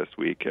Denver this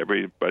week.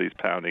 Everybody's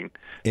pounding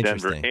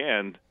Denver.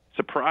 And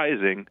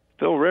surprising,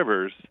 Phil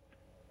Rivers,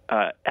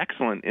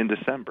 excellent in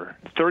December.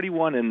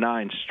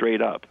 31-9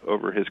 straight up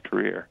over his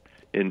career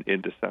in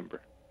December.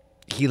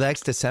 He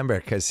likes December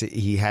because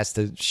he has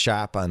to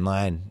shop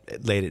online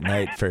late at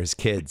night for his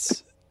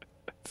kids.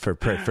 For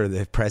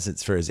the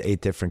presents for his 8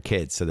 different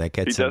kids, so that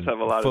gets he does have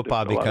a lot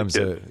football of becomes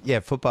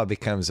kids. Football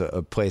becomes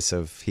a place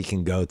of he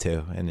can go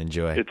to and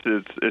enjoy.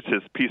 It's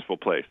his peaceful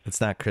place. It's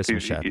not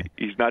Christmas shopping.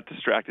 He's not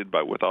distracted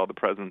with all the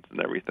presents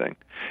and everything.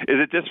 Is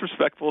it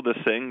disrespectful to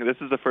sing? This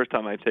is the first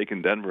time I've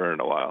taken Denver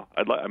in a while.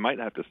 I might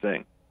have to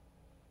sing.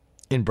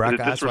 In Brock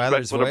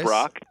Osweiler's voice?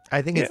 Brock?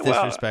 I think it's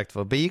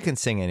disrespectful, but you can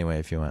sing anyway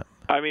if you want.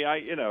 I mean,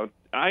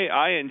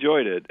 I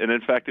enjoyed it, and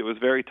in fact, it was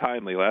very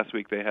timely. Last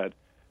week they had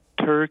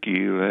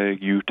turkey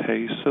leg, you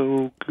taste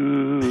so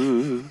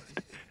good.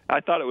 I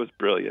thought it was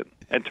brilliant.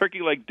 And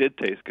turkey leg did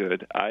taste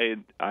good. I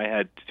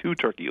had 2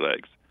 turkey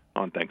legs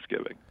on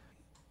Thanksgiving.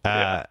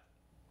 All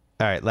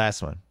right,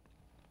 last one.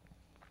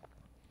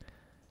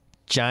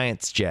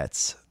 Giants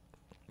Jets.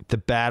 The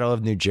Battle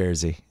of New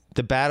Jersey.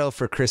 The battle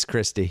for Chris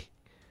Christie.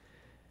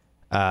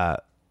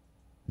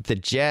 The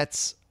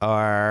Jets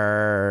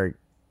are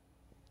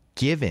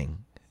giving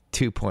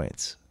 2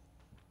 points.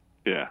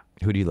 Yeah.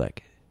 Who do you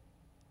like?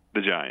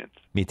 The Giants.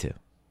 Me too.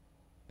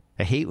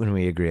 I hate when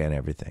we agree on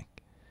everything.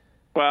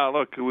 Well,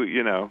 look,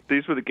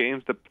 these were the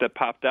games that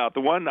popped out.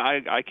 The one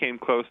I came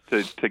close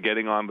to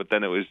getting on, but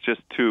then it was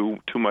just too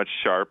much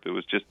sharp. It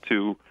was just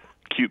too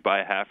cute by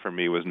a half for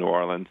me was New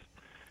Orleans.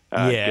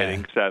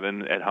 Getting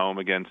 7 at home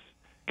against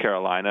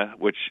Carolina,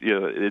 which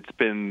it's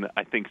been,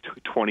 I think,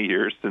 20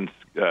 years since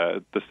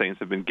the Saints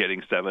have been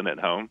getting 7 at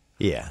home.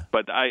 Yeah,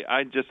 but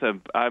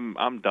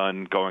I'm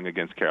done going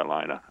against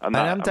Carolina.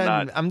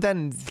 I'm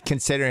done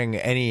considering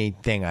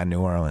anything on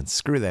New Orleans.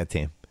 Screw that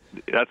team.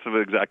 That's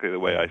exactly the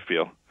way I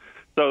feel.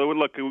 So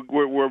look,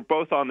 we're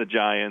both on the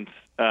Giants.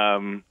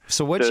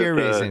 So what's your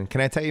reason?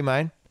 Can I tell you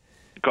mine?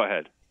 Go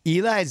ahead.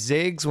 Eli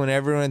zigs when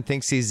everyone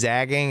thinks he's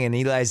zagging, and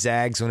Eli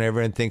zags when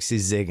everyone thinks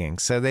he's zigging.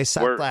 So they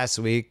sucked last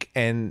week,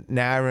 and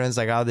now everyone's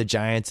like, oh, the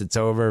Giants, it's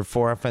over.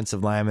 4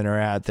 offensive linemen are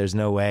out. There's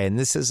no way. And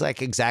this is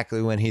like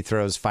exactly when he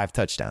throws 5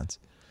 touchdowns.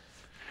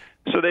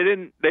 So they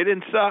didn't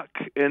suck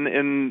in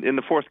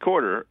the fourth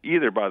quarter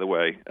either. By the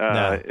way,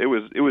 No. It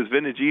was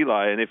vintage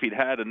Eli, and if he'd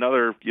had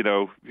another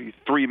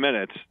 3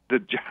 minutes, the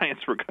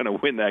Giants were going to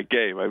win that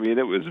game. I mean,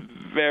 it was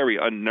very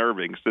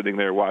unnerving sitting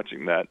there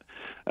watching that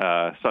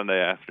Sunday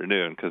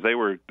afternoon because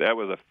that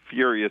was a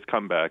furious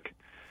comeback.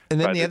 And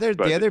then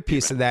the other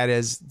piece of that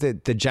is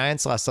the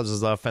Giants lost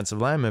those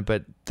offensive linemen,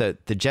 but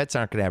the Jets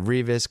aren't going to have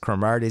Revis.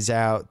 Cromartie's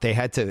out. They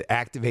had to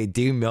activate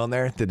Dee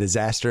Milner, the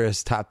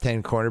disastrous top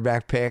 10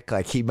 cornerback pick.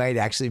 Like, he might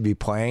actually be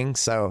playing.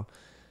 So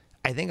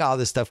I think all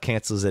this stuff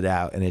cancels it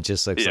out, and it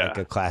just looks like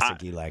a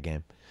classic Eli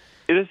game.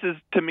 This is,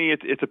 to me,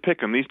 it's a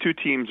pick 'em. These two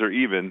teams are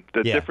even.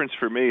 The difference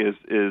for me is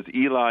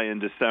Eli in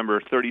December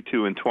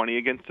 32-20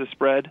 against the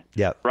spread.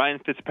 Yep. Ryan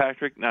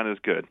Fitzpatrick not as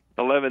good.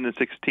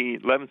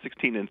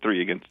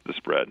 11-16-3 against the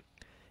spread.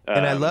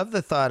 And I love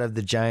the thought of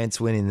the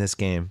Giants winning this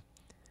game,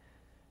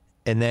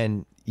 and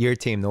then your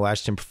team, the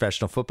Washington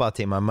Professional Football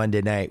Team, on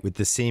Monday night with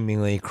the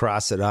seemingly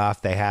cross it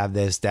off. They have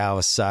this.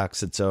 Dallas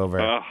sucks. It's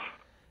over.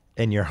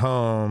 And you're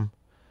home.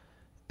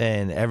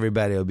 And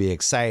everybody will be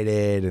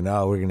excited, and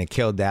we're going to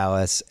kill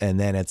Dallas. And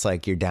then it's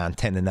like you're down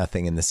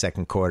 10-0 in the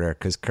second quarter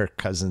because Kirk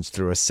Cousins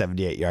threw a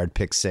 78-yard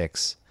pick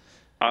six.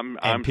 I'm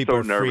people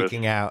so are nervous.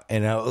 freaking out.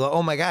 And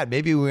oh my God,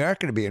 maybe we aren't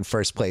going to be in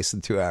first place in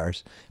 2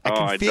 hours. I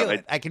can feel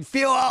it. I can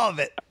feel all of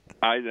it.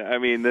 I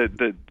mean,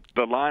 the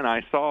line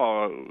I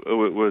saw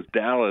was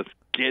Dallas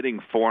getting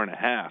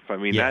 4.5. I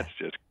mean, that's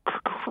just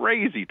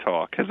crazy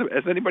talk. Has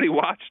anybody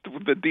watched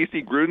the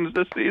DC Grudens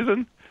this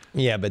season?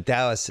 Yeah, but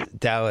Dallas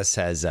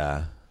has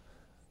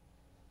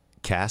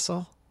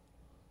Castle.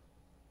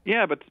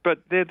 Yeah, but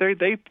they've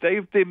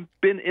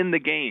been in the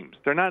games.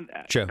 They're not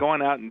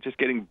going out and just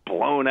getting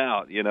blown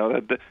out.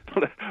 Romo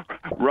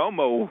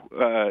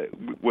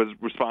was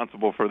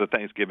responsible for the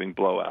Thanksgiving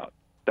blowout.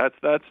 That's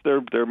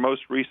their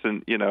most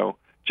recent,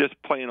 just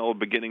plain old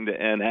beginning to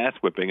end ass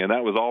whipping, and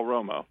that was all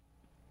Romo.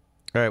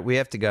 All right, we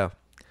have to go.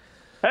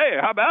 Hey,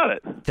 how about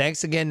it?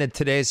 Thanks again to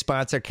today's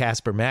sponsor,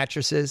 Casper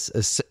Mattresses.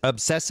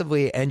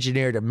 Obsessively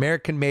engineered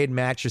American-made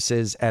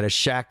mattresses at a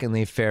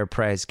shockingly fair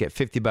price. Get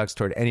 $50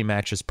 toward any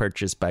mattress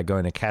purchase by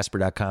going to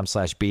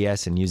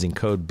Casper.com/BS and using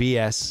code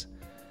BS.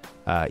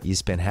 You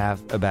spend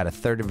about a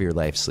third of your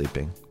life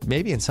sleeping.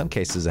 Maybe in some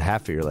cases, a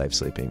half of your life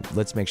sleeping.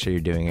 Let's make sure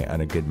you're doing it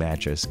on a good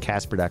mattress.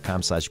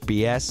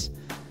 Casper.com/BS.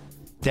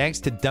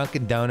 Thanks to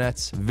Dunkin'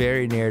 Donuts,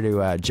 very near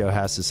to Joe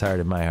House's heart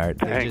and my heart.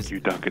 Thank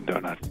you, Dunkin'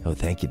 Donuts. Oh,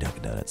 thank you,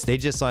 Dunkin' Donuts. They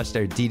just launched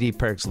their DD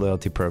Perks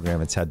loyalty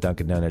program. It's how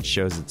Dunkin' Donuts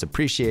shows its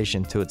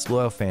appreciation to its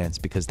loyal fans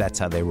because that's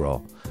how they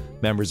roll.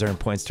 Members earn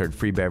points toward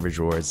free beverage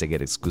rewards. They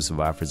get exclusive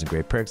offers and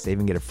great perks. They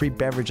even get a free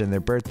beverage on their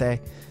birthday.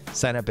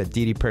 Sign up at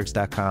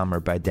ddperks.com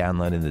or by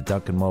downloading the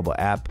Dunkin' mobile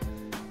app.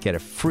 Get a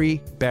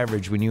free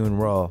beverage when you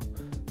enroll.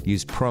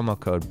 Use promo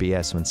code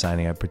BS when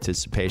signing up.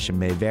 Participation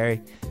may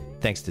vary.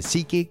 Thanks to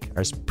SeatGeek,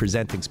 our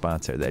presenting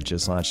sponsor that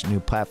just launched a new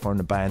platform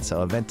to buy and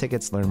sell event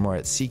tickets. Learn more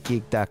at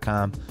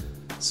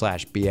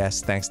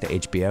SeatGeek.com/BS. Thanks to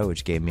HBO,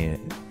 which gave me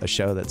a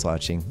show that's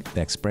launching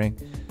next spring.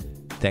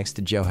 Thanks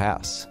to Joe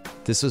House.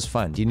 This was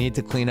fun. Do you need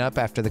to clean up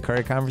after the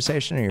Curry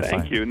conversation, or you're fine?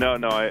 Thank you. No,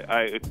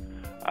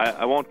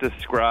 I won't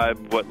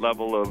describe what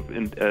level of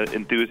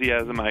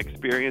enthusiasm I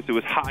experienced. It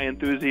was high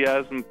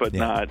enthusiasm, but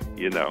not,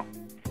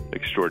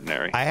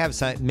 extraordinary. I have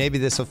some. Maybe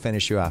this will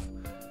finish you off.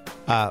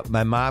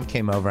 My mom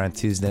came over on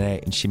Tuesday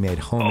night, and she made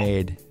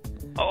homemade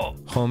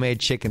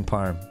chicken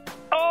parm.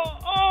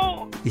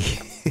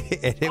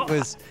 And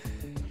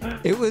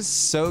it was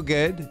so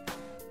good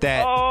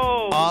that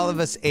all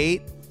of us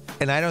ate.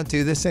 And I don't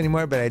do this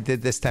anymore, but I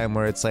did this time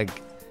where it's like,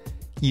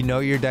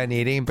 you're done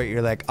eating, but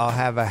you're like, I'll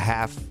have a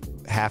half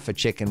a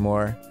chicken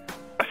more.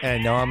 And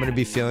I know I'm going to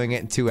be feeling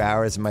it in 2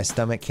 hours, and my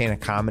stomach can't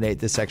accommodate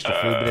this extra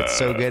food, but it's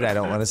so good I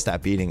don't want to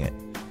stop eating it.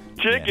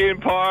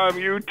 Chicken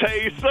parm, you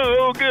taste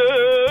so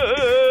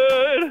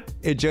good.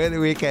 Enjoy the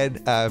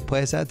weekend.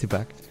 Play us out,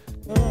 Tupac.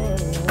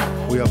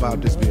 We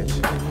about this bitch.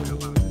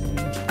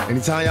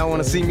 Anytime y'all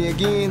want to see me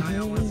again,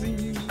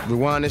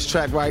 rewind this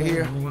track right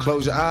here,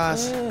 close your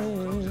eyes,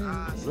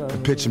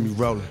 and picture me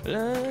rolling.